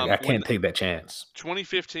I When can't take that chance.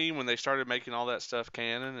 2015, when they started making all that stuff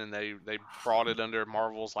canon and they brought it under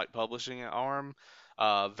Marvel's like publishing arm,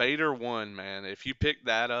 Vader won, man. If you pick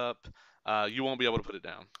that up, you won't be able to put it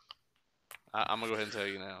down. I'm gonna go ahead and tell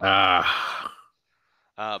you now. Ah,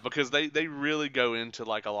 Because they really go into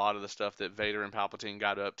like a lot of the stuff that Vader and Palpatine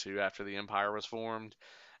got up to after the Empire was formed,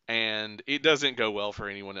 and it doesn't go well for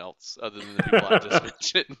anyone else other than the people I just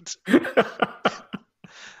mentioned.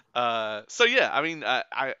 So yeah, I mean,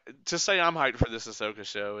 I to say I'm hyped for this Ahsoka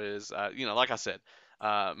show is, like I said,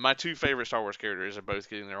 my two favorite Star Wars characters are both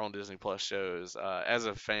getting their own Disney Plus shows. As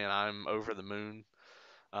a fan, I'm over the moon.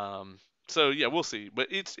 Um, so yeah, we'll see. But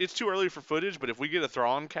it's too early for footage. But if we get a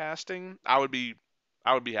Thrawn casting, I would be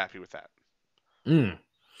happy with that. mm.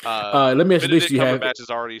 Uh, Let me ask you this: Benedict you have Cumberbatch has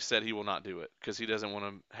already said he will not do it because he doesn't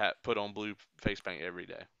want to put on blue face paint every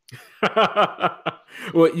day.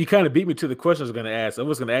 well, you kind of beat me to the question I was going to ask. I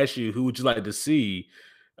was going to ask you, who would you like to see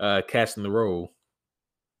casting the role?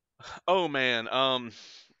 Oh man,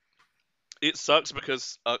 it sucks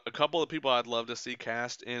because a couple of people I'd love to see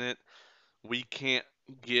cast in it we can't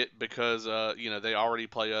get because they already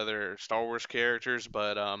play other Star Wars characters,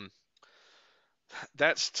 but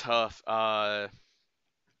that's tough.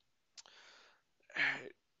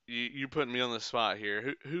 You putting me on the spot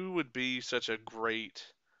here. Who would be such a great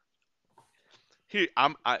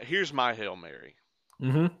here's my Hail Mary.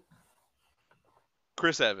 Hmm.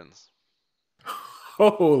 Chris Evans.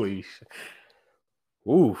 Holy,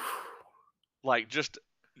 oof! Like just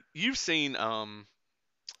you've seen Ryan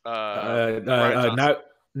Uh, Johnson.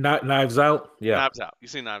 not Knives Out. Yeah. Knives Out. You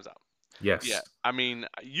seen Knives Out. Yeah. Yes. I mean,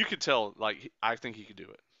 you could tell like I think he could do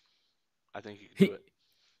it. I think he could do He. it.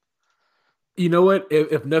 You know what?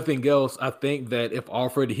 If nothing else, I think that if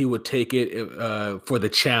offered, he would take it for the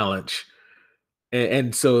challenge.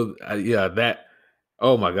 And so, yeah, that.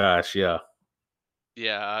 Oh my gosh, yeah.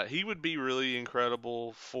 Yeah, he would be really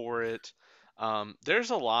incredible for it. There's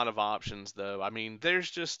a lot of options though. I mean,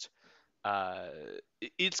 there's just uh,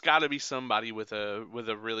 it's got to be somebody with a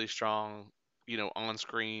really strong,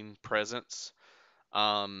 on-screen presence.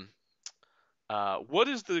 Um, what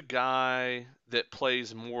is the guy that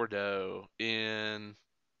plays Mordo in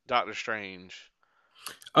Doctor Strange?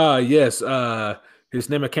 Yes. His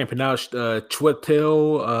name I can't pronounce.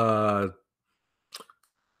 Chwetel.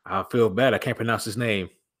 I feel bad. I can't pronounce his name.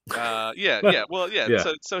 Yeah, yeah, well, yeah. Yeah.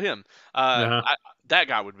 So him, Uh-huh. that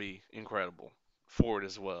guy would be incredible for it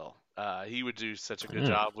as well. He would do such a good Mm.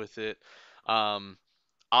 job with it. Um,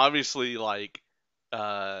 Obviously, like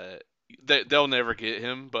uh, they'll never get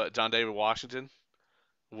him, but John David Washington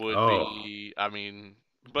would Oh, be. I mean,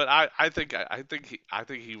 but I think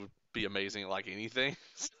he would be amazing at like anything.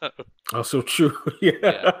 So also true. Yeah.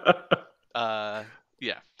 yeah, uh,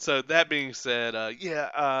 yeah. So that being said,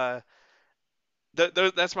 yeah,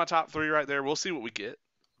 that's my top three right there. We'll see what we get,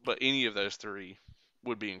 but any of those three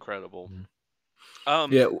would be incredible. Mhm.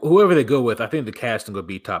 Um, Yeah, whoever they go with, I think the casting will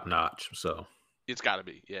be top notch. So, it's got to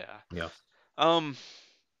be, yeah. yeah. Um,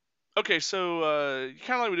 okay, so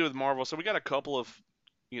kind of like we do with Marvel, so we got a couple of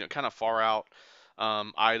kind of far out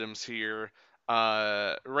items here.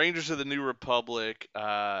 Rangers of the New Republic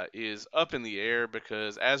is up in the air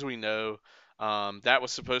because, as we know, that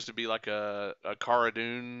was supposed to be like a Cara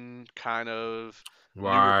Dune kind of New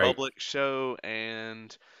Right. Republic show,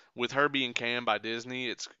 and with her being canned by Disney,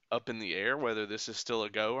 it's up in the air whether this is still a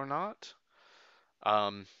go or not.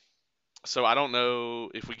 Um, so I don't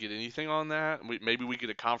know if we get anything on that. Maybe we get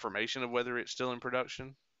a confirmation of whether it's still in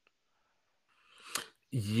production.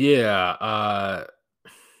 Yeah.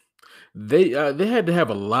 They had to have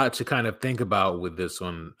a lot to kind of think about with this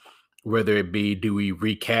one, whether it be do we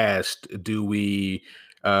recast, do we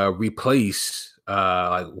replace,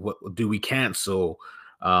 like what do we cancel?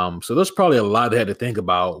 So there's probably a lot they had to think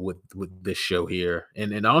about with this show here,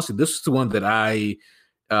 and honestly, this is the one that I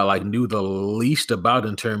like knew the least about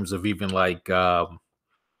in terms of even like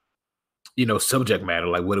subject matter,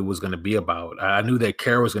 like what it was going to be about. I knew that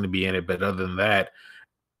Kara was going to be in it, but other than that,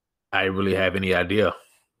 I didn't really have any idea.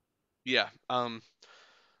 Yeah. I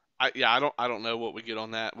don't know what we get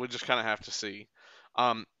on that. We'll just kind of have to see.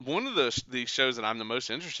 One of the shows that I'm the most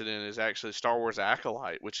interested in is actually Star Wars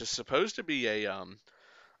Acolyte, which is supposed to be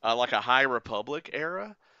like a High Republic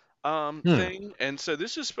era Hmm. thing, and so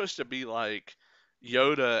this is supposed to be like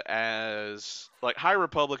Yoda as like High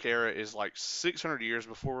Republic era is like 600 years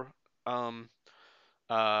before um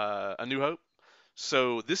A New Hope.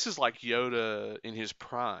 So this is like Yoda in his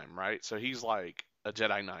prime, right? So he's like a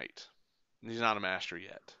Jedi Knight. He's not a master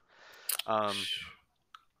yet. Um,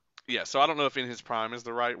 yeah, so I don't know if in his prime is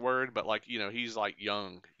the right word, but like, he's like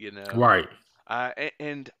young. Right.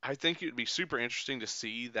 And I think it would be super interesting to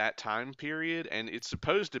see that time period, and it's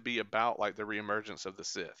supposed to be about like the reemergence of the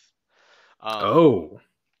Sith. Um, Oh.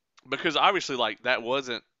 because obviously like that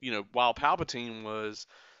wasn't, while Palpatine was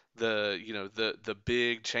the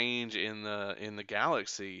big change in the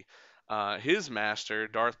galaxy, his master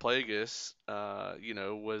Darth Plagueis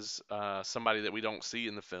was somebody that we don't see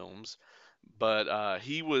in the films, but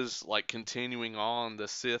he was like continuing on the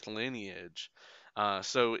Sith lineage.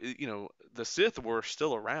 So the Sith were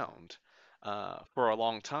still around for a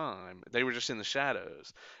long time. They were just in the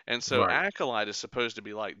shadows. And so Right. Acolyte is supposed to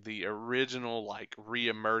be like the original like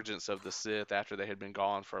reemergence of the Sith after they had been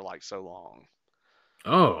gone for like so long.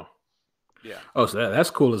 Oh. Yeah. Oh, so that's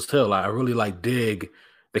cool as hell. I really like dig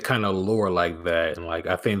the kind of lore like that, and like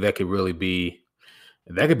I think that could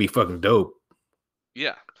be fucking dope.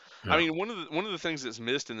 Yeah. I Yeah. mean, one of the things that's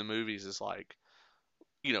missed in the movies is like,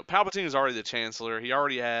 Palpatine is already the chancellor. He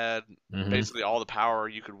already had Hmm. basically all the power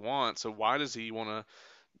you could want. So why does he want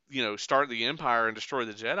to, start the Empire and destroy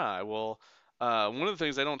the Jedi? Well, one of the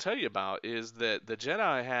things they don't tell you about is that the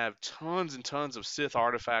Jedi have tons and tons of Sith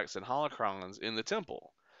artifacts and holocrons in the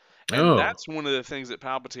temple. And Oh. that's one of the things that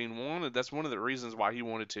Palpatine wanted. That's one of the reasons why he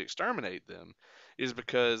wanted to exterminate them, is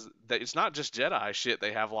because it's not just Jedi shit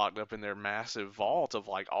they have locked up in their massive vault of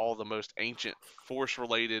like all the most ancient Force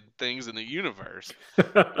related things in the universe.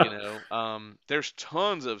 There's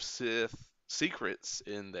tons of Sith secrets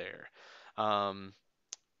in there. Um,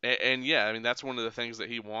 and yeah, I mean that's one of the things that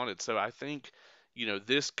he wanted. So I think,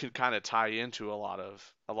 this could kind of tie into a lot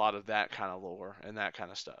of that kind of lore and that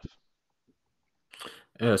kind of stuff.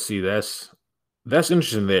 Yeah. See, that's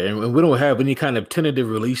interesting there, and we don't have any kind of tentative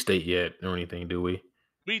release date yet or anything, do we?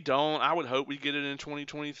 We don't. I would hope we get it in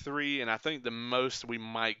 2023, and I think the most we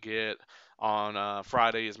might get on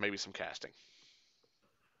Friday is maybe some casting.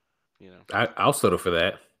 You know, I'll settle for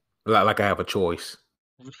that. Like I have a choice.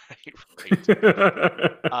 right,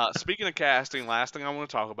 right. Speaking of casting, last thing I want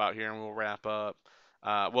to talk about here, and we'll wrap up.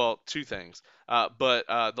 Well, two things. But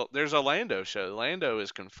there's a Lando show. Lando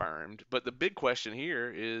is confirmed, but the big question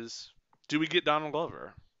here is, do we get Donald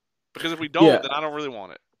Glover? Because if we don't, Yeah. then I don't really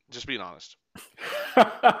want it. Just being honest.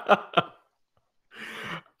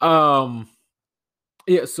 um.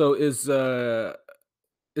 Yeah. So is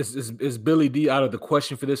Billy D out of the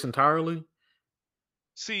question for this entirely?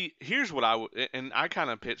 See, here's what I would, and I kind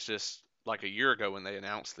of pitched this like a year ago when they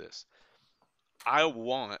announced this. I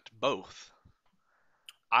want both.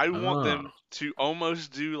 I want Ah. them to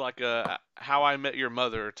almost do like a How I Met Your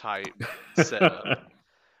Mother type setup,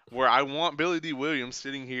 where I want Billy D. Williams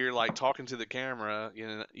sitting here like talking to the camera,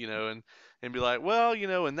 and be like, well,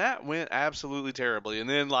 and that went absolutely terribly, and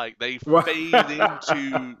then like they fade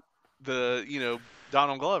into the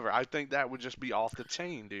Donald Glover. I think that would just be off the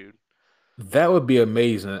chain, dude. That would be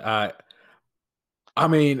amazing. I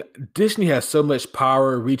mean, Disney has so much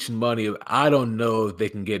power, reach, and money. I don't know if they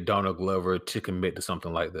can get Donald Glover to commit to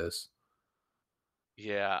something like this.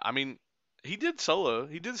 Yeah, I mean, he did Solo.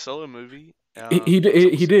 He did a Solo movie. He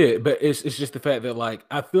did, but it's just the fact that like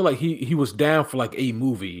I feel like he was down for like a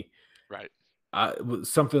movie, Right.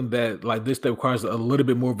 something that like this that requires a little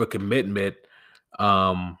bit more of a commitment.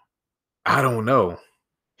 Um, I don't know.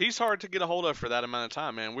 He's hard to get a hold of for that amount of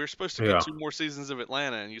time, man. We're supposed to get Yeah, 2 more seasons of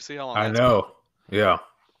Atlanta, and you see how long I that's been. know. Yeah,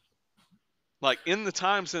 Like in the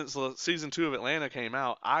time since season 2 of Atlanta came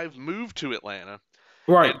out, I've moved to Atlanta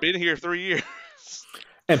right. and been here 3 years.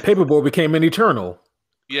 And Paperboy became an Eternal.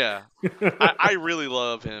 Yeah, I really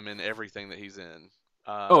love him in everything that he's in.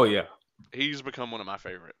 Oh Uh, yeah, he's become one of my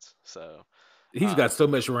favorites. So he's uh, got so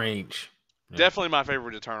much range. Yeah, definitely my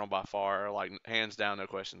favorite Eternal by far, like hands down, no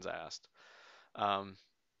questions asked. Um,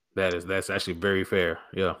 that's actually very fair.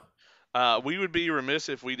 Yeah. we would be remiss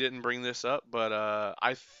if we didn't bring this up, but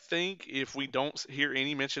I think if we don't hear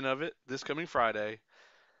any mention of it this coming Friday,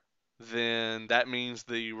 then that means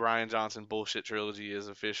the Ryan Johnson bullshit trilogy is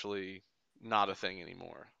officially not a thing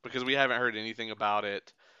anymore because we haven't heard anything about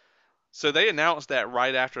it. So they announced that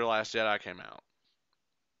right after Last Jedi came out,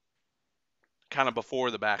 kind of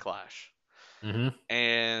before the backlash. Hmm.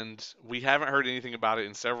 And we haven't heard anything about it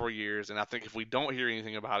in several years. And I think if we don't hear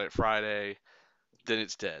anything about it Friday, then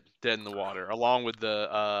it's dead in the water, along with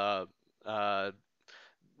the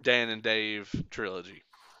Dan and Dave trilogy.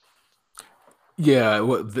 Yeah,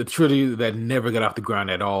 well, the trilogy that never got off the ground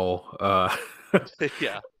at all.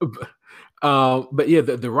 Yeah, But yeah,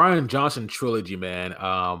 the Ryan Johnson trilogy, man.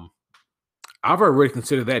 I've already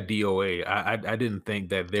considered that DOA. I didn't think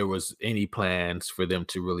that there was any plans for them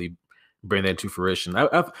to really bring that to fruition.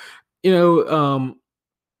 I've, you know,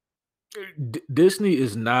 Disney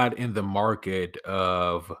is not in the market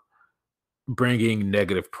of bringing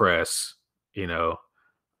negative press. You know,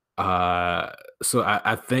 so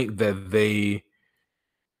I think that they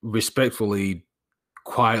respectfully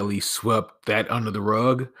quietly swept that under the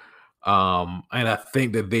rug. And I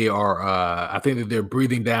think that I think that they're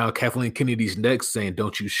breathing down Kathleen Kennedy's neck saying,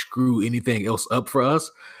 don't you screw anything else up for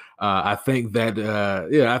us. I think that,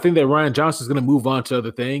 yeah, I think that Ryan Johnson's going to move on to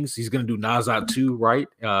other things. He's going to do Nas Out too, right?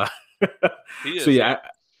 he So is. Yeah.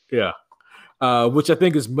 yeah, which I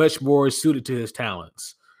think is much more suited to his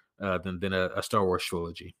talents than a Star Wars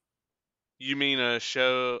trilogy. You mean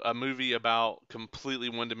a movie about completely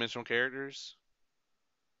one-dimensional characters?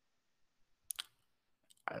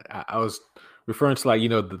 I was referring to like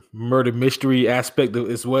the murder mystery aspect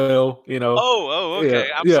as well. Oh, Yeah, okay.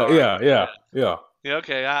 I'm yeah, sorry. yeah, yeah, yeah. Yeah,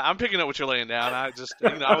 okay. I'm picking up what you're laying down. I just,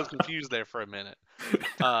 I was confused there for a minute.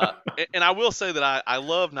 And I will say that I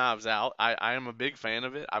love Knives Out. I am a big fan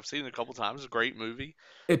of it. I've seen it a couple times. It's a great movie.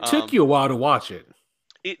 It took Um, you a while to watch it.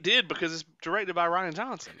 it did because it's directed by Ryan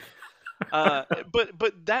Johnson.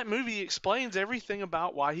 But that movie explains everything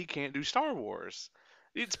about why he can't do Star Wars.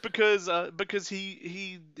 It's because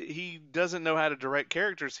he doesn't know how to direct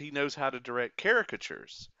characters. He knows how to direct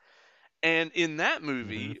caricatures. And in that Hmm.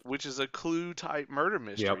 movie, which is a Clue type murder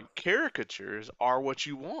Yep. mystery, caricatures are what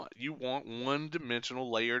you want. You want one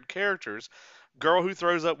dimensional layered characters. Girl who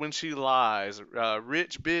throws up when she lies,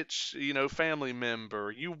 rich bitch, family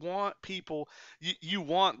member. You want people, you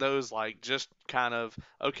want those like just kind of,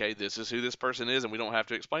 okay, this is who this person is, and we don't have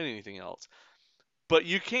to explain anything else. But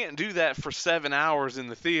you can't do that for 7 hours in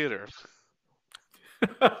the theater.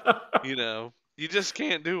 You just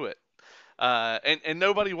can't do it. And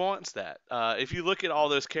nobody wants that. If you look at all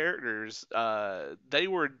those characters, they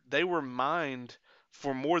were mined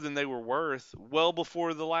for more than they were worth well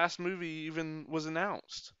before the last movie even was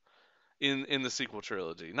announced in the sequel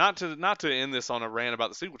trilogy. Not to end this on a rant about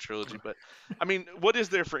the sequel trilogy, but I mean, what is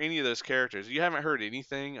there for any of those characters? You haven't heard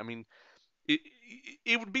anything. I mean,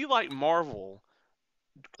 it would be like Marvel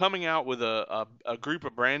coming out with a group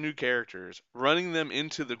of brand new characters, running them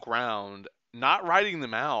into the ground, not writing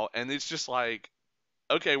them out, and it's just like,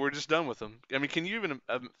 okay, we're just done with them. I mean, can you even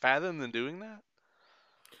fathom them doing that?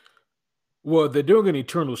 Well, they're doing an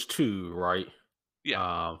Eternals too, right?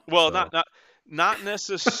 Yeah. Well, not So not not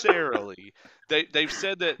necessarily. They've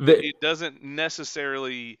said that they it doesn't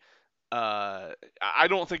necessarily. I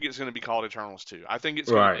don't think it's going to be called Eternals 2. I think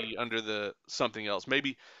it's going to right. be under the something else.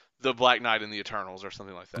 Maybe the Black Knight and the Eternals or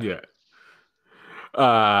something like that. Yeah.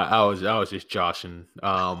 I was just joshing.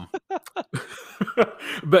 But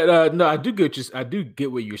no, I do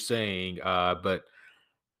get what you're saying. But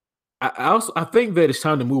I also I think that it's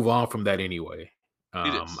time to move on from that anyway.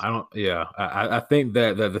 It is. I don't. Yeah, I think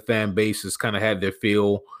that the fan base has kind of had their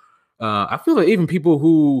fill. I feel that even people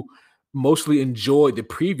who mostly enjoyed the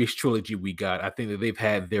previous trilogy we got, I think that they've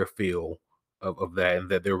had their fill of that, and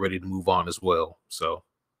that they're ready to move on as well. So,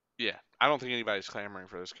 Yeah, I don't think anybody's clamoring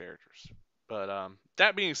for those characters. But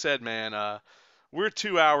that being said, man, we're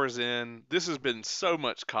 2 hours in. This has been so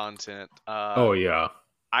much content. oh yeah.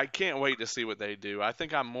 I can't wait to see what they do. I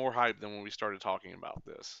think I'm more hyped than when we started talking about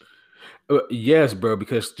this. Yes, bro,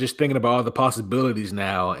 because just thinking about all the possibilities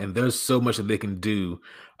now, and there's so much that they can do.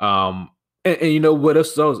 And you know what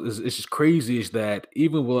else is just crazy is that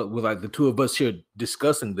even with like the two of us here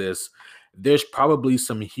discussing this, there's probably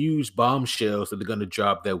some huge bombshells that they're going to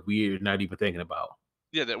drop that we're not even thinking about.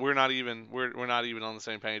 Yeah, that we're not even on the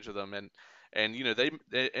same page with them, and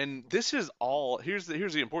and this is all. Here's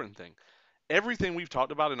the important thing. Everything we've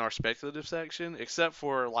talked about in our speculative section, except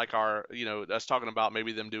for like our us talking about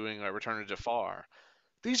maybe them doing a Return of Jafar.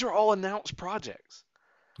 These are all announced projects.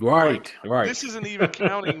 Like Right, right. this isn't even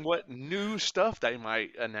counting what new stuff they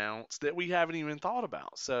might announce that we haven't even thought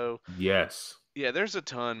about. So Yes. yeah, there's a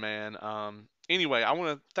ton, man. Anyway, I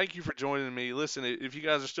want to thank you for joining me. Listen, if you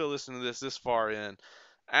guys are still listening to this far in,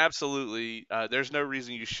 absolutely, there's no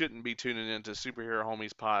reason you shouldn't be tuning into Superhero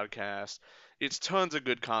Homies podcast. It's tons of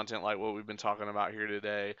good content like what we've been talking about here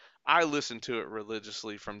today. I listen to it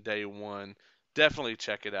religiously from day one. Definitely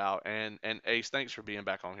check it out. And Ace, thanks for being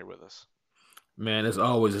back on here with us. Man, as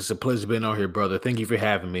always, it's a pleasure being on here, brother. Thank you for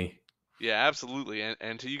having me. Yeah, absolutely.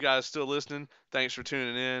 And to you guys still listening, thanks for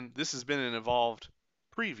tuning in. This has been an Evolved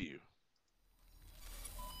preview.